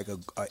MC, like a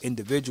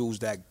individuals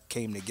that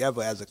came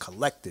together as a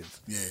collective.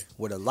 Yeah.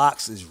 Where the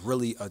Locks is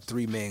really a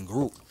 3-man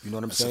group. You know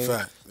what I'm That's a saying?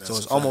 fact. So That's it's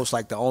a fact. almost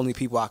like the only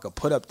people I could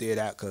put up there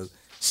that could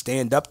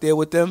stand up there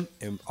with them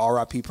and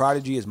R.I.P.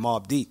 Prodigy is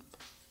Mobb Deep.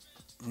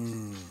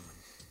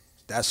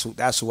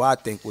 That's who I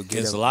think would get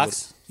Against him. the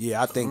Locks?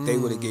 I think they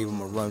would have gave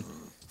him a run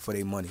for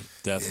their money.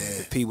 Definitely.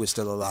 If P was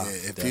still alive.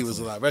 Yeah, if he was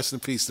alive. Rest in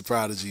peace to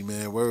Prodigy,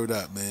 man. Word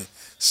up, man.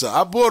 So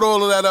I brought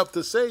all of that up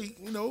to say,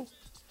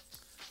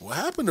 what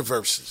happened to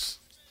Versus?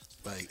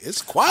 Like,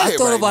 it's quiet I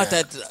thought right about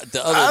now. that the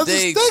I other was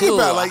day just thinking too.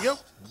 about it, like, yo,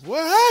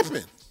 what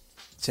happened?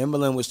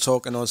 Timberland was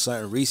talking on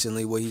something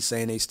recently where he's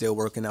saying they still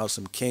working out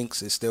some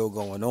kinks. It's still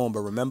going on. But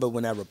remember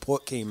when that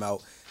report came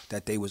out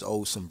that they was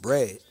owed some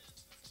bread?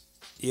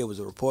 Yeah, it was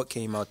a report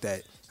came out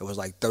that it was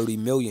like $30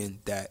 million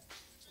that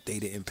they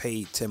didn't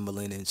pay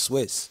Timberland and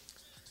Swiss.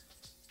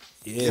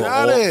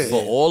 Yeah,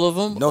 for all of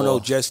them? No,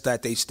 just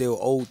that they still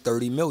owed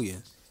 $30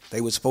 million. They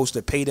were supposed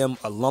to pay them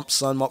a lump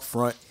sum up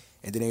front,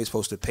 and then they were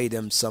supposed to pay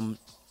them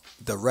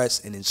the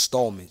rest in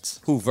installments.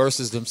 Who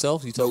versus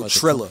themselves? You talking about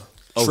Triller.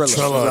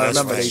 Triller. I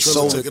remember they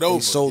sold it. They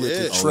sold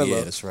it to Triller. Oh,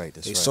 yeah, that's right.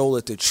 They sold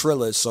it to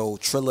Triller, so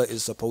Triller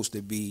is supposed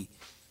to be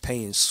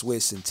paying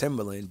Swiss and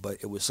Timberland, but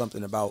it was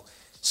something about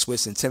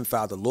Swiss and Tim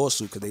filed a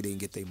lawsuit because they didn't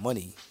get their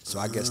money. So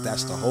I guess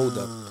that's the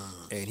holdup.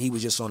 And he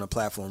was just on a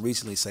platform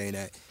recently saying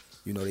that,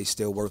 they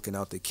still working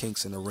out the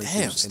kinks and the wrinkles.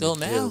 Damn, still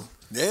the now? deal.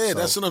 Yeah, So,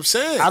 that's what I'm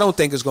saying. I don't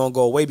think it's gonna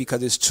go away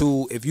because it's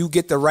too. If you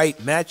get the right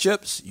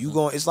matchups,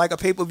 it's like a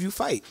pay-per-view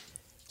fight.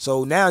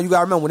 So now you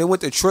gotta remember when they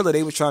went to Triller,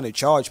 they were trying to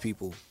charge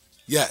people.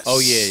 Yes. Oh,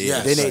 yeah.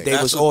 Yes. Then they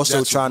That's was what- also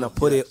that's trying what- to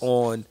put it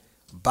on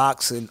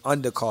boxing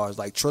undercards.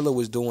 Like Triller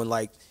was doing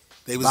like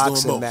They was boxing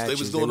doing both. matches.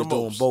 They was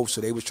doing both,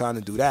 so they was trying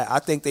to do that. I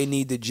think they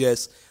need to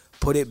just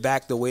put it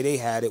back the way they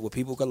had it, where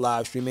people could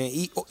live stream and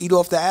eat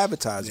off the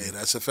advertising. Yeah,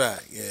 that's a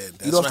fact. Yeah,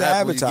 that's eat off what the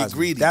happened when you get advertising.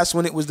 greedy. That's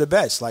when it was the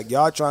best. Like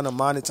y'all trying to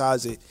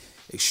monetize it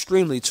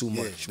extremely too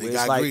much. they where got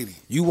it's like greedy.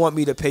 you want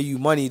me to pay you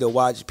money to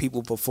watch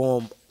people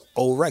perform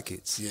old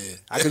records. Yeah,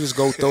 I could just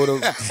go throw the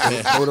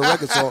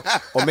records on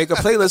or make a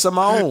playlist of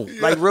my own.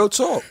 Like real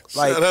talk.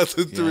 Like Shout out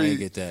to Yeah, I 3. ain't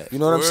get that. you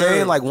know what I'm Word.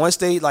 saying? Like once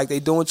they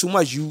doing too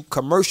much, you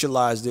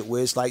commercialized it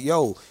where it's like,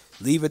 yo,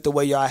 leave it the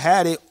way y'all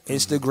had it,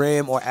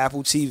 Instagram or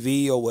Apple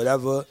TV or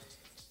whatever,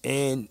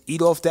 and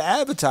eat off the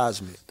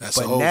advertisement. That's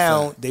a but whole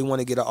now fact. they want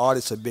to get an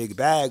artist a big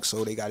bag,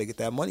 so they got to get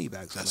that money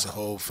back. That's a somehow.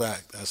 whole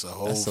fact. That's a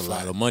whole That's a fact.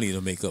 lot of money to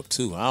make up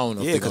too. I don't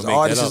know Yeah, if they're because gonna make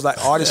artists that is up.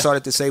 like artists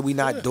started to say we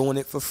not doing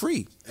it for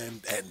free.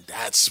 And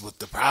that's what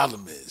the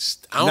problem is.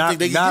 I don't think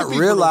they can not get people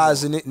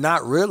realizing it,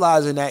 not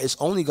realizing that it's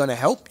only going to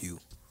help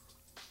you.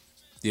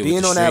 Yeah, with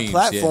Being the on that streams,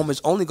 platform yeah.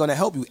 is only going to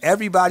help you.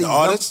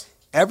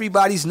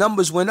 Everybody's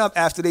numbers went up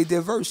after they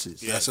did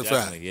verses. Yeah, that's a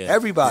fact. Yeah.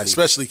 Everybody,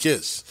 especially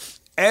Kiss.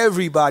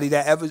 everybody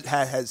that ever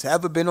has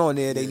ever been on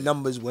there, their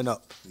numbers went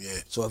up. Yeah.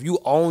 So if you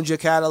owned your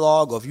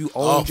catalog, or if you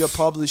owned your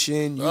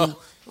publishing,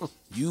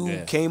 you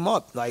Yeah. came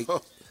up. Like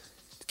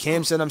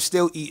Cam said, I'm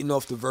still eating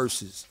off the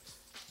verses.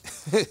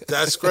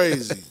 That's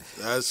crazy.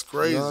 That's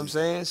crazy. You know what I'm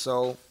saying?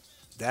 So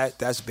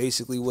that's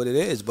basically what it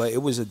is. But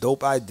it was a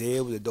dope idea.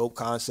 It was a dope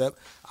concept.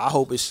 I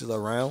hope it's still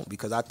around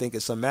because I think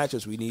it's some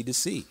matches we need to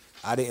see.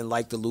 I didn't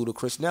like the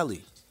Ludacris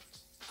Nelly.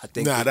 I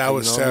think that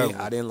was you know what I mean?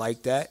 terrible. I didn't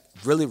like that.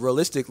 Really,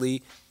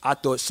 realistically, I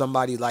thought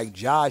somebody like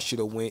Josh should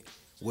have went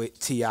with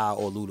T.I.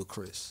 or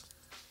Ludacris.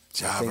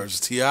 Ja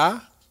versus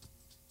T.I.?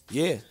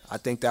 Yeah, I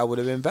think that would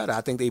have been better.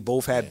 I think they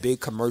both had big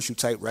commercial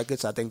type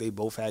records. I think they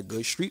both had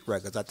good street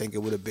records. I think it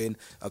would have been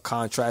a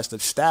contrast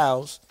of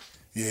styles.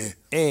 Yeah.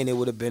 And it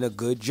would have been a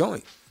good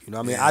joint. You know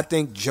what I mean? Yeah. I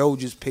think Joe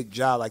just picked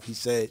Ja like he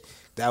said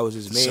that was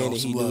his man, Show and he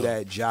some knew love.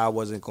 that Ja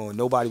wasn't going.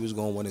 Nobody was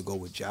going to want to go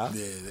with Ja.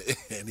 Yeah,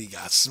 and he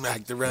got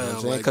smacked You know around. what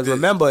I'm saying? Like Because this.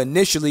 remember,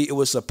 initially it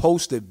was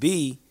supposed to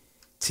be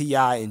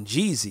T.I. and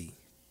Jeezy.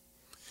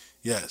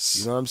 Yes.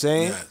 You know what I'm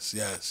saying?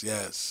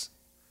 Yes.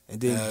 And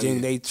then, Hell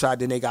then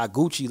yeah. they got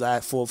Gucci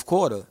last fourth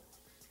quarter.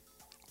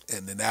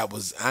 And then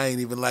I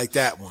ain't even like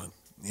that one.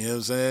 You know what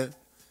I'm saying?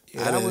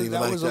 Yeah, I didn't even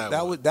like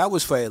that one. that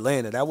was for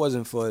Atlanta. That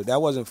wasn't for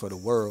the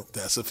world.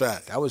 That's a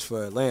fact. That was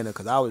for Atlanta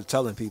because I was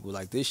telling people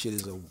like this shit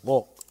is a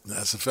walk.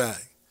 That's a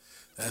fact.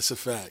 That's a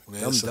fact,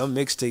 man. Them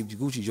mixtape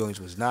Gucci joints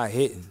was not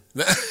hitting.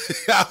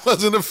 I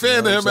wasn't a fan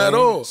You know of him what I'm at saying?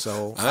 all.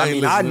 So I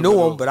ain't I listening to knew him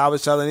at him, all. but I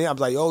was telling him, I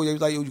was like, oh, they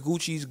was like, yo,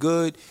 Gucci's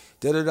good.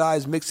 Da-da-da,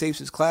 his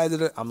mixtapes is class.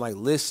 Da-da. I'm like,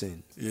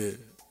 listen. Yeah.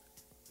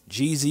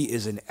 Jeezy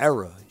is an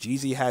era.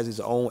 Jeezy has his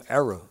own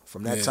era.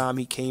 From that Yeah. time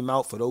he came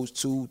out for those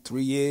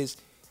 2-3 years,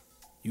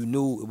 you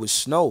knew it was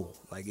snow.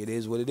 Like it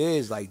is what it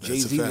is. Like That's a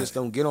Jay-Z fact. just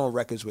don't get on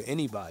records with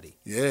anybody.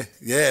 Yeah,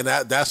 and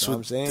that's You know what I'm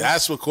what saying?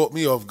 that's what caught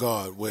me off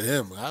guard with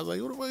him. I was like,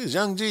 "Who the fuck is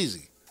Young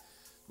Jeezy?"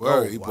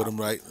 Word, he wow. put him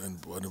right, and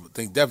I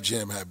think Def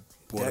Jam had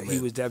brought him He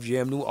in. was Def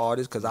Jam new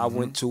artist because I Mhm.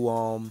 went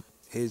to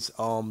his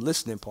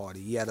listening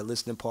party. He had a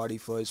listening party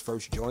for his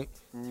first joint.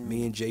 Mm.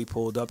 Me and Jay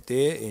pulled up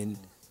there and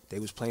they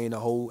was playing the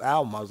whole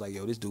album. I was like,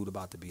 yo, this dude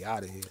about to be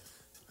out of here.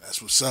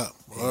 That's what's up.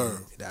 Word.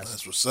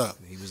 That's what's up.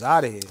 He was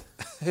out of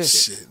here.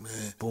 Shit,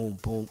 man. Boom,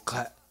 boom,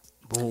 clap.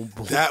 Boom,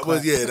 boom. That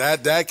was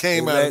clap. that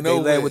came They out led- of They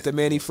nowhere. led with the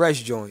Manny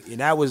Fresh joint, and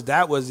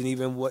that wasn't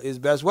even what his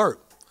best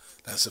work.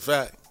 That's a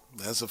fact.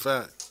 That's a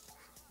fact.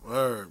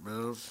 Word,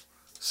 man.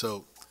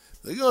 So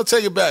we're gonna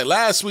take it back.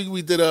 Last week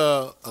we did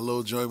a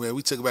little joint, man.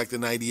 We took it back to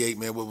 '98,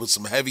 man, with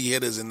some heavy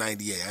hitters in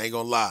 '98. I ain't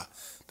gonna lie.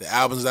 The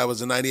albums that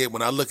was in '98.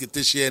 When I look at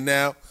this year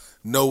now,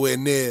 nowhere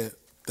near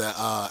the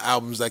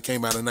albums that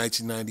came out in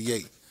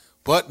 1998.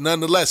 But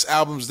nonetheless,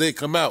 albums did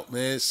come out,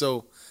 man.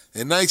 So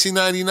in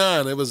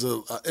 1999, it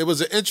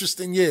was an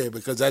interesting year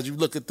because as you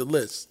look at the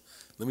list,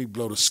 let me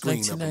blow the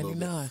screen up a little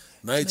bit.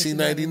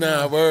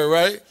 1999, word,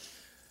 right?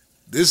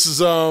 This is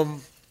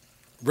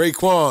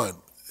Raekwon,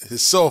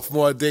 his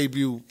sophomore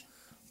debut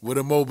with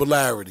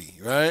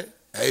Immobilarity, right?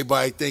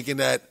 Everybody thinking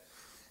that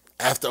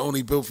after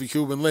Only Built for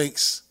Cuban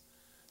Links,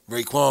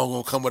 Raekwon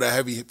gonna come with a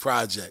heavy hit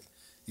project.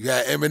 You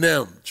had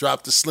Eminem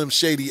drop the Slim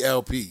Shady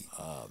LP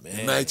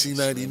in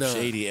 1999.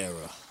 Slim Shady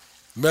era.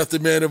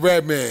 Method Man and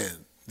Redman,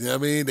 you know what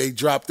I mean? They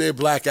dropped their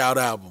Blackout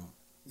album.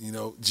 You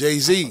know,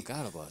 Jay-Z. I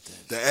forgot about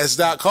that. The S.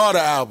 Carter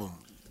album,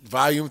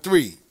 Volume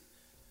 3.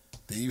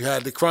 Then you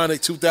had the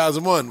Chronic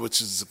 2001,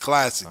 which is a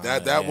classic.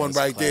 That yeah, one it's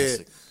a right there,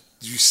 classic.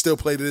 you still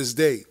play to this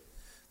day.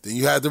 Then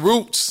you had the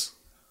Roots.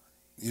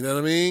 You know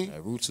what I mean?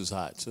 That Roots was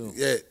hot too.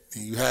 Yeah.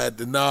 And you had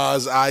the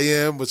Nas I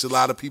Am, which a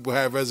lot of people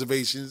have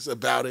reservations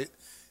about it.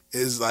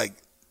 It's like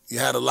you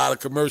had a lot of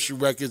commercial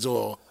records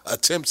or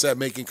attempts at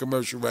making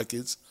commercial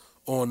records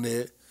on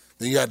there.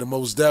 Then you had the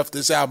Mos Def.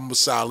 This album was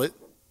solid.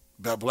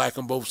 About black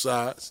on both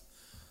sides.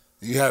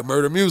 Then you had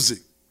Murder Music.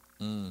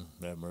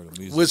 That Murder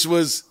Music. Which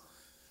was,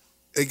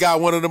 it got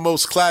one of the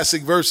most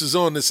classic verses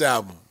on this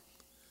album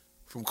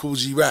from Cool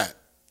G Rap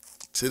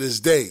to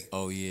this day.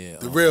 Oh yeah.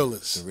 The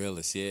Realest. The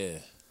Realest, yeah.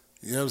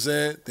 You know what I'm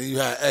saying? Then you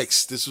had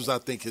X. This was, I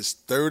think, his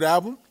third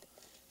album.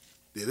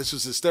 Yeah, this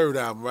was his third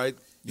album, right?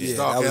 Yeah,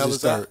 that was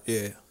his third.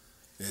 Yeah.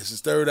 It's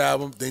his third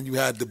album. Then you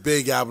had the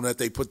big album that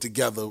they put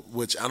together,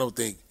 which I don't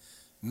think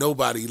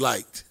nobody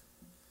liked.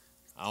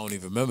 I don't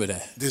even remember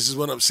that. This is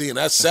what I'm seeing.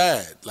 That's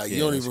sad. Like, you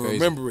don't even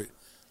remember it.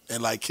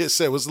 And like Kiss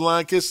said, what's the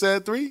line Kiss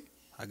said, 3?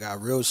 I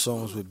got real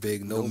songs with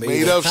Big, no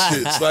made up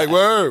shit. It's like,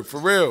 word, for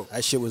real.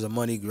 That shit was a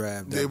money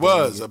grab. It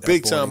was a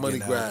big time money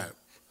grab.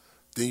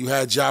 Then you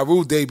had Ja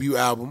Rule debut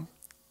album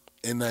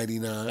in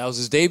 99. That was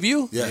his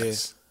debut?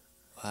 Yes.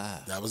 Yeah. Wow.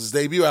 That was his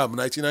debut album,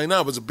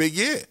 1999. It was a big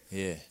year.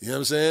 Yeah. You know what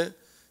I'm saying?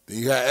 Then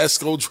you had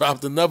Esco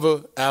dropped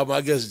another album.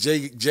 I guess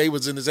Jay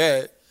was in his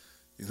head.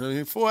 You know what I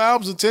mean? 4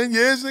 albums in 10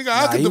 years, nigga.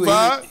 I can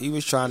divide. He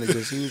was trying to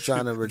redeem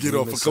get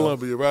off himself. of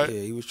Columbia, right? Yeah,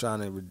 he was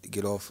trying to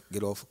get off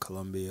of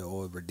Columbia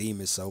or redeem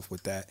himself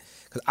with that.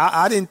 Cause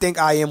I didn't think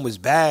IM was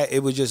bad.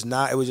 It was just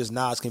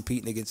Nas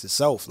competing against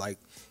itself. Like,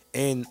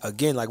 and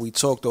again, like we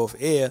talked off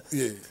air.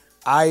 Yeah.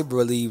 I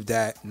believe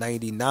that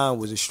 99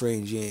 was a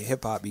strange year in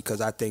hip hop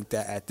because I think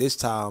that at this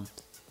time,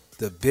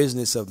 the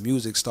business of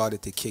music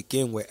started to kick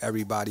in where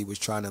everybody was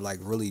trying to like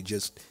really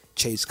just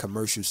chase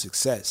commercial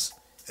success.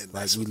 And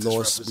like we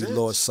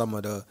lost some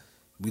of the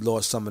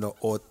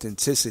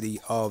authenticity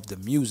of the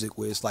music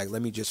where it's like,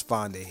 let me just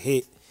find a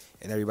hit,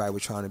 and everybody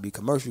was trying to be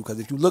commercial. Because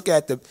if you look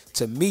at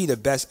to me, the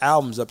best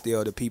albums up there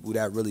are the people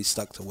that really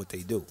stuck to what they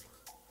do.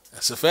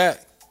 That's a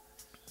fact.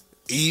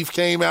 Eve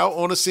came out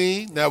on the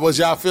scene. Now, was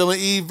y'all feeling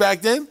Eve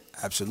back then?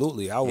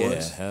 Absolutely, I was.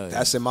 Yeah, hell yeah.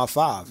 That's in my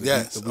 5.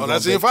 Yes.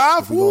 That's in your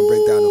 5? If we gonna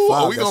break down the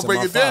 5, we gonna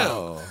break it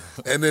down.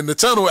 And then the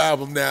Tunnel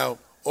album now,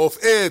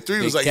 off air,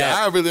 3 was like,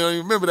 I really don't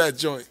even remember that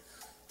joint.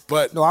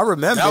 But no, I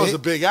remember that was a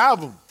big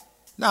album.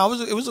 No,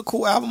 it was a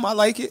cool album. I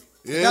like it.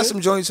 Yeah. It got some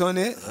joints on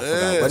it.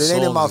 Yeah. But it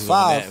ain't in my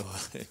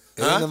 5. It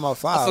ain't in my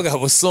 5. I forgot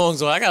what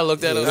songs. I gotta look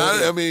that up.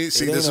 I mean,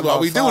 see, this is why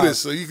we do this,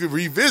 so you can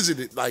revisit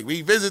it. Like,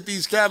 revisit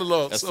these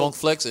catalogs. That's Funk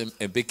Flex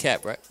and Big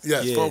Cap, right?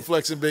 Yes, yeah. Funk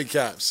Flex and Big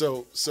Cap.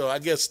 So I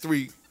guess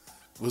 3.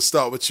 We'll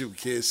start with you,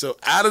 kid. So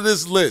out of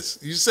this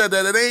list, you said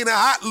that it ain't a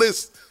hot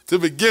list to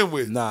begin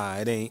with. Nah,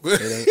 it ain't.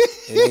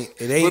 It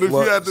ain't. But if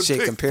what, you had to shit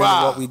pick compared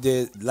 5, to what we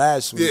did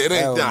last week. Yeah, it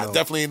ain't. Nah,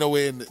 definitely ain't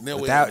nowhere in.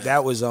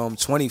 That was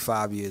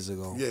 25 years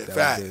ago. Yeah, that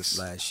facts.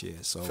 we did last year.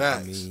 So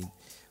facts. I mean,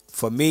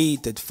 for me,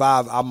 the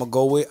 5 I'm gonna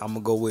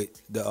go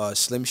with the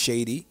Slim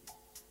Shady.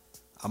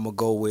 I'm gonna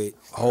go with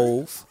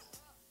Hove.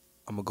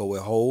 I'm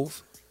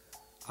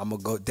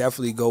gonna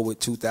definitely go with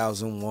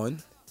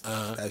 2001.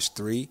 That's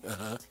 3.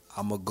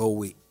 I'm gonna go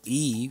with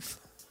Eve.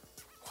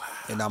 Wow.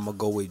 And I'm gonna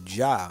go with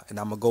Ja. And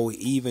I'm gonna go with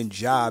Eve and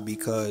Ja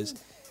because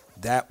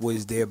that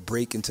was their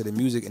break into the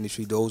music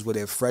industry. Those were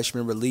their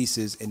freshman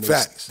releases, and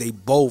they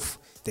both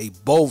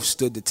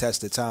stood the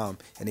test of time,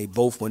 and they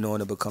both went on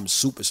to become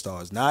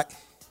superstars, not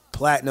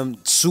platinum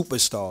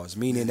superstars,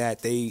 meaning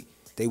that they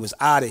was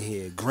out of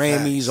here,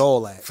 Grammys,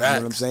 all that. You know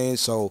what I'm saying?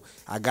 So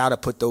I gotta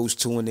put those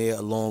 2 in there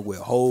along with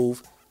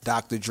Hove,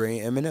 Dr. Dre,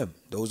 and Eminem.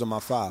 Those are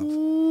my 5.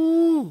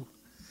 Ooh.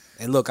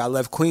 And look, I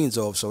left Queens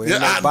off, so ain't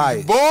no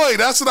bias. Boy,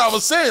 that's what I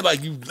was saying.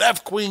 Like, you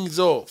left Queens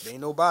off. Ain't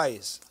no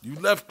bias. You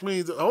left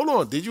Queens. Hold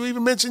on. Did you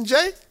even mention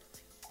Jay?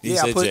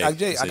 Yeah, I put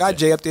Jay. I got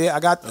Jay up there. I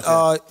got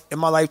In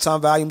My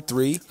Lifetime Volume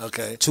 3.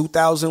 Okay.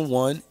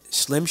 2001,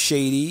 Slim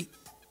Shady,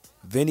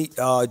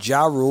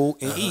 Ja Rule,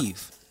 and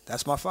Eve.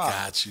 That's my 5.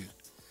 Got you.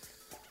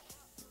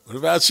 What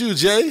about you,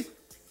 Jay?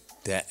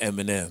 That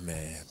Eminem,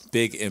 man.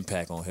 Big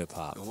impact on hip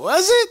hop.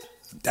 Was it?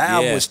 That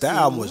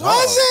album was hard.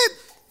 Was it?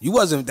 You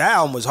wasn't. That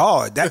album was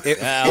hard. Out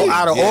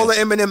of all the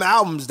Eminem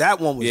albums, that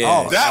one was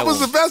hard. That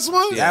was the best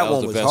one? Yeah, that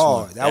one was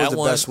hard. That was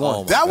the best one.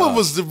 Oh that one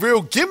was the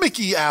real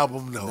gimmicky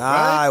album, though,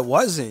 right? It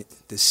wasn't.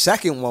 The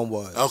second one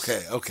was.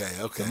 Okay.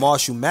 The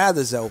Marshall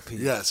Mathers LP.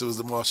 Yes, it was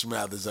the Marshall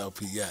Mathers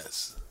LP,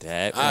 yes.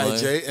 That all one. right,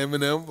 Jay,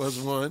 Eminem was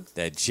one.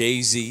 That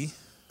Jay-Z.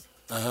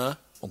 Uh-huh.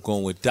 I'm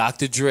going with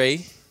Dr.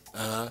 Dre.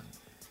 Uh-huh.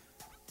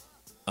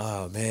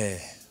 Oh, man.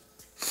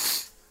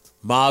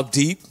 Mobb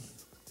Deep.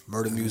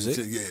 Murder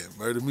Music. Yeah,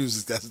 Murder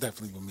Music, that's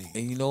definitely for me.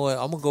 And you know what?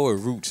 I'm going to go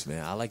with Roots,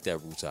 man. I like that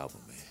Roots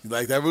album, man. You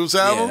like that Roots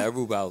album?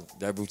 Yeah,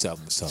 that Roots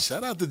album was tough.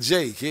 Shout out to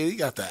Jay, kid. He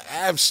got the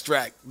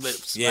abstract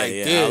lips. Yeah, right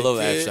yeah. there, I love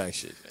kid. abstract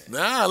shit,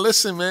 man. Nah,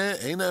 listen, man.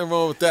 Ain't nothing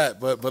wrong with that.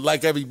 But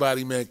like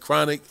everybody, man,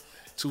 Chronic,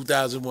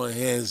 2001,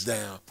 hands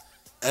down.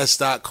 S.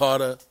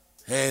 Carter,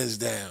 hands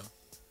down.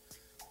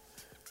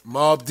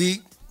 Mobb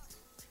Deep.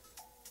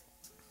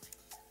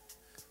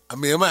 I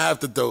mean, I'm going to have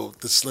to throw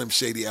the Slim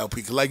Shady LP.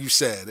 Because like you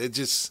said,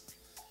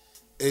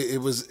 it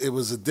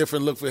was a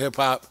different look for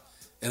hip-hop.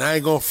 And I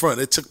ain't going to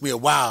front. It took me a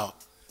while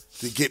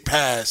to get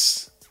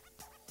past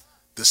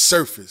the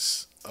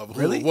surface of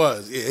who it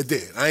was. Yeah, it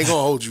did. I ain't going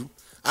to hold you.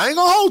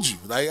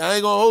 Like, I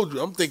ain't going to hold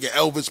you. I'm thinking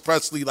Elvis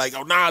Presley, like,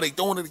 oh, nah, they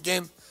doing it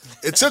again.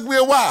 It took me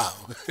a while.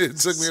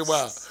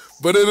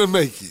 But it'll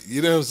make it.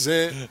 You know what I'm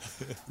saying?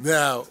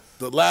 Now,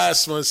 the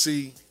last one,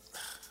 see,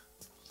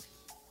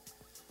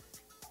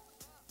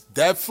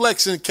 that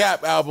Flex and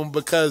Cap album,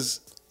 because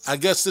I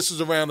guess this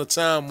was around the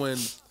time when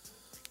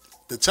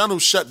the Tunnel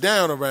shut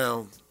down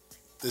around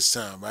this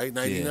time, right?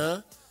 99?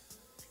 Yeah.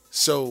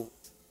 So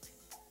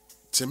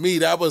to me,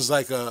 that was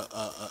like a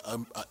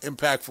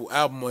impactful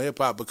album on hip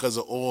hop because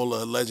of all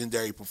the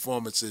legendary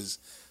performances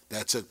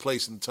that took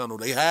place in the tunnel.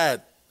 They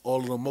had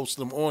most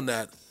of them on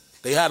that.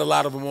 They had a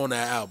lot of them on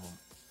that album.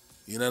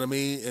 You know what I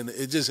mean? And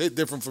it just hit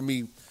different for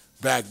me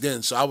back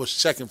then. So I was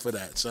checking for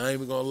that. So I ain't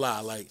even gonna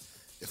lie. Like,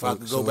 if I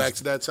could go back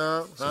to that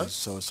time, huh?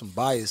 So some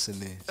bias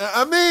in there.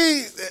 I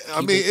mean,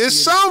 it's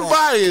some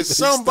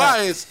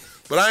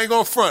bias, but I ain't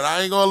gonna front.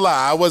 I ain't gonna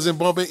lie. I wasn't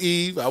bumping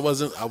Eve. I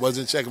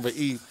wasn't checking for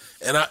Eve.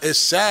 And it's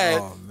sad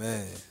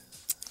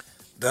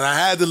that I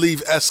had to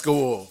leave Esco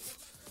off.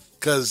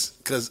 Cause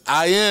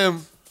I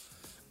am,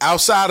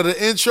 outside of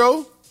the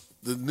intro,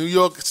 the New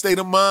York State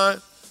of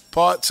Mind,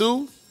 Part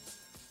 2,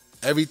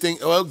 everything.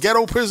 Well,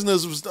 Ghetto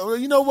Prisoners was.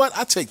 You know what?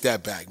 I take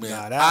that back, man.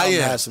 Nah, that album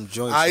has some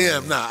joints. I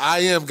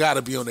am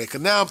gotta be on there.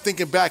 Cause now I'm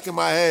thinking back in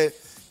my head,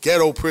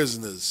 Ghetto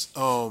Prisoners.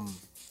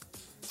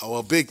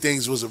 Big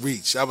Things was a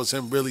reach. That was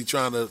him really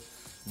trying to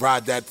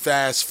ride that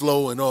fast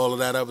flow and all of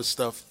that other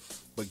stuff.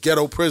 But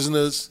Ghetto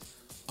Prisoners,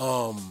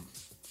 New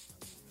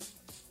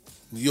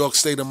York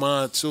State of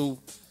Mind 2,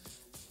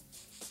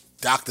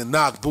 Dr.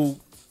 Knockboot,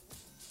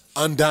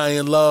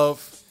 Undying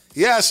Love.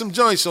 He had some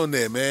joints on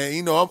there, man.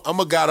 You know, I'm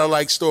a guy that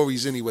likes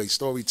stories anyway,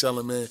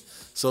 storytelling, man.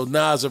 So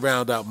Nas will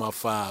round out my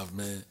 5,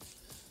 man.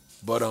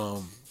 But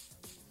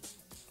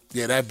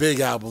that big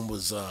album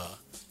was a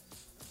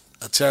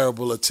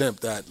terrible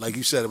attempt at, like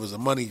you said, it was a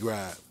money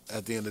grab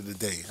at the end of the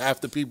day.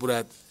 Half the people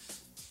that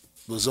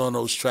was on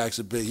those tracks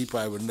are big. He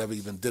probably would never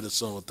even did a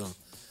song with them.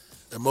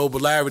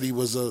 Immobilarity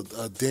was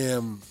a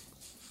damn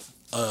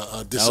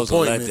disappointment. That was a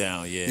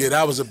letdown, yeah. Yeah,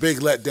 that was a big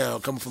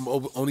letdown. Coming from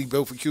Only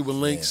Built for Cuban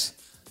Links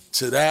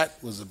to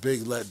that was a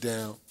big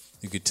letdown.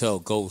 You could tell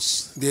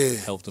Ghost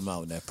helped him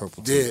out in that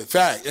purple too. Yeah,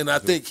 fact. And I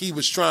think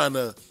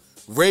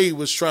Ray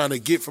was trying to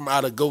get from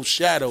out of Ghost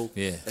shadow.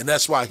 Yeah. And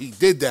that's why he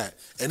did that.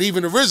 And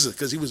even the RZA,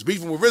 because he was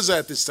beefing with RZA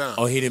at this time.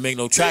 Oh, he didn't make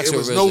no tracks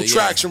with RZA. It was no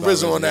tracks from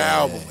RZA on that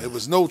album. Yeah. It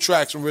was no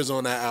tracks from RZA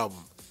on that album.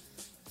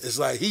 It's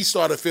like he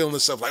started feeling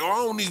himself like, I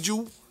don't need you.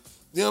 You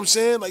know what I'm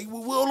saying? Like,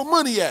 where all the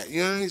money at?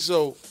 You know what I mean?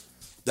 So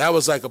that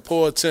was like a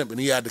poor attempt, and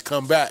he had to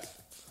come back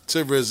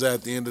to RZA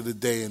at the end of the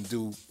day and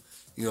do,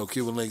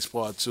 Cuban Links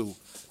Part 2.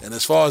 And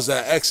as far as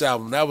that X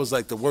album, that was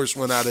like the worst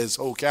one out of his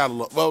whole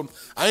catalog. Well,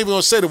 I ain't even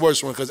gonna say the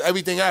worst one because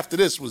everything after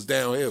this was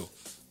downhill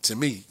to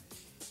me.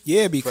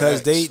 Yeah,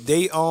 because they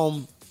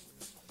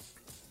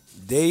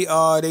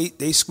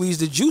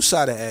squeezed the juice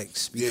out of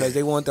X because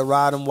they wanted to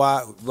ride him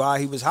while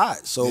he was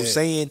hot. So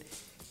saying,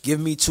 give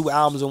me 2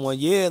 albums in 1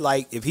 year,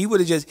 like if he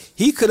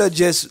could have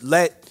just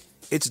let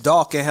It's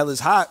Dark and Hell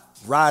Is Hot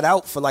ride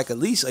out for like at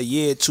least a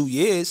year, 2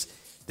 years.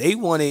 They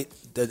wanted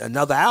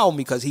another album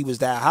because he was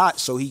that hot,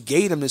 so he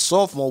gave him the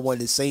sophomore one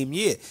the same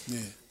year. Yeah.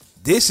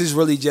 This is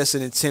really just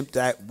an attempt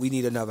that we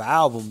need another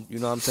album, you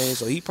know what I'm saying?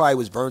 So he probably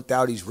was burnt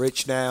out. He's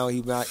rich now.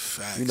 He's not,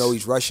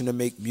 he's rushing to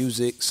make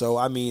music. So,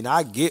 I mean,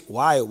 I get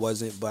why it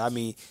wasn't, but I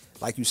mean,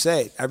 like you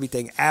said,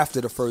 everything after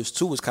the first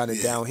 2 was kind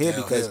of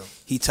downhill because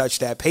he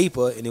touched that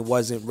paper and it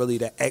wasn't really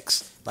the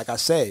X, like I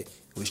said.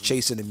 Was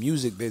chasing the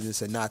music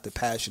business and not the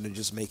passion of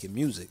just making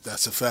music.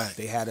 That's a fact.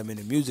 They had him in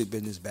the music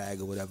business bag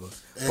or whatever.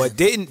 And but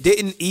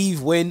didn't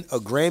Eve win a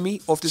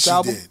Grammy off this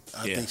album? She did.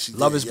 I think she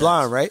did. Love is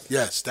Blind, right?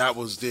 Yes, that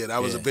was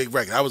a big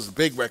record. That was a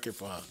big record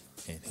for her.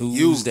 And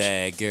who's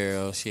that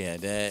girl? She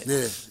had that.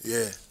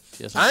 Yeah.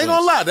 I ain't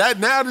gonna lie. That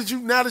now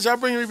that y'all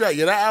bring me back,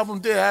 that album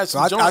did have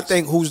some joints. I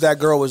think Who's That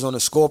Girl was on the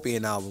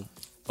Scorpion album.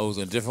 Oh, it was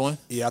on a different one?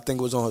 Yeah, I think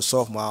it was on her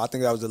sophomore. I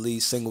think that was the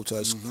lead single to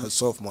her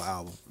sophomore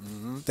album.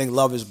 I think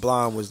Love Is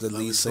Blind was the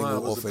lead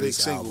single off of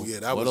this album.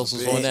 Yeah, what else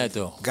was on that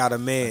though? Got a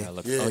Man.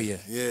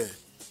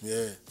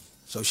 Yeah.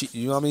 So she,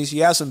 you know what I mean? She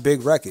has some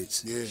big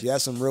records. Yeah. She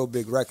has some real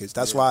big records.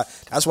 That's why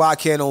I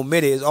can't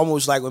omit it. It's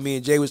almost like when me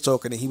and Jay was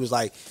talking and he was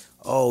like,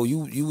 "Oh,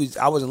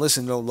 I wasn't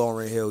listening to no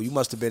Lauryn Hill. You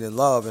must have been in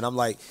love." And I'm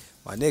like,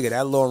 "My nigga,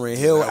 that Lauryn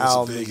Hill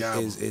album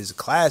is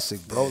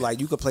classic, bro.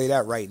 Like you could play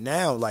that right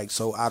now. Like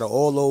so out of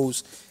all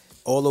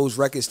those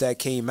records that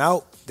came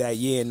out that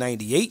year in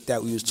 '98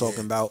 that we was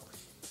talking about,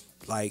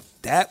 like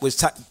that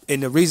was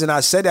and the reason I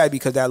said that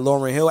because that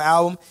Lauryn Hill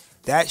album,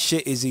 that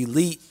shit is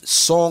elite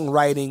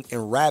songwriting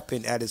and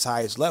rapping at its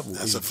highest level.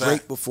 That's it's a Drake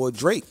fact. Before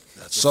Drake.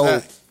 That's a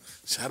fact.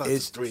 Shout out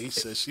to Drake. He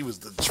said she was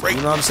the Drake.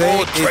 You know what I'm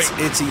saying?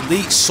 It's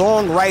elite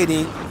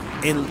songwriting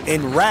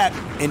and rap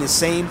in the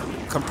same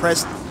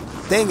compressed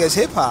thing as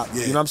hip hop.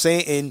 Yeah. You know what I'm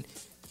saying? And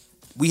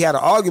we had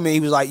an argument. He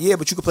was like, "Yeah,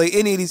 but you could play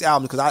any of these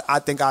albums because I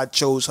think I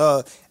chose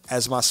her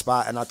as my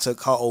spot and I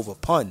took her over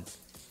Pun."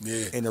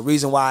 Yeah. And the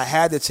reason why I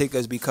had to take her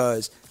is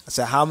because I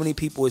said, how many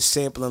people is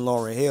sampling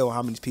Lauryn Hill?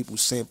 How many people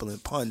sampling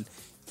Pun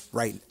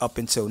right up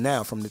until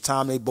now? From the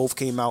time they both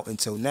came out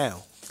until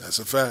now. That's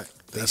a fact.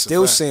 They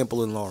still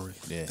sampling Lauryn.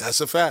 Yeah.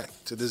 That's a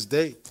fact. To this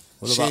day.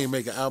 She ain't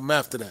make an album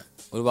after that.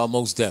 What about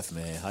Mos Def,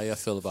 man? How y'all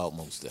feel about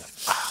Mos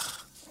Def?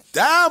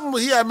 That album,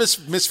 he had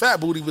Miss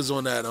Fat Booty was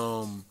on that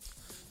album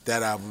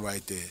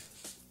right there.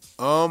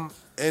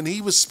 And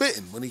he was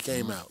spitting when he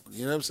came out.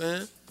 You know what I'm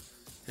saying?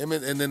 Him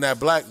and then that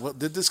Black.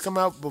 Did this come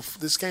out?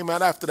 This came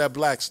out after that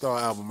Black Star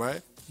album,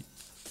 right?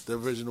 The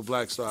original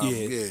Black Star album.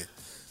 Yeah.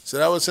 So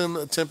that was him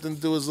attempting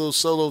to do his little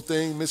solo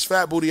thing. Miss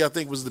Fat Booty, I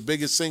think, was the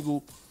biggest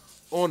single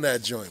on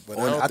that joint. But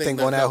I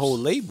think on that whole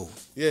label.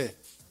 Yeah.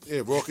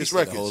 Yeah, Raucous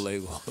Records. The whole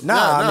label.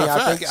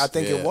 I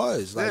think it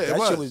was. Like Yeah,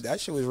 that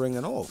shit was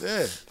ringing off.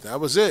 Yeah, that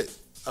was it.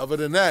 Other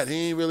than that,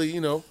 he ain't really,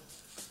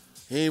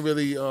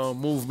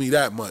 moved me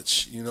that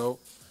much,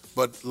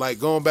 But like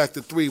going back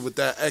to 3 with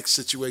that X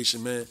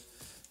situation, man.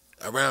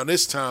 Around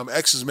this time,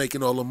 X was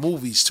making all the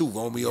movies too.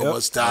 Romeo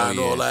Must Die and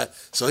all that.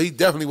 So he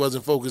definitely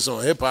wasn't focused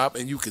on hip hop,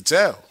 and you could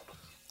tell.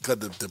 Because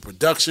the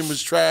production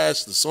was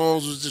trash, the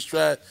songs was just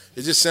trash.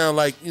 It just sounded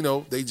like,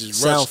 they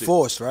just rushed it.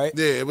 Forced, right?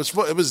 Yeah, it was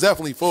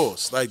definitely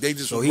forced. Like they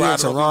just So he in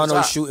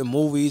Toronto shooting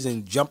movies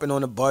and jumping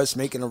on the bus,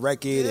 making a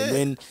record, and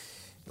then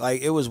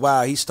like it was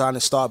wild. He's starting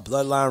to start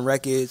Bloodline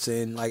Records,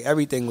 and like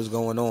everything was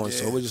going on. Yeah,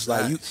 so it was just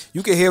like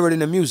you can hear it in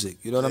the music.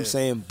 You know what I'm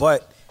saying?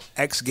 But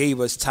X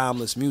gave us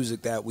timeless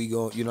music that we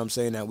go. You know what I'm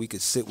saying? That we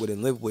could sit with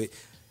and live with.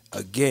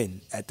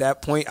 Again, at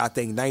that point, I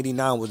think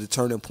 '99 was the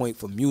turning point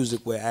for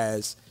music.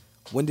 Whereas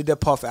when did the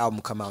Puff album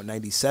come out?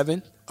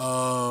 '97.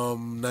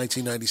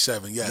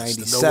 1997. Yes.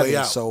 97. No Way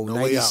Out. So No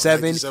Way Out,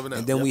 97,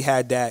 and then we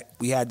had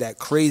that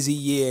crazy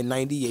year in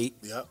 '98.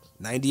 Yep.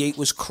 98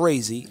 was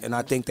crazy, and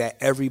I think that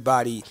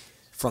everybody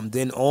from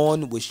then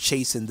on was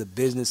chasing the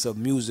business of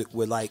music.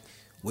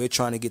 We're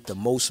trying to get the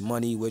most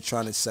money. We're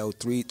trying to sell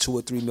 2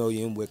 or 3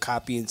 million. We're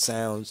copying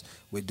sounds.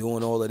 We're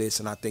doing all of this,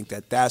 and I think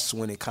that's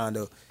when it kind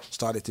of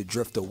started to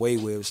drift away,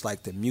 where it's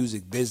like the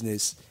music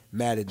business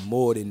mattered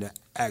more than the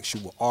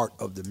actual art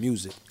of the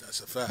music.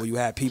 That's a fact. Where you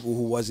had people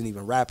who wasn't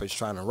even rappers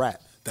trying to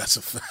rap. That's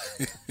a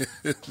fact.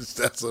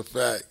 That's a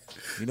fact.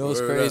 You know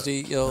what's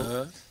crazy,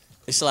 yo?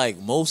 It's like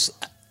most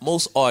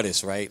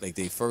artists, right? Like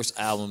their first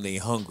album, they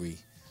hungry,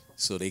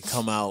 so they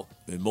come out,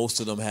 and most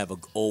of them have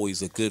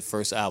always a good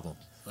first album.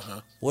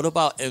 What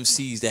about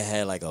MCs that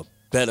had like a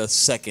better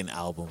second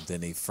album than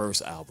their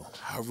first album?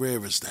 How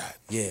rare is that?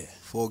 Yeah.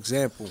 For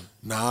example,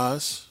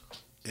 Nas,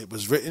 It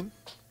Was Written.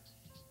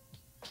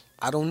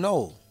 I don't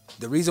know.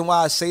 The reason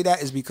why I say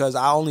that is because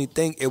I only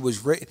think It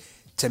Was Written.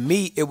 To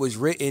me, It Was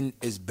Written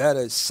is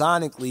better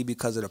sonically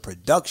because of the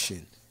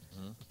production.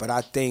 But I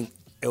think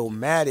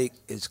Illmatic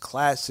is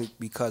classic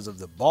because of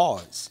the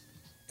bars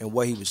and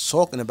what he was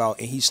talking about.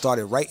 And he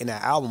started writing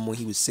that album when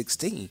he was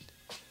 16.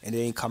 And it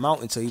didn't come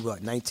out until he was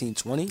like 19,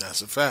 20.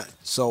 That's a fact.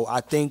 So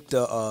I think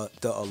the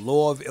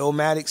allure of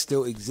Illmatic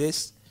still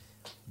exists.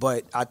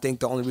 But I think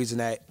the only reason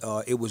that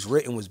It Was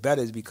Written was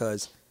better is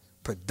because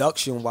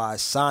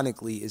production-wise,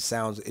 sonically,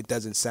 it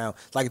doesn't sound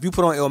like if you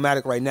put on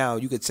Illmatic right now,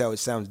 you could tell it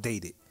sounds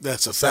dated.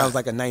 That's a It fact. sounds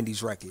like a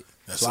 '90s record.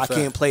 That's so a I fact.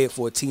 can't play it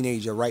for a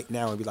teenager right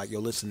now and be like, "Yo,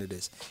 listen to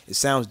this." It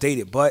sounds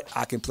dated, but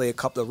I can play a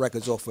couple of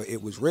records off of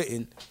It Was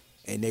Written,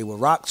 and they will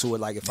rock to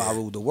it like If I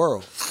Ruled the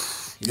World.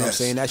 You know what I'm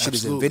saying? That shit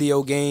is in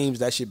video games.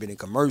 That shit been in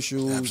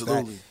commercials.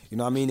 Absolutely. You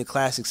know what I mean? The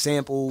classic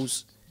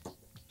samples,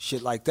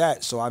 shit like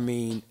that. So I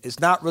mean, it's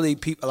not really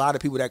a lot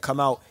of people that come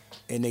out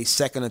and their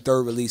second or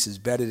third release is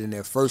better than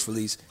their first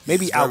release.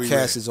 Maybe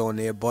Outkast is on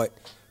there, but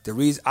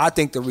I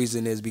think the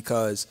reason is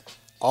because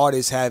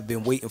artists have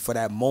been waiting for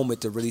that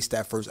moment to release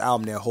that first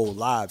album their whole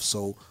lives.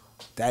 So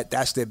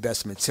that's their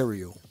best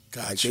material.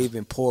 Gotcha. Like they've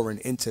been pouring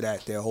into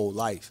that their whole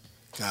life.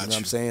 Gotcha. You know what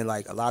I'm saying?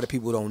 Like a lot of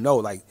people don't know.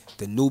 Like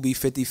the newbie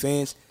 50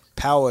 fans,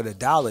 Power of the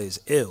Dollar is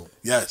ill.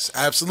 Yes,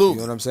 absolutely.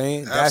 You know what I'm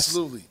saying?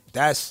 Absolutely.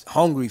 That's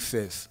Hungry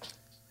Fifth.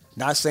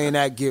 Not saying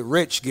that Get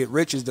Rich. Get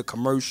Rich is the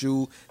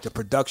commercial. The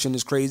production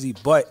is crazy.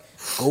 But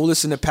go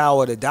listen to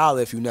Power of the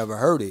Dollar if you never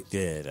heard it.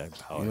 Yeah, that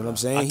Power. You know what I'm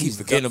saying? I keep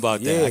forgetting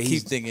about that. I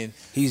keep thinking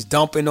he's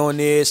dumping on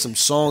there, some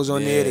songs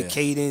on there, the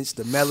cadence,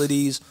 the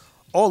melodies,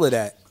 all of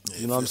that.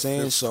 You know what I'm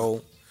saying?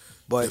 So,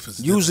 but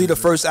usually the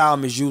first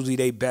album is usually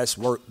their best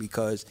work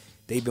because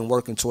they've been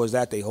working towards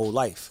that their whole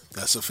life.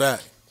 That's a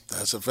fact.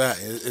 That's a fact.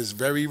 It's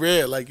very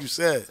rare, like you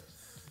said.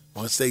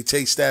 Once they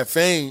taste that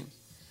fame,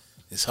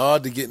 it's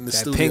hard to get in the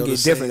studio. That pen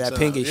get different. That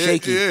pen get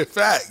shaky. Yeah,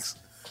 facts.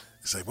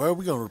 It's like, where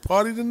we going to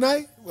party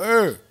tonight?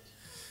 Where?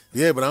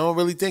 Yeah, but I don't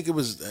really think it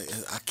was.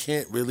 I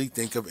can't really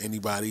think of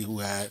anybody who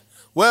had.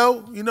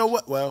 Well, you know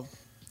what? Well,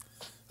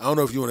 I don't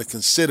know if you want to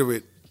consider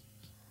it,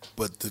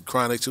 but the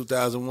Chronic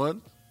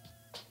 2001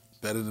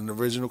 better than the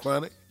original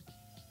Chronic.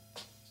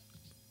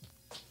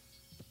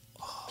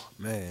 Oh,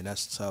 man,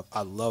 that's tough.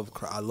 I love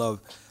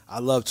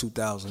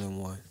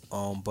 2001.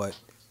 But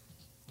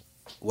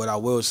what I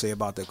will say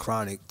about the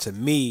Chronic, to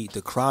me,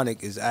 the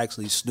Chronic is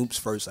actually Snoop's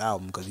first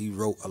album because he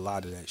wrote a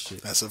lot of that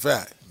shit. That's a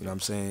fact. You know what I'm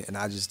saying? And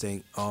I just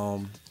think,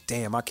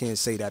 damn, I can't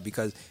say that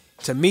because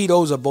to me,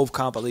 those are both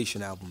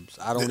compilation albums.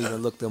 I don't even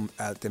look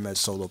at them as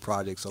solo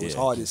projects. So it's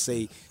hard to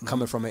say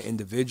coming from an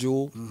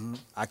individual.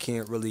 I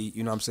can't really,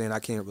 you know what I'm saying? I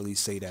can't really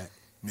say that.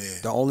 Yeah.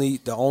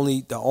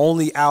 The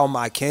only album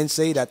I can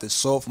say that the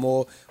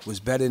sophomore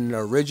was better than the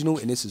original,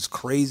 and this is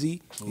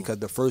crazy because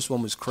the first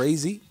one was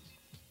crazy.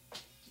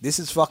 This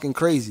is fucking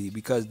crazy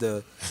because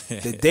the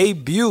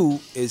debut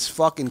is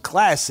fucking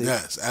classic.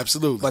 Yes,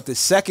 absolutely. But the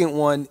second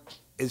one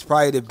is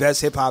probably the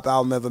best hip hop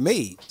album ever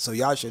made. So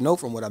y'all should know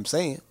from what I'm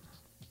saying.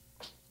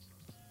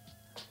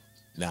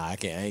 Nah, I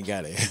can't. I ain't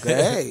got it.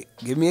 Hey,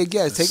 give me a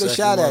guess. Take a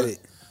shot at it.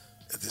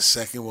 The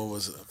second one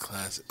was a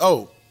classic.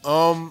 Oh,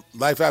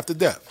 Life After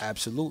Death.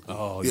 Absolutely.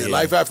 Oh Yeah,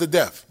 Life After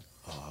Death.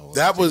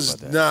 That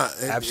was not.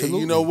 And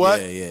you know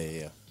what?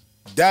 Yeah.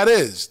 That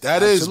is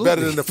Absolutely.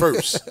 better than the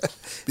first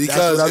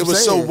because what it I'm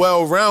was saying. so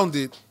well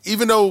rounded.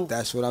 Even though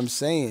That's what I'm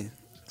saying.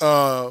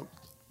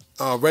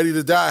 Ready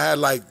to Die had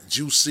like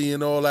Juicy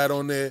and all that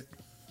on there.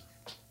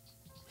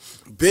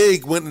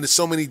 Big went into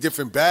so many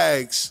different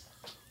bags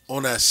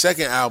on that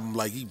second album.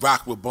 Like he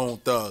rocked with Bone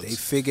Thugs. They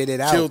figured it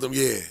out. Killed him,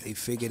 yeah. They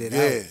figured it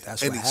Yeah. out.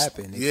 That's And what it's-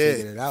 happened. They yeah,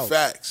 figured it out.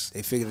 facts.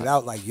 They figured it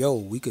out like, yo,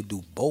 we could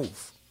do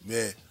both.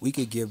 Yeah. We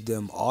could give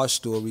them our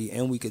story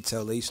and we could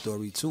tell their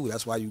story too.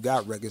 That's why you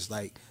got records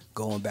like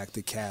Going Back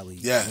to Cali.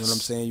 Yes. You know what I'm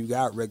saying? You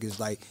got records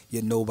like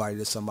You're Nobody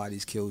That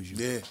Somebody's Kills You.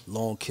 Yeah.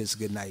 Long Kiss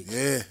Goodnight.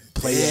 Yeah.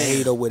 Play Yeah. a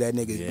Hater with that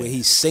nigga where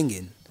he's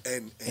singing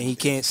And he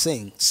can't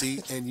sing.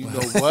 See, and you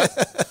know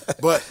what?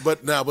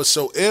 but now what's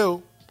so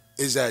ill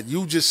is that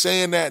you just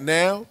saying that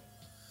now,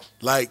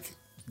 like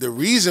the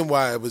reason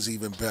why it was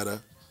even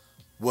better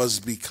was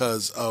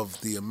because of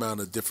the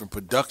amount of different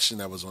production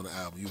that was on the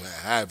album. You had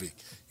Havoc,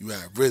 you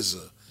had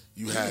RZA,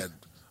 you had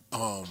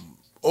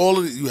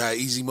you had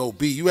Easy Mo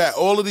B, you had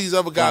all of these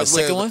other guys. the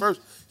second one? First,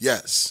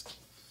 yes,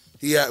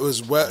 it was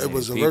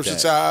a peep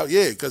versatile.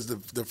 Yeah, because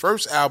the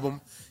first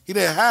album he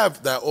didn't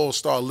have that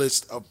all-star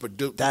list of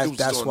producers.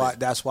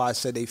 That's why I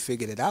said they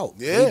figured it out.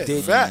 Yeah,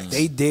 facts.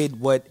 They did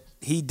what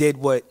he did,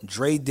 what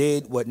Dre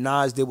did, what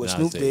Nas did, what Nas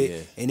Snoop did, did,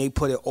 yeah. and they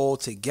put it all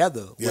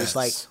together. Where Yes. it's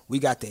like we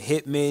got the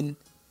Hitmen.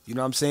 You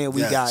know what I'm saying?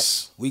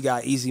 Yes. We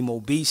got Easy Mo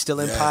B still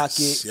in Yes,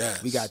 pocket.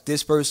 yes. We got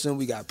this person.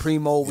 We got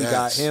Primo. We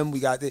got Yes. him. We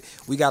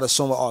got a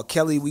song with R.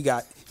 Kelly. We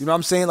got, you know what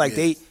I'm saying? Like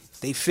they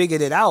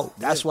figured it out.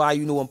 That's why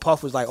you know when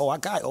Puff was like,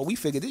 we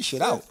figured this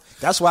shit out.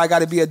 That's why I got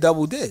to be a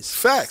double disc.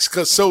 Facts,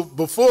 cause so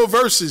before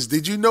Versus,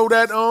 did you know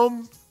that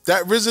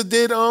that RZA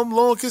did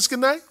Long Kiss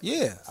Goodnight?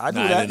 Yeah, I knew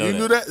Nah, I that. didn't know You that.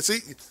 knew that? See,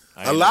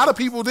 I a didn't lot know of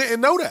people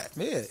didn't know that.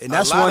 Yeah, and A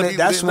that's lot one. of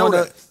people didn't know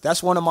that.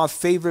 That's one of my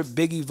favorite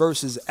Biggie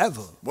verses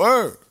ever.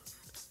 Word.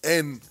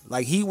 And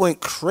Like he went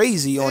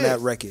crazy on that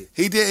record.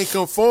 he didn't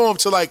conform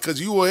to like, cause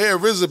you will hear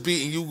RZA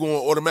beat and you going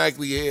to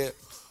automatically hear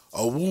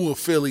a Wu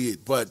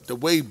affiliate. But the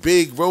way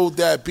Big rode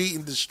that beat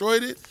and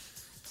destroyed it,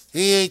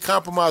 he ain't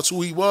compromised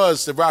who he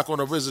was to rock on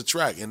a RZA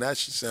track. And that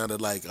shit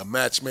sounded like a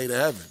match made in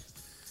heaven.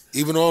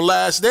 Even on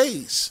Last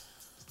Days,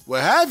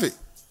 with Havoc,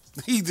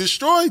 he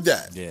destroyed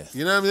that. Yeah.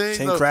 You know what I mean?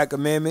 10 Crack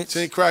Commandments.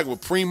 10 Crack with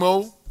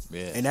Primo.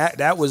 Yeah. And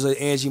that was an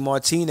Angie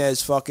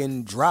Martinez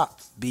fucking drop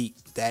beat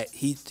that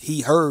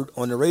he heard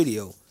on the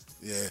radio.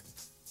 Yeah.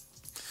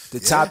 The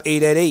top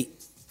 8 at 8.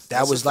 That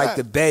That's was a like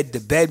fact. the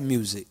bed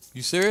music.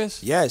 You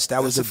serious? Yes,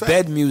 that was That's the a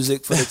fact. bed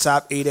music for the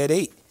top 8 at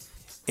 8.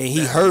 And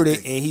he heard it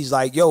and he's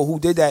like, yo, who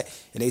did that?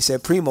 And they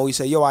said Primo. He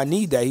said, yo, I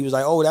need that. He was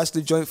like, oh, that's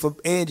the joint for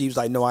Angie. He was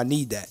like, no, I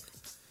need that.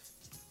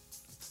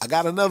 I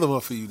got another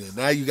one for you then.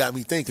 Now you got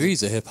me thinking.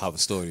 Three's a hip hop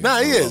story. Nah,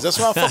 he is. That's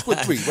why I fuck with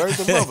 3. Where's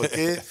the mother,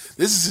 kid?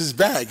 This is his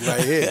bag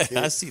right here, kid.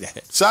 I see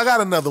that. So I got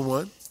another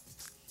one.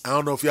 I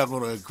don't know if y'all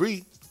gonna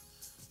agree,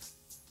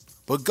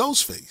 but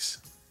Ghostface,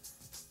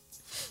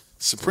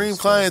 Supreme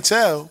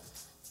Clientele,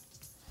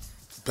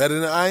 better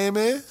than Iron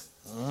Man.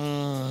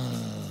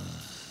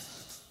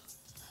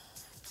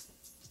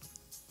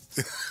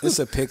 It's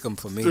a pick'em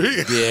for me.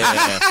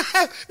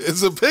 Yeah.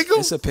 It's a pick'em.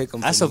 It's a pick'em for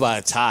That's me. about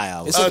a tie.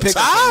 I would It's say. a pick'em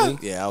tie?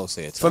 for me. Yeah, I would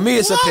say a tie. For me,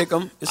 it's a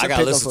pick'em. It's I a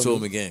gotta pick'em listen for to me.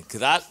 him again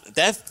because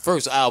that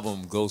first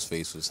album,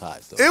 Ghostface, was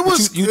hot though. It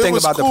was. You it think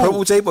was about cool. the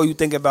purple tape or you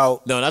think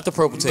about No, not the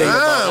purple tape. Nah, we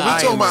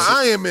Iron talking about Man.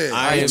 Iron Man.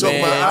 Iron We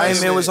talking Man. about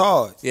Iron Man was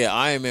hard? Yeah,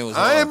 Iron Man was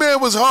Iron hard.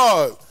 Man was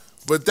hard,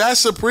 but that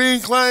Supreme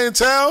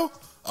Clientele, You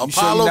Apollo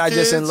sure you're not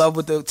just in Kids- love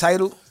with the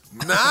title?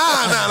 Nah,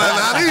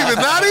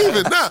 not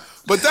even. Nah.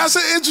 But that's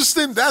an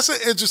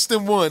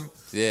interesting one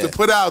Yeah. to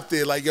put out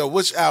there. Like, yo,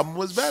 which album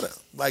was better?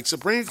 Like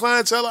Supreme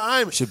Clientele or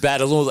Iron Man? Should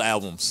battle those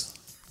albums.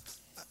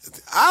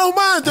 I don't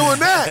mind doing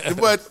that,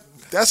 but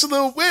that's a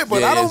little weird.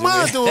 But Yeah, I don't it's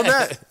mind weird. doing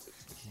that.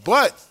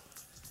 But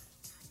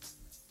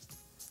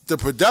the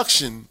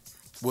production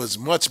was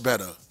much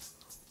better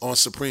on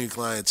Supreme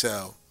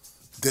Clientele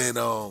than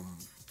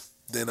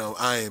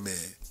Iron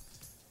Man.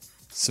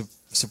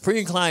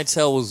 Supreme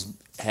Clientele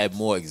had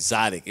more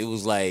exotic. It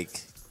was like,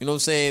 you know what I'm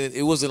saying?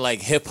 It wasn't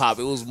like hip hop.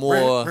 It was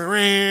more.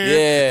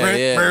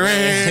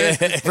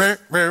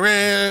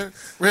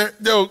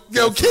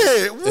 Yo,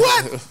 kid,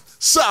 what?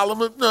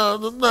 Solomon, no,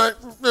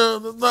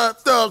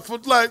 not Doug for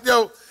like,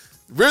 yo.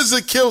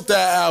 RZA killed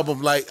that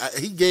album. Like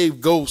he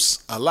gave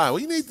Ghost a lot.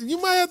 You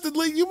might have to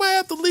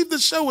leave the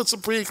show with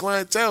Supreme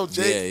Clientele,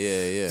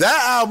 Jay. Yeah.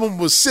 That album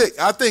was sick.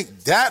 I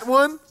think that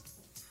one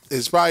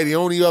is probably the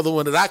only other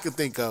one that I can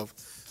think of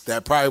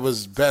that probably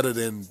was better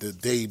than the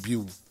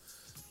debut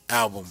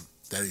album.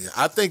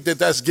 I think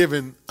that's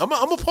given. I'm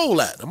gonna poll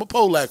that. I'm gonna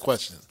poll that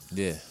question.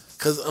 Yeah.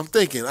 Cause I'm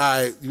thinking, all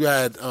right, you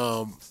had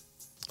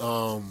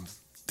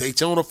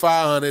Daytona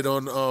 500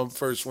 on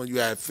first one. You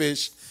had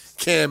Fish,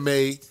 Cam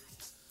May.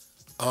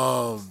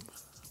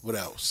 What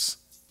else?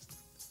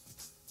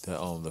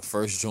 The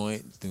first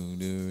joint.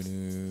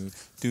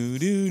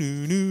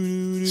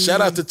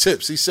 Shout out to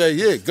Tips. He said,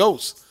 yeah,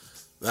 Ghost.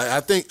 Like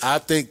I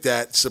think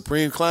that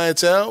Supreme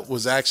Clientele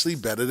was actually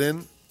better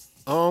than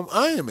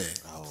Iron Man.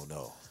 I don't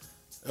know.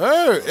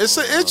 It's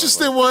an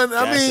interesting one.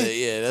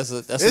 That's a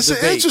it's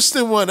debate. an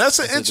interesting one. That's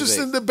an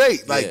interesting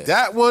debate. Like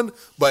that one,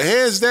 but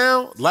hands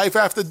down, Life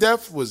After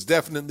Death was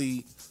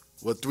definitely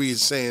what 3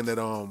 is saying that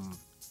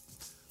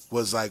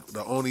was like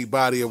the only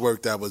body of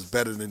work that was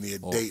better than the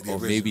date. Or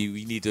maybe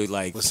we need to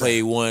like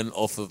play one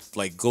off of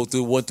like go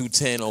through 1 through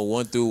 10 or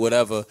 1 through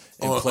whatever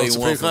and play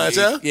one from each.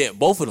 Yeah,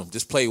 both of them.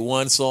 Just play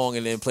one song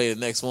and then play the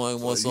next one.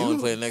 Song and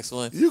play the next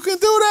one. You can do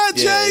that,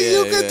 Jay.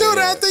 You can do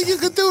that. I think you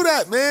can do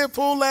that, man.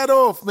 Pull that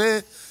off,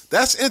 man.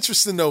 That's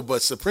interesting though.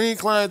 But Supreme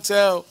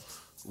Clientele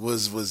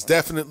was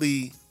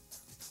definitely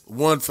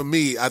one for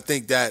me. I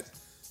think that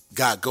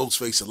got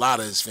Ghostface a lot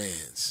of his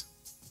fans.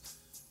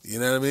 You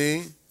know what I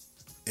mean?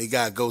 It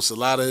got Ghost a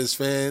lot of his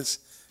fans,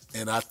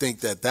 and I think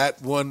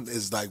that one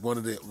is like one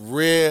of the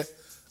rare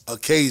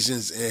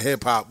occasions in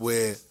hip hop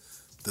where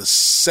the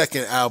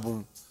second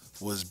album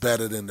was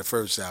better than the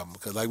first album.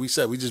 Because like we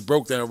said, we just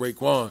broke down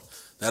Raekwon.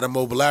 That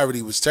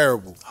Immobilarity was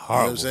terrible. Horrible. You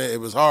know what I'm saying? It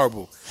was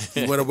horrible.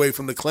 He went away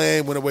from the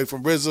Clan, went away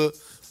from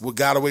RZA,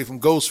 got away from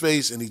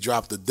Ghostface, and he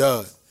dropped the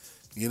dud.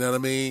 You know what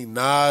I mean?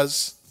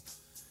 Nas,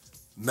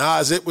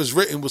 It Was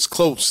Written was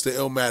close to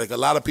Illmatic. A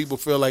lot of people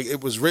feel like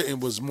It Was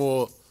Written was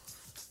more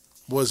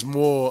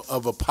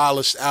of a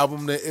polished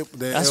album than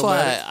That's Illmatic.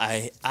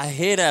 why I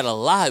hear that a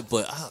lot,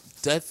 but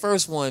that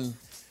first one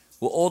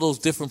with all those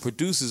different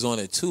producers on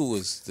it too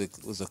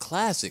was a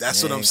classic.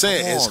 That's man. what I'm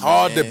saying. Come It's on,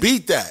 hard man. to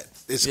beat that.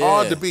 It's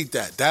hard to beat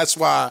that. That's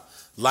why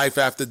Life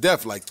After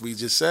Death, like we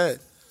just said,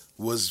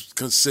 was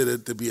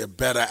considered to be a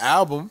better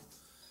album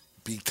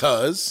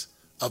because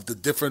of the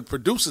different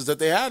producers that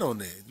they had on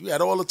there. You had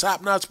all the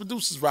top-notch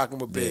producers rocking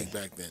with Big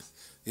back then.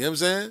 You know what I'm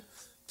saying?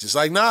 Just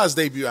like Nas'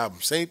 debut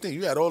album, same thing.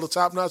 You had all the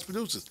top-notch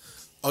producers.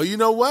 Oh, you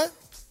know what?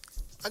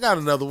 I got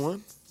another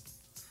one.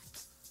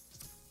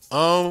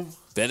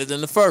 Better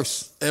than the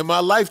first. In My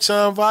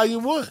Lifetime,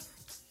 Volume 1.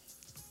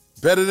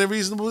 Better than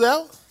Reasonable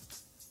Doubt?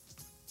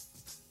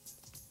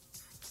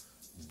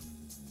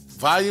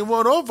 Volume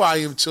 1 or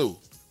Volume 2?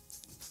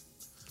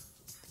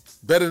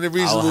 Better than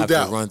Reasonable I'll have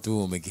Doubt. to run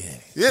through them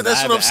again. Yeah,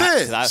 that's what I'm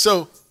saying.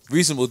 So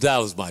Reasonable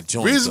Doubt was my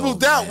joint. Reasonable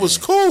Doubt was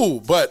cool,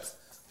 but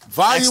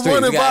Volume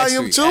 1 and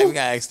Volume 2? We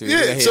got X3.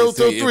 Yeah, so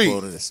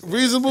 3.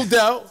 Reasonable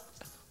Doubt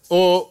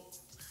or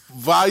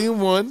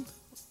Volume 1,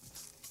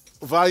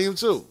 Volume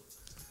 2.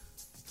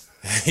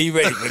 He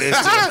ready for this?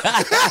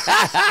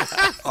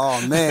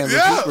 Oh man,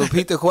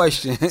 repeat the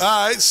question.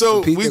 All right,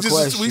 so we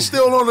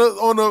still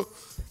on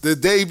the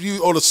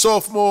debut or the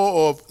sophomore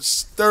or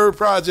third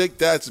project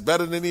that's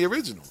better than the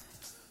original.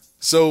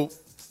 So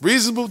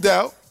Reasonable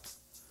Doubt,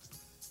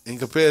 and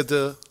compared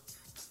to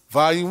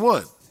Volume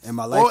 1. In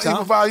My Lifetime? Or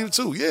even Volume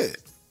 2, yeah.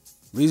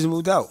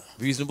 Reasonable Doubt.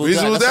 Reasonable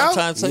Doubt? That's what I'm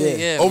trying to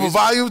say. Yeah. Over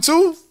Volume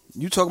 2?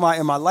 You talking about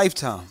In My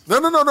Lifetime?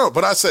 No.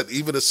 But I said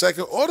even the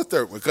second or the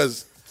third one,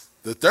 because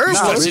the third one. You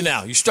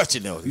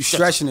stretching now. You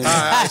stretching it. All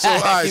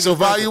right, so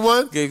Volume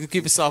 1?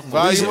 Keep it soft.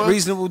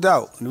 Reasonable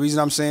Doubt. And the reason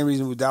I'm saying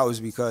Reasonable Doubt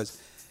is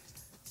because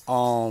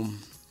Hove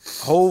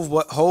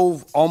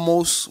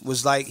almost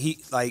was like,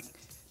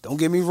 don't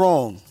get me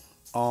wrong,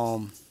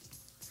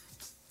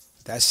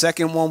 that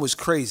second one was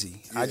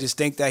crazy. Yeah. I just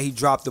think that he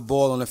dropped the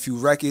ball on a few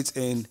records,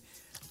 and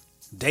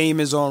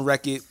Dame is on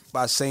record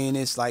by saying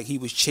this, like he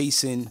was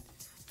chasing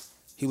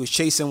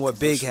what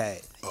Big had.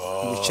 He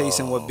was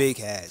chasing what Big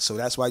had. So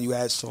that's why you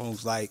had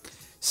songs like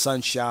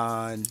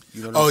Sunshine.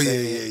 You know what I'm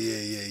saying?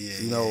 Yeah.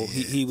 You know,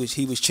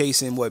 he was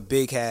chasing what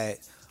Big had.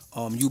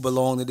 You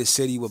Belong to the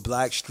City with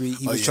Blackstreet.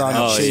 He was trying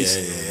to chase.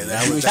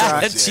 That he was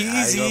trying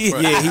cheesy.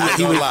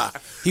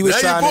 He was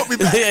trying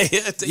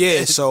to.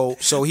 Yeah, so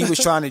he was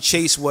trying to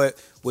chase what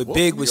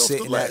Big was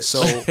sitting at.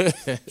 So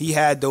he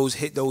had those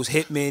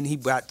Hitmen. He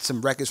got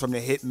some records from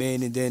the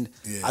Hitmen, and then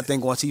I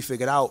think once he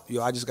figured out,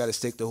 I just got to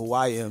stick to who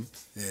I am.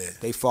 Yeah.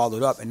 They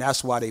followed up, and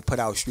that's why they put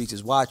out Streets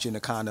Is Watching to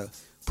kind of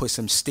put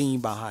some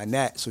steam behind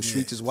that. So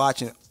Streets Is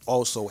Watching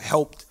also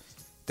helped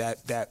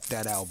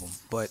that album.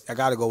 But I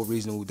gotta go with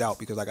Reasonable Doubt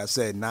because, like I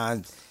said,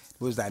 9-6,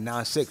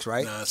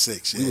 right?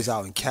 9-6. Yeah. We was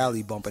out in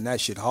Cali bumping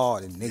that shit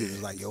hard, and niggas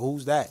was like, "Yo,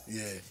 who's that?"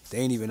 Yeah. They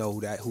ain't even know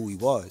who he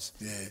was.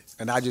 Yeah.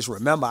 And I just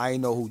remember I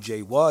didn't know who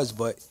Jay was,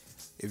 but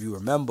if you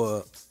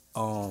remember,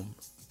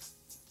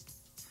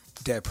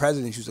 Dead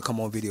Presidents used to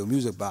come on Video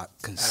Music Box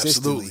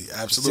consistently.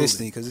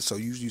 Absolutely. Because so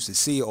you used to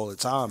see it all the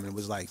time, and it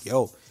was like,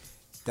 yo,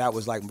 that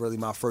was like really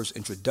my first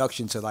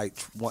introduction to like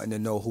wanting to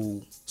know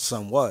who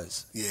Son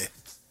was. Yeah.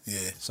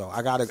 So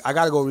I gotta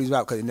go Reasonable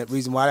Doubt because the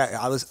reason why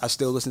I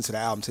still listen to the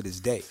album to this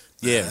day.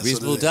 Yeah,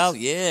 Reasonable Doubt.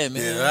 Yeah,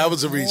 man. Yeah, that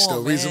was a reach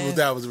though. Reasonable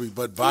Doubt was a reach,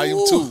 but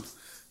Volume 2,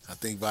 I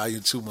think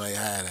Volume 2 might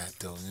have that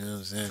though. You know what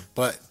I'm saying?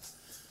 But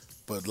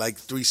like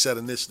 3 said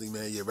initially,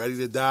 man, you're ready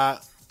to die,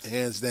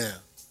 hands down,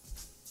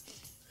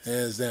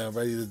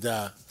 ready to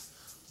die.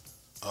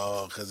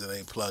 Oh, because it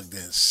ain't plugged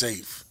in.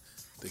 Safe.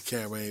 The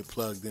camera ain't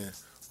plugged in.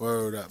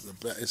 Word up.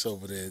 It's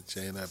over there,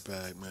 Jay, in that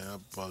bag, man.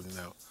 I'm bugging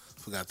out.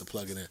 Forgot to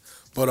plug it in.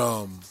 But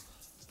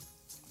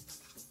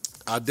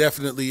I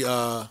definitely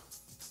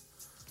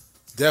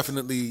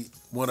definitely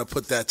want to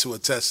put that to a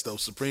test, though.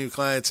 Supreme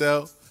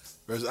Clientele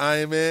versus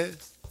Iron Man.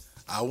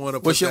 I want to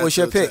put that What's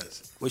to your a pick?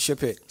 test. What's your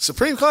pick?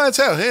 Supreme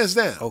Clientele, hands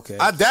down. Okay.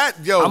 I'm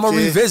going to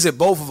revisit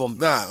both of them.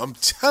 Nah, I'm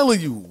telling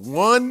you.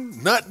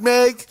 One,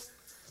 Nutmeg,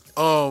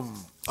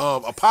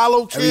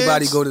 Apollo Kids.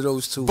 Everybody go to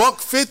those two. Buck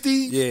 50.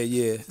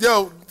 Yeah.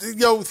 Yo,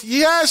 he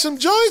had some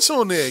joints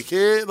on there,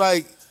 kid.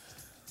 Like,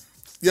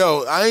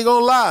 yo, I ain't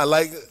gonna lie.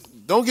 Like,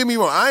 don't get me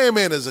wrong. Iron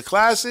Man is a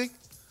classic,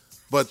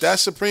 but that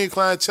Supreme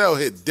Clientele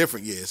hit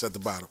different. Yeah, it's at the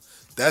bottom.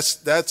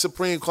 That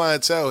Supreme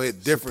Clientele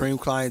hit different. Supreme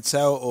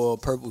Clientele or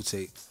Purple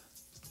Tape?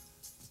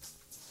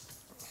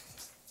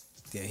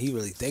 Yeah, he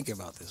really thinking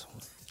about this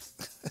one.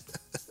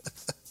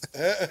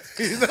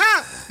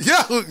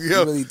 Yo,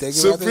 really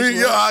thinking about Supreme,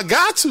 this yo, one? I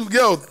got to,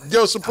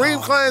 yo, Supreme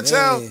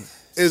Clientele man.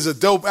 is a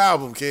dope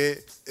album,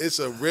 kid. It's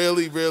a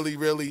really, really,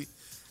 really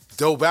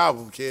dope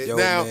album, kid. Yo,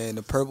 now, man,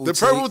 the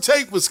Purple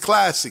Tape was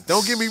classic.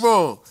 Don't get me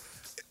wrong.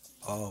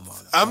 Oh my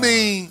God. I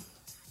mean,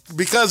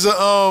 because of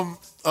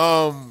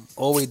all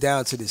the way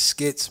down to the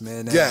skits,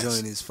 man. That Yes.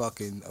 joint is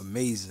fucking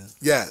amazing.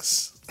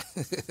 yes.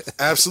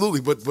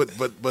 Absolutely,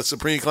 but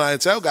Supreme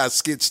Clientele got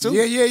skits too.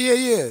 Yeah. You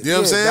know what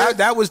I'm saying?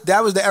 That was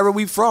the era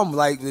we from.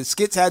 Like the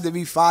skits had to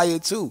be fire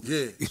too.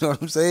 Yeah. You know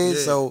what I'm saying? Yeah.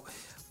 So,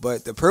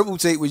 but the Purple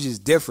Tape was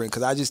just different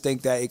because I just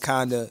think that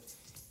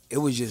it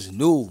was just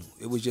new.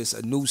 It was just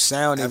a new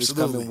sound they was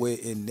Absolutely. coming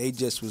with, and they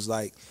just was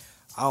like,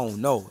 I don't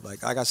know.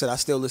 Like I said, I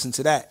still listen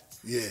to that.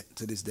 Yeah.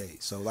 To this day.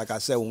 So like I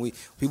said, when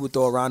people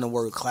throw around the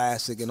word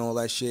classic and all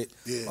that shit,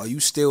 Yeah. are you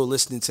still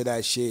listening to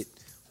that shit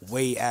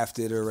way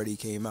after it already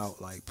came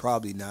out? Like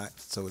probably not.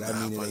 So that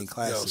means it ain't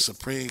classic. Yo,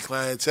 Supreme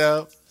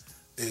Clientele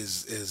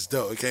is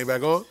dope. It came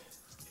back on?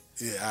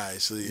 Yeah, all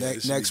right. So yeah,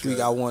 Next week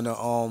I wanna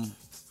Oh, no,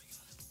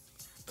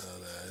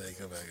 it ain't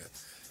come back on.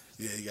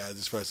 Yeah, you gotta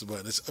just press the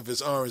button. If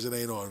it's orange, it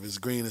ain't on. If it's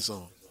green, it's on.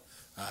 All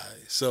right.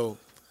 So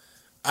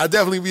I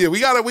definitely we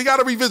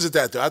gotta revisit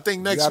that though. I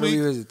think next week.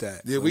 Revisit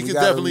that. Yeah, we can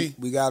definitely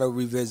we gotta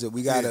revisit.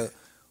 We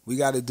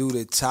gotta do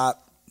the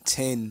top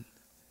 10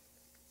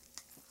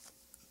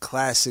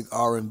 classic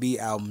R&B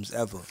albums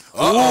ever.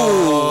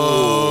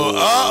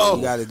 Uh-oh.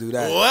 We gotta do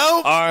that.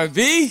 Well,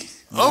 R&B.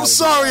 I'm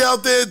sorry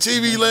out there,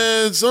 TV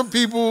land. Some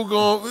people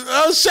going.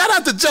 Shout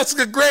out to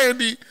Jessica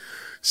Grandy.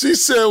 She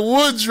said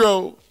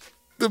Woodrow,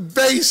 the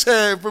bass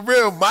head, for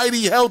real,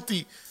 mighty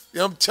healthy.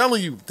 Yeah, I'm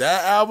telling you,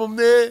 that album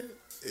there,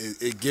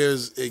 it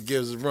gives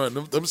a run.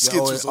 Them skits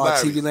was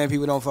hilarious. TV land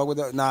people don't fuck with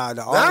that. Nah,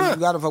 the R&B, you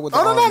gotta fuck with the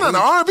R&B. R&B. The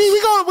R&B,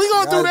 we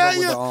gonna do that. fuck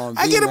with the Yeah, R&B,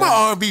 I get in my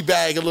man. R&B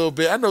bag a little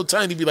bit. I know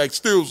Tiny be like,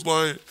 Still's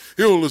lying.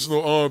 He don't listen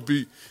to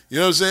R&B. You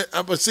know what I'm saying?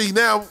 But see,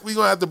 now we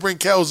gonna have to bring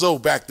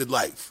Kelzo back to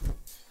life.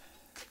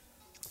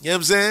 You know what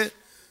I'm saying?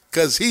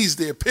 Because he's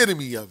the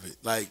epitome of it.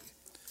 Like,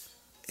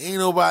 ain't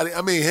nobody.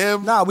 I mean,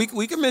 him. Nah, we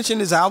can mention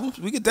his albums.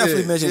 We could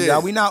definitely mention his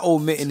album. We not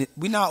omitting it.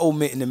 We not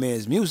omitting the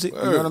man's music.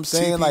 You know what I'm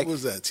saying? TP, Like, what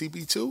was that?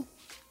 TP2?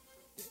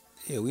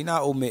 yeah, we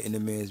not omitting the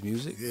man's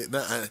music. Yeah,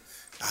 nah,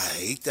 I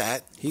hate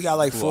that. He got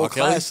like Who, 4 R.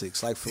 Kelly?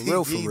 classics. Like for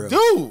real. He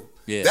do.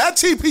 Yeah. That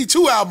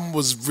TP2 album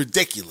was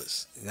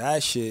ridiculous.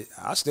 That shit,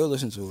 I still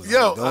listen to it.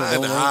 Yo, Like,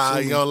 don't I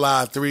ain't gonna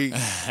lie, 3.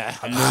 I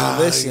mean,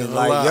 listen, ain't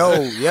like,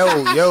 gonna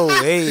yo,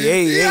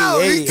 hey, Yo,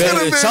 he hey, could've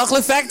The been-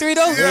 Chocolate Factory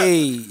though.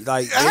 hey,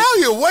 like,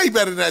 Hell, you're way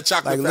better than that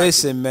Chocolate like, Factory.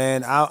 listen,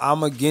 man,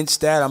 I'm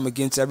against that. I'm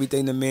against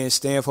everything the man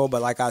stand for.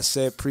 But like I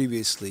said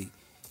previously,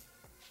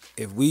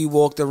 if we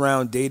walked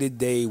around day to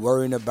day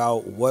worrying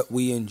about what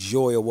we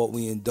enjoy or what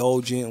we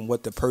indulge in and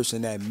what the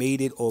person that made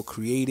it or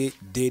created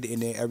did in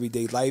their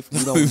everyday life,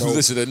 we don't know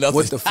Listen to nothing.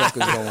 what the fuck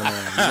is going on. You know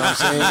what I'm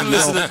saying? You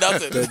Listen know, to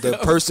nothing. the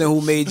person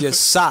who made your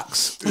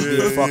socks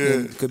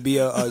could be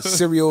a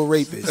serial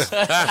rapist. You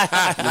know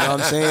what I'm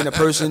saying? The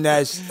person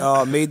that's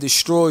made the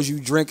straws you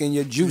drink in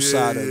your juice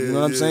out of. You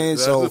know what I'm saying?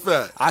 That's So a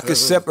fact. I could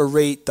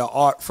separate the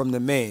art from the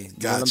man. You know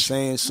what I'm Gotcha.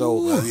 saying?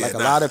 So yeah, like nah,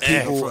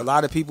 a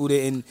lot of people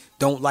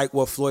don't like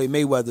what Floyd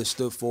Mayweather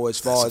stood for as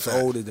far That's a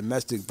as fact. the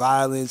domestic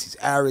violence. He's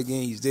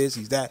arrogant. He's this.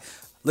 He's that.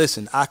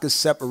 Listen, I could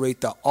separate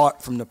the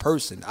art from the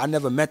person. I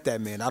never met that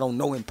man. I don't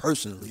know him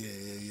personally.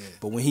 Yeah.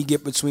 But when he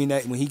get in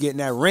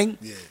that ring,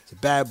 it's a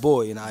bad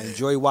boy, and I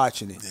enjoy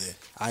watching it. Yeah.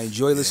 I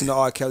enjoy listening to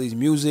R. Kelly's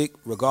music,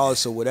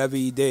 regardless of whatever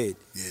he did.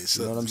 Yeah,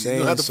 You know what I'm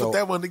saying? You have to So, put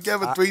that one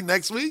together, 3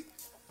 next week.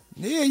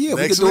 Yeah, we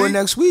Next can do it week?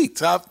 next week.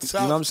 Top. You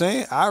know what I'm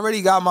saying? I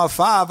already got my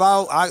 5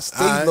 out. I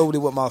stayed Alright. loaded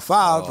with my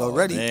 5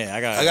 already. Man, I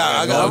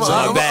I'm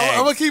got.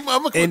 gonna keep.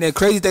 And the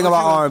crazy thing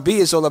about R&B,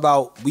 it's all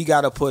about we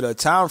got to put a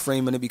time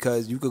frame in it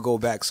because you could go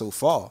back so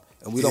far,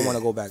 and we don't Yeah. want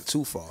to go back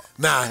too far.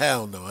 Nah,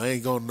 hell no. I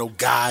ain't going to no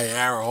Guy and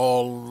Aaron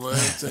Hall.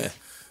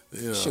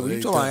 You know, Shit, what you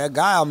ain't talking about? That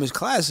guy album is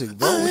classic,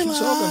 bro. What you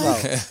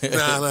talking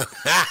about? Nah.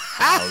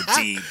 How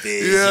deep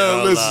is Yeah,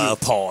 your listen. love?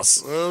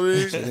 Pause.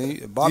 I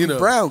mean, Bobby you know.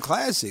 Brown,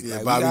 classic. Yeah,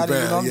 Like, Bobby we got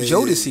Brown. Yeah,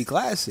 Jodeci,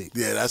 classic.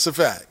 Yeah, that's a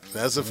fact.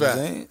 That's a You know what I'm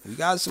fact. saying? We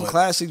got some But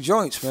classic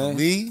joints, man.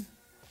 Me,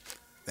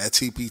 that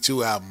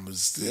TP2 album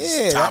is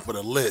Yeah, top of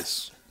the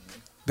list.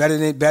 Better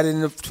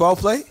than the 12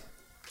 play?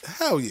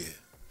 Hell yeah.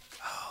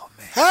 Oh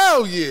man.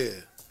 Hell yeah.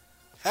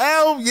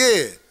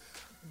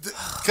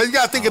 Because you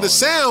got to think of the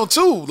sound,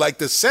 too. Like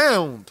the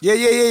sound.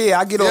 Yeah.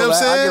 I get all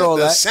that. I get all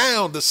the that.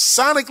 sound, the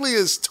sonically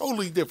is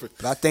totally different.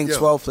 But I think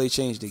 12 play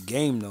changed the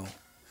game, though.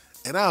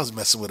 And I was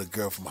messing with a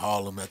girl from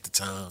Harlem at the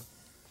time.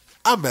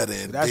 I met her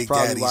in That's Big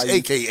probably Daddy's,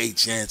 a.k.a.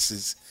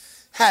 Chances.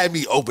 Had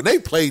me open. They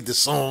played the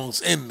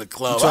songs in the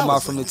club. You talking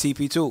about from the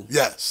TP2?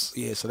 Yes.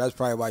 Yeah, so that's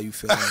probably why you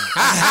feel it.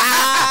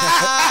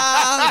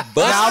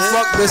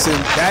 Listen,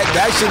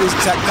 that shit is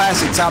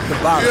classic top to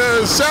bottom.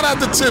 Yeah, shout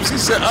out to Tips. He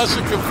said Usher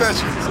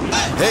Confessions.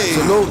 Hey.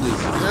 Absolutely.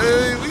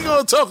 Hey, we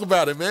gonna talk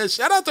about it, man.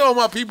 Shout out to all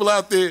my people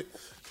out there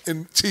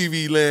in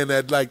TV land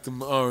that like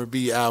them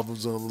R&B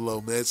albums on the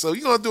low, man. So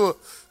you gonna do a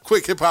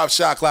quick hip-hop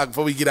shot clock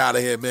before we get out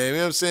of here, man. You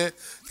know what I'm saying?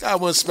 Got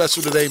one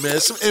special today, man.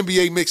 Some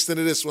NBA mixed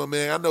into this one,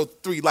 man. I know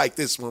 3 like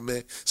this one,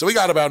 man. So we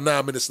got about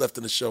 9 minutes left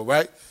in the show,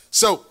 right?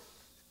 So,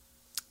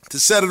 to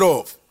set it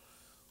off,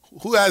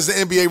 who has the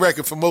NBA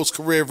record for most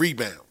career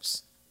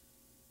rebounds?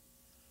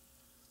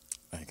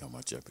 I ain't got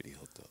my Jeopardy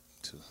hooked up,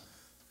 too.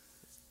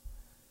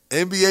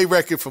 NBA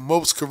record for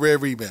most career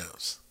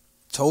rebounds.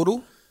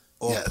 Total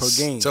or per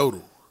game?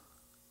 Total.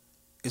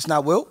 It's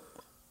not Wilt?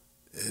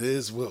 It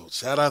is Wilt.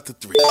 Shout out to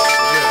 3.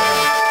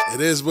 It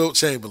is Wilt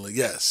Chamberlain.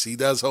 Yes, he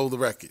does hold the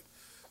record.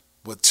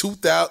 With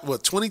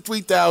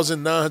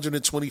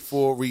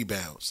 23,924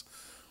 rebounds.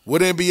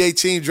 What NBA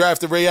team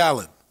drafted Ray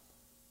Allen?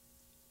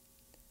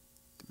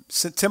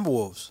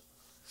 Timberwolves.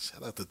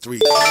 Shout out to 3.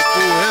 Fool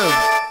him.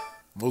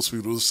 Most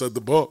people said the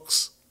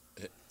Bucks.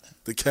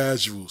 The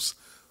Casuals.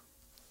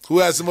 Who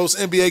has the most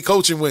NBA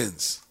coaching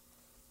wins?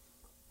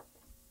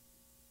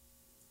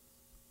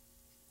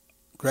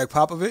 Greg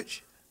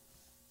Popovich?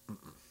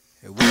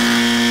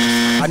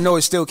 I know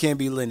it still can't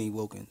be Lenny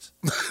Wilkins.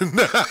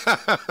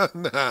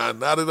 Nah,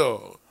 not at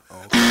all.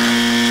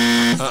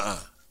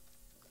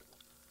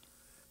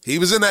 He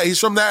was in that. He's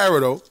from that era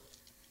though.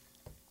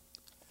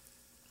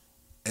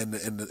 And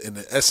in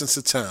the essence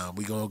of time,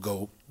 we're gonna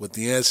go with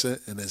the answer,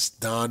 and it's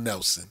Don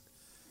Nelson,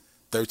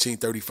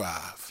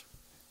 1335.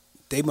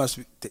 They must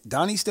be.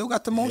 Donnie still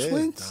got the most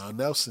wins. Don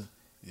Nelson.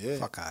 Yeah.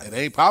 Fuck out. It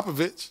ain't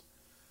Popovich.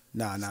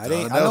 Nah, it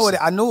ain't.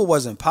 I knew it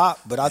wasn't Pop,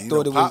 but I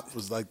thought it Pop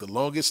was like the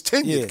longest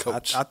tenured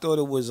coach. I thought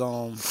it was. I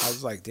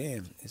was like,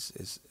 damn,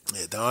 it's.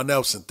 Yeah, Don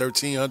Nelson,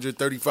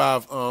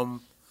 1,335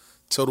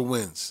 total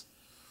wins.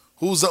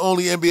 Who's the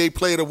only NBA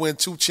player to win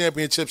 2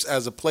 championships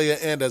as a player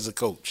and as a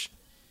coach?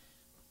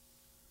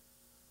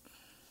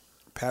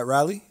 Pat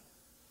Riley.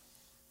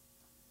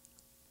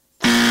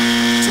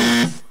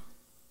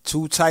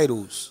 2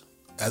 titles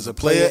as a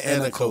player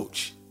and a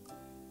coach.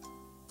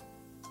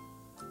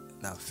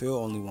 Now, Phil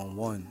only won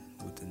 1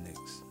 with the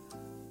Knicks.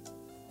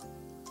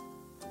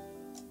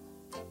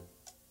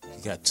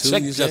 You got 2.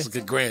 Check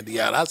Jessica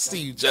Grandy out. I see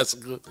you,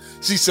 Jessica.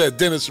 She said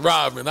Dennis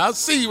Rodman. I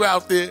see you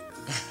out there.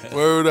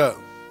 Word up.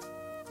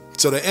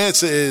 So the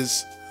answer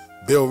is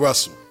Bill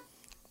Russell.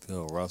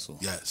 Bill Russell.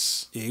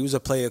 Yes. Yeah, he was a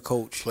player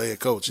coach. Player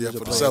coach, yeah, for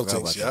the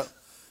Celtics. Yeah.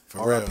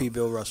 R.I.P.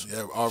 Bill Russell.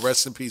 Yeah, all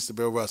rest in peace to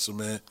Bill Russell,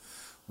 man.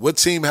 What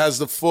team has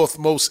the 4th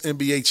most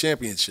NBA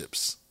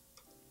championships?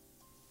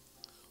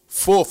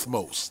 4th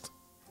most.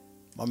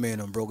 My man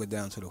done broke it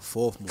down to the 4th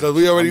most. Because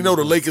we already know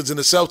the Lakers and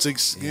the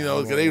Celtics, you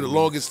know, they the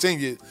longest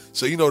tenured.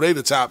 So you know they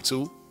the top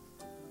 2.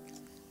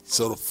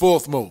 So the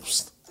 4th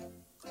most.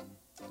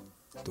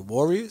 The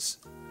Warriors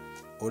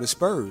or the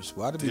Spurs?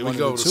 Why did we one of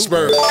the 2? The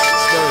Spurs.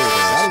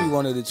 Why did we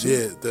one of the 2?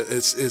 Yeah,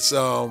 it's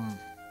the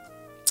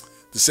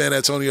San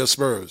Antonio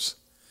Spurs.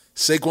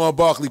 Saquon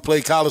Barkley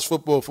played college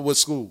football for what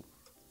school?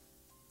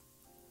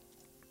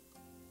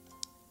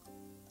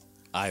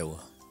 Iowa.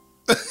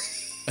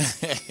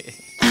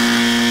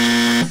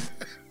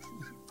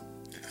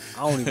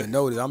 I don't even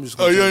know this. I'm just.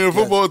 You ain't a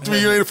football.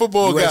 You ain't a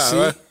football guy,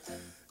 right?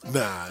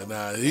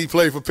 Nah. He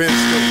played for Penn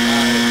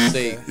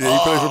State. Yeah, he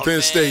played for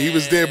Penn State. He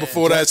was there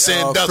before that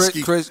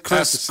Sandusky. Chris,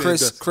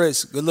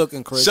 good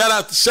looking, Chris. Shout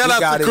out to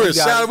Chris.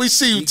 We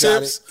see you,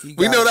 Tips.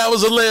 We know that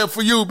was a layup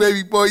for you,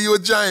 baby boy. You a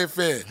Giant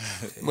fan.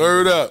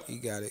 Word up. You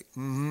got it.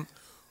 Mm-hmm.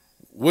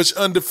 Which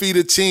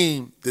undefeated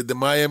team did the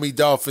Miami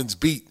Dolphins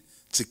beat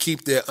to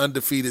keep their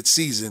undefeated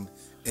season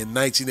in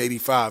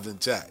 1985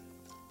 intact?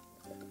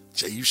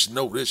 Jay, you should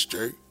know this,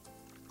 Jay.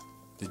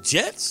 The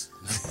Jets?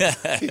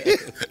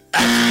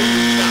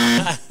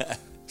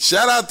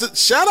 Shout out.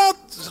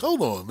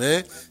 Hold on,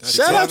 man.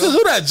 Shout out to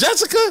who that?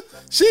 Jessica?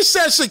 She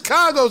said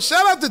Chicago.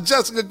 Shout out to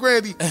Jessica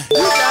Grandy. You got it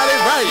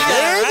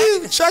right,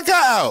 man. Check her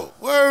out.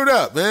 Word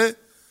up, man.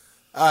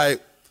 All right.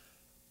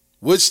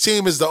 Which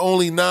team is the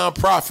only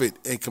non-profit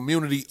and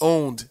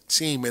community-owned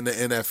team in the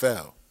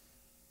NFL?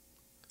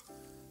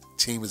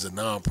 Team is a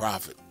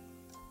non-profit.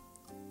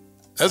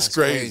 That's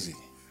crazy.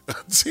 A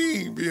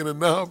team being a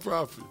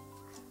non-profit.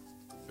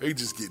 They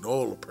just getting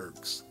all the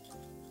perks.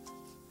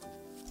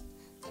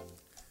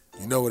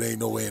 You know it ain't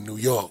nowhere in New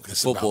York.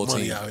 It's football about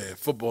money team out here.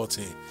 Football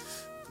team.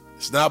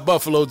 It's not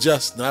Buffalo,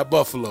 just not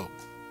Buffalo.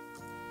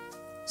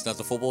 It's not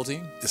the football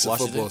team? It's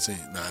Washington? a football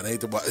team. Nah, it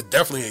ain't it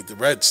definitely ain't the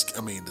Reds.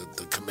 I mean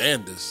the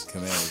Commanders.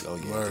 Oh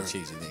yeah, the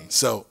Chiefs name.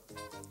 So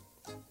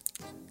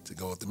to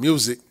go with the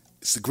music,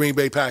 it's the Green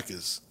Bay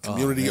Packers,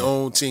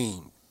 community-owned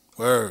team.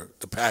 Word,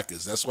 the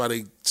Packers. That's why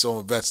they so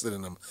invested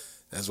in them.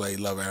 That's why he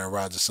love Aaron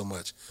Rodgers so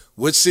much.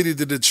 Which city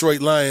did the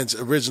Detroit Lions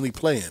originally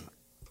play in?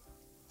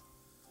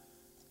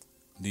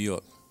 New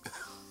York.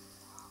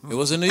 It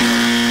was in New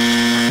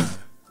York?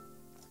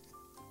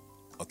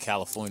 Or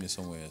California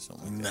somewhere or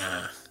something.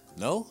 Nah.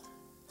 No?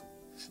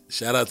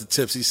 Shout out to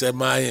Tips. He said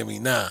Miami.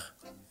 Nah.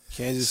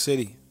 Kansas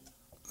City.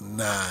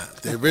 Nah.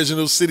 The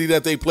original city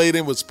that they played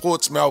in was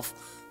Portsmouth,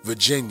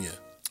 Virginia.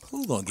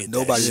 Who gonna get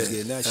Nobody's that shit?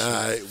 getting that shit. All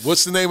right.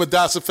 What's the name of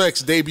Das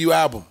Effect's debut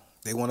album?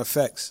 They want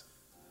effects.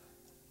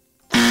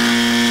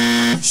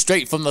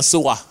 Straight from the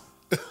sewer.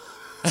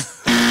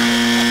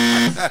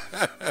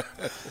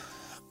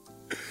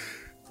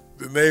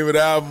 The name of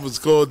the album was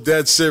called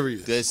Dead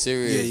Serious. Dead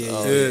Serious.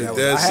 Yeah.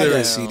 Dead I had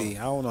that Serious. CD.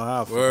 I don't know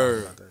how I forgot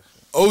Word. about that shit.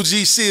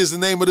 OGC is the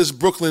name of this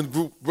Brooklyn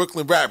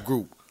rap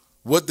group.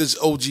 What does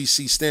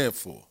OGC stand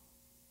for?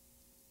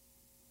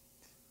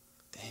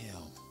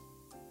 Damn.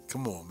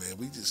 Come on, man.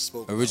 We just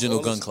spoke. Original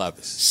about all Gun this.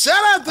 Clappers.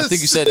 Shout out to. I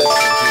think you said it.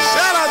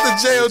 Shout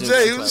out to Original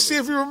JOJ. Gun Let's see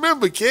if you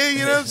remember, kid.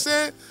 You know what I'm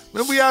saying?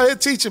 Remember, we out here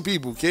teaching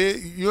people,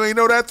 kid. You ain't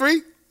know that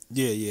 3?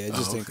 Yeah. It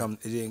just didn't come.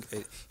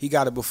 He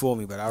got it before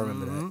me, but I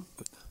remember that.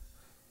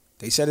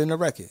 They said it in the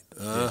record.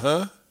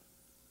 Uh-huh.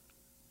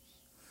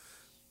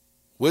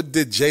 What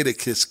did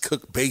Jadakiss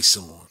cook base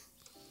on?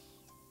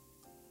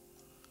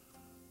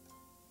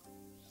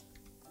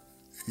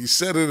 He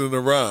said it in a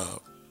rhyme.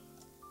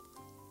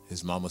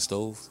 His mama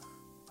stove.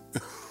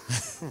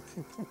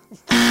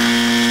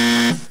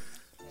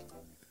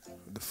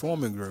 The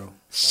Foreman Grill.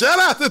 Shout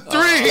out to 3.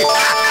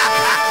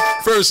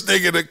 First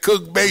nigga to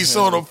cook base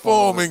on a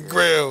Foreman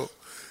grill.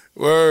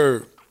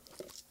 Word.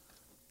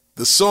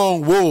 The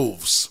song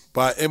Wolves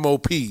by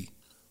M.O.P.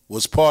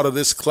 was part of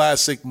this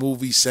classic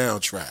movie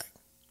soundtrack.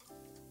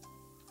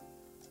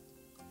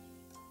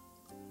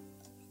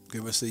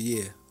 Give us a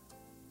year.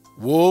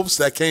 Wolves,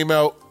 that came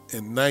out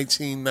in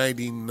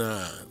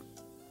 1999.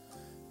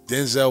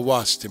 Denzel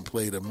Washington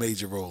played a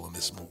major role in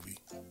this movie.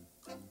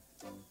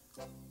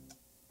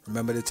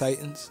 Remember the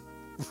Titans?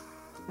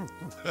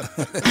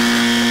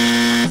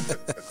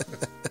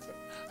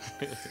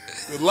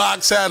 The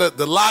Lox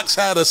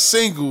had a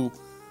single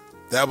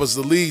that was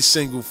the lead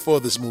single for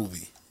this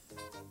movie.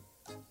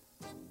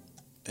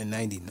 In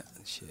 99.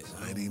 Shit.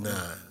 99.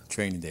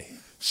 Training Day.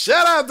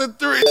 Shout out to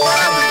 3. Shout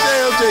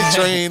out to JLJ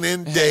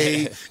Training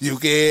Day. You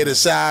can hear the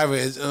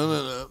sirens.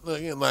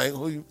 Looking like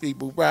who you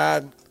people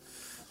riding.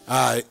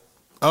 All right.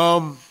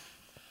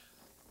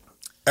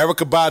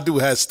 Erykah Badu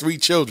has 3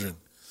 children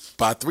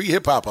by 3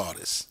 hip-hop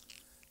artists.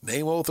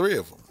 Name all 3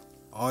 of them.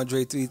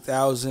 Andre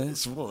 3000.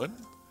 That's one.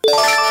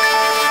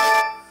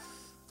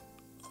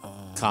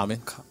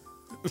 Common.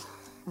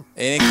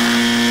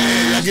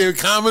 I give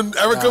Common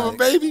Erykah a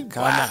baby?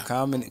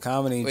 Common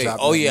ain't Wait,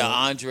 dropping. oh yeah,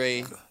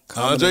 Andre.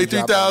 Andre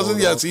 3000,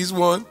 yes, he's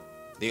one.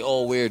 They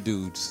all wear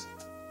dudes.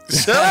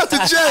 Shout out to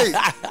Jay.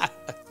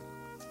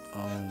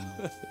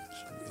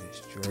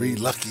 3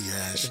 lucky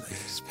ass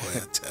niggas, boy,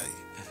 I tell you.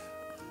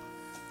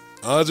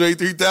 Andre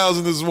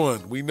 3000 is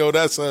one. We know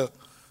that's her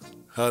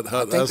I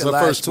think that's the her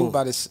last first 2 one.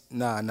 by this.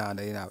 Nah,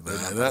 they not.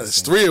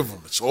 It's 3 of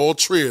them. It's all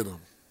 3 of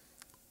them.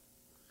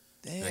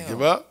 Damn. Now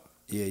give up.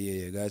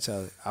 Yeah. Gotta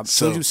tell it. As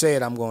So, soon as you say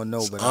it, I'm gonna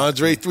know. But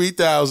Andre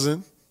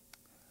 3000,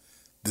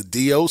 the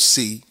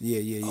DOC,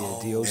 Yeah.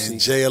 DOC. and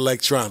Jay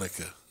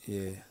Electronica.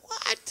 Yeah.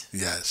 What?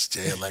 Yes,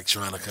 Jay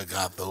Electronica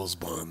got those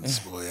buns,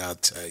 boy. I'll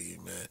tell you,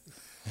 man.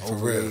 For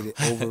real.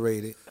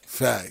 Overrated.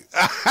 Fact.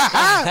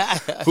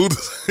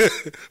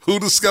 Who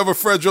discovered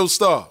Fredro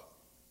Starr?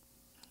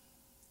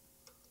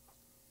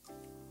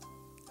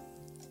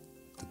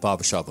 The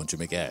barbershop on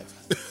Jamaica Ave.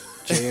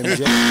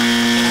 JMJ.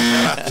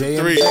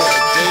 3.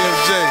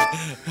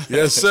 JMJ.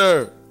 Yes,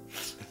 sir.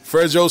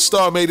 Fredro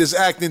Starr made his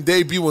acting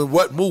debut in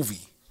what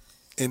movie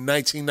in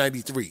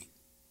 1993?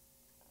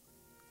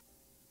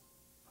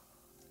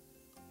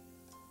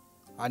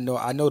 I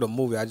know the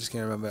movie. I just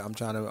can't remember. I'm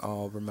trying to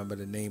remember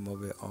the name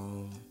of it.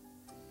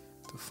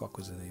 The fuck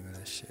was the name of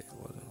that shit? It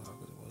wasn't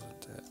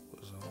that?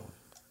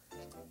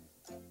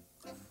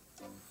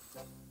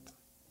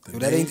 It was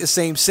that ain't the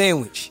same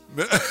sandwich.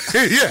 Yeah,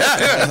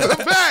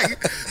 back.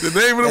 The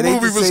name of the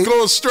movie was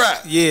called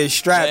Strap. Yeah,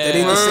 Strap. That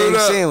ain't the same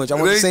sandwich. I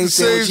want the same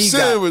sandwich he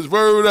got.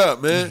 Word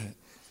up, man.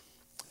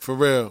 For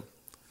real.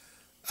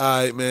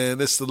 All right, man.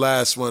 This is the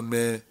last one,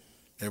 man.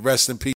 And rest in peace.